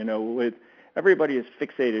information. Everybody is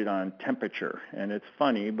fixated on temperature, and it's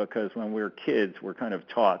funny because when we're kids, we're kind of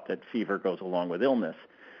taught that fever goes along with illness.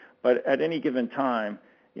 But at any given time,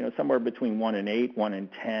 somewhere between 1 in 8, 1 in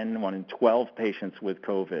 10, 1 in 12 patients with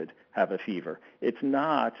COVID have a fever. It's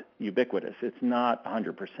not ubiquitous. It's not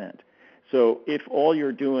 100%. So if all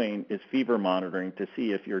you're doing is fever monitoring to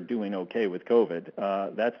see if you're doing okay with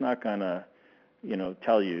COVID, that's not going to,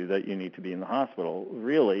 tell you that you need to be in the hospital.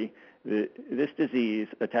 Really, this disease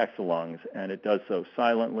attacks the lungs, and it does so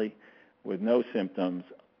silently with no symptoms.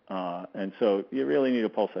 And so you really need a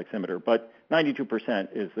pulse oximeter. But 92%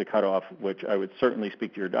 is the cutoff, which I would certainly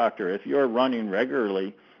speak to your doctor. If you're running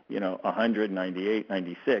regularly, 100, 98,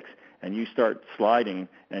 96, and you start sliding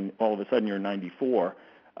and all of a sudden you're 94,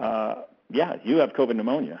 yeah, you have COVID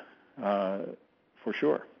pneumonia, for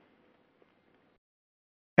sure.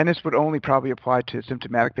 And this would only probably apply to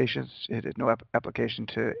symptomatic patients. It has no application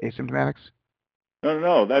to asymptomatics?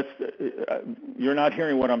 No. That's you're not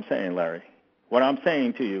hearing what I'm saying, Larry. What I'm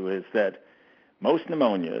saying to you is that most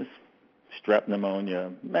pneumonias, strep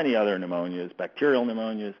pneumonia, many other pneumonias, bacterial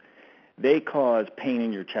pneumonias, they cause pain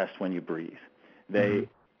in your chest when you breathe.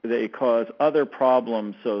 They cause other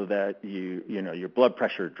problems so that your blood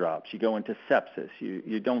pressure drops. You go into sepsis.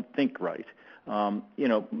 You don't think right.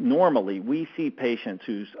 Normally we see patients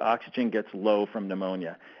whose oxygen gets low from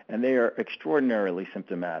pneumonia, and they are extraordinarily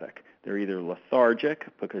symptomatic. They're either lethargic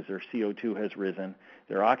because their CO2 has risen,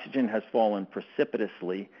 their oxygen has fallen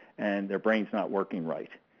precipitously, and their brain's not working right.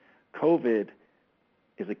 COVID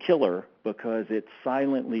is a killer because it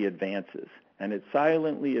silently advances, and it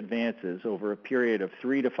silently advances over a period of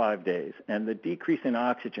 3 to 5 days, and the decrease in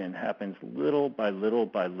oxygen happens little by little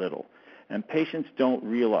by little. And patients don't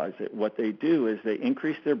realize it. What they do is they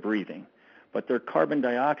increase their breathing, but their carbon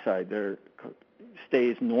dioxide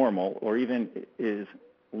stays normal or even is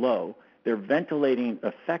low. They're ventilating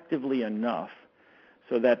effectively enough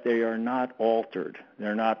so that they are not altered.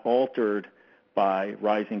 They're not altered by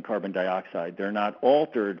rising carbon dioxide. They're not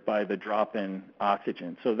altered by the drop in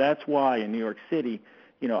oxygen. So that's why in New York City,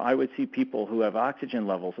 I would see people who have oxygen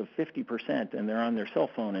levels of 50% and they're on their cell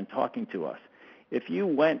phone and talking to us. If you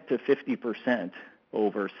went to 50%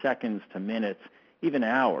 over seconds to minutes, even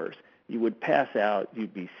hours, you would pass out,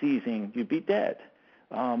 you'd be seizing, you'd be dead.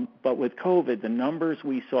 But with COVID, the numbers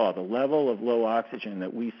we saw, the level of low oxygen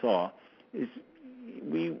that we saw,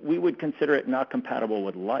 we would consider it not compatible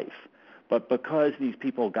with life. But because these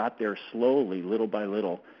people got there slowly, little by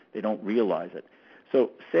little, they don't realize it.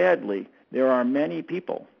 So sadly, there are many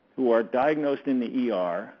people who are diagnosed in the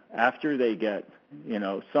ER after they get,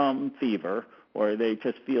 some fever, or they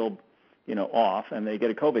just feel, off, and they get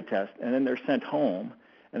a COVID test, and then they're sent home,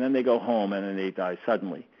 and then they go home, and then they die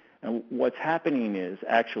suddenly. And what's happening is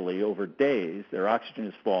actually over days, their oxygen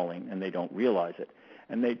is falling, and they don't realize it.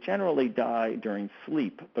 And they generally die during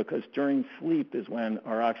sleep, because during sleep is when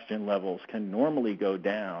our oxygen levels can normally go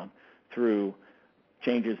down through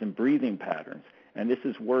changes in breathing patterns. And this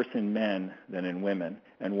is worse in men than in women,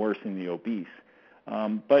 and worse in the obese.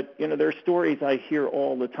 But there are stories I hear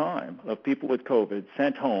all the time of people with COVID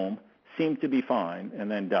sent home, seem to be fine, and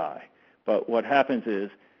then die. But what happens is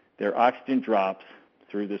their oxygen drops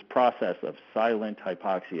through this process of silent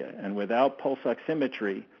hypoxia. And without pulse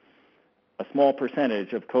oximetry, a small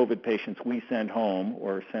percentage of COVID patients we send home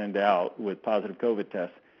or send out with positive COVID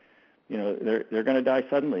tests, they're going to die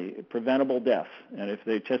suddenly, preventable death. And if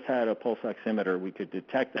they just had a pulse oximeter, we could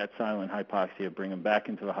detect that silent hypoxia, bring them back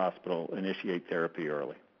into the hospital, initiate therapy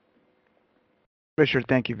early. Richard,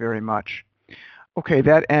 thank you very much. Okay,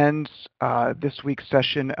 that ends this week's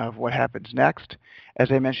session of What Happens Next.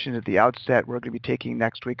 As I mentioned at the outset, we're going to be taking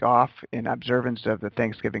next week off in observance of the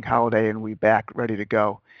Thanksgiving holiday, and we'll be back ready to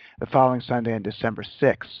go the following Sunday on December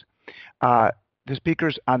 6th. The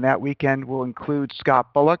speakers on that weekend will include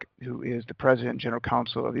Scott Bullock, who is the President and General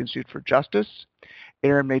Counsel of the Institute for Justice.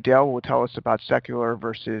 Aaron Maydell will tell us about secular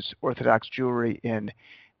versus Orthodox Jewry in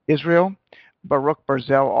Israel. Baruch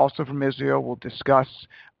Barzel, also from Israel, will discuss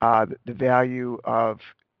the value of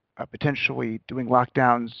potentially doing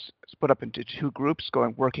lockdowns split up into two groups,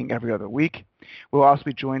 working every other week. We'll also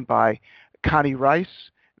be joined by Connie Rice,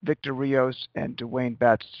 Victor Rios, and Dwayne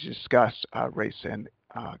Betts to discuss race and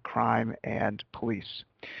crime and police.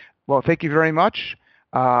 Well, thank you very much.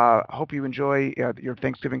 Hope you enjoy your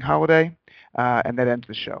Thanksgiving holiday, and that ends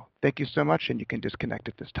the show. Thank you so much, and you can disconnect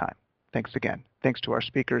at this time. Thanks again. Thanks to our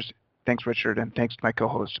speakers. Thanks, Richard, and thanks to my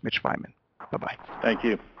co-host, Mitch Feynman. Bye-bye. Thank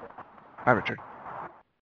you. Bye, Richard.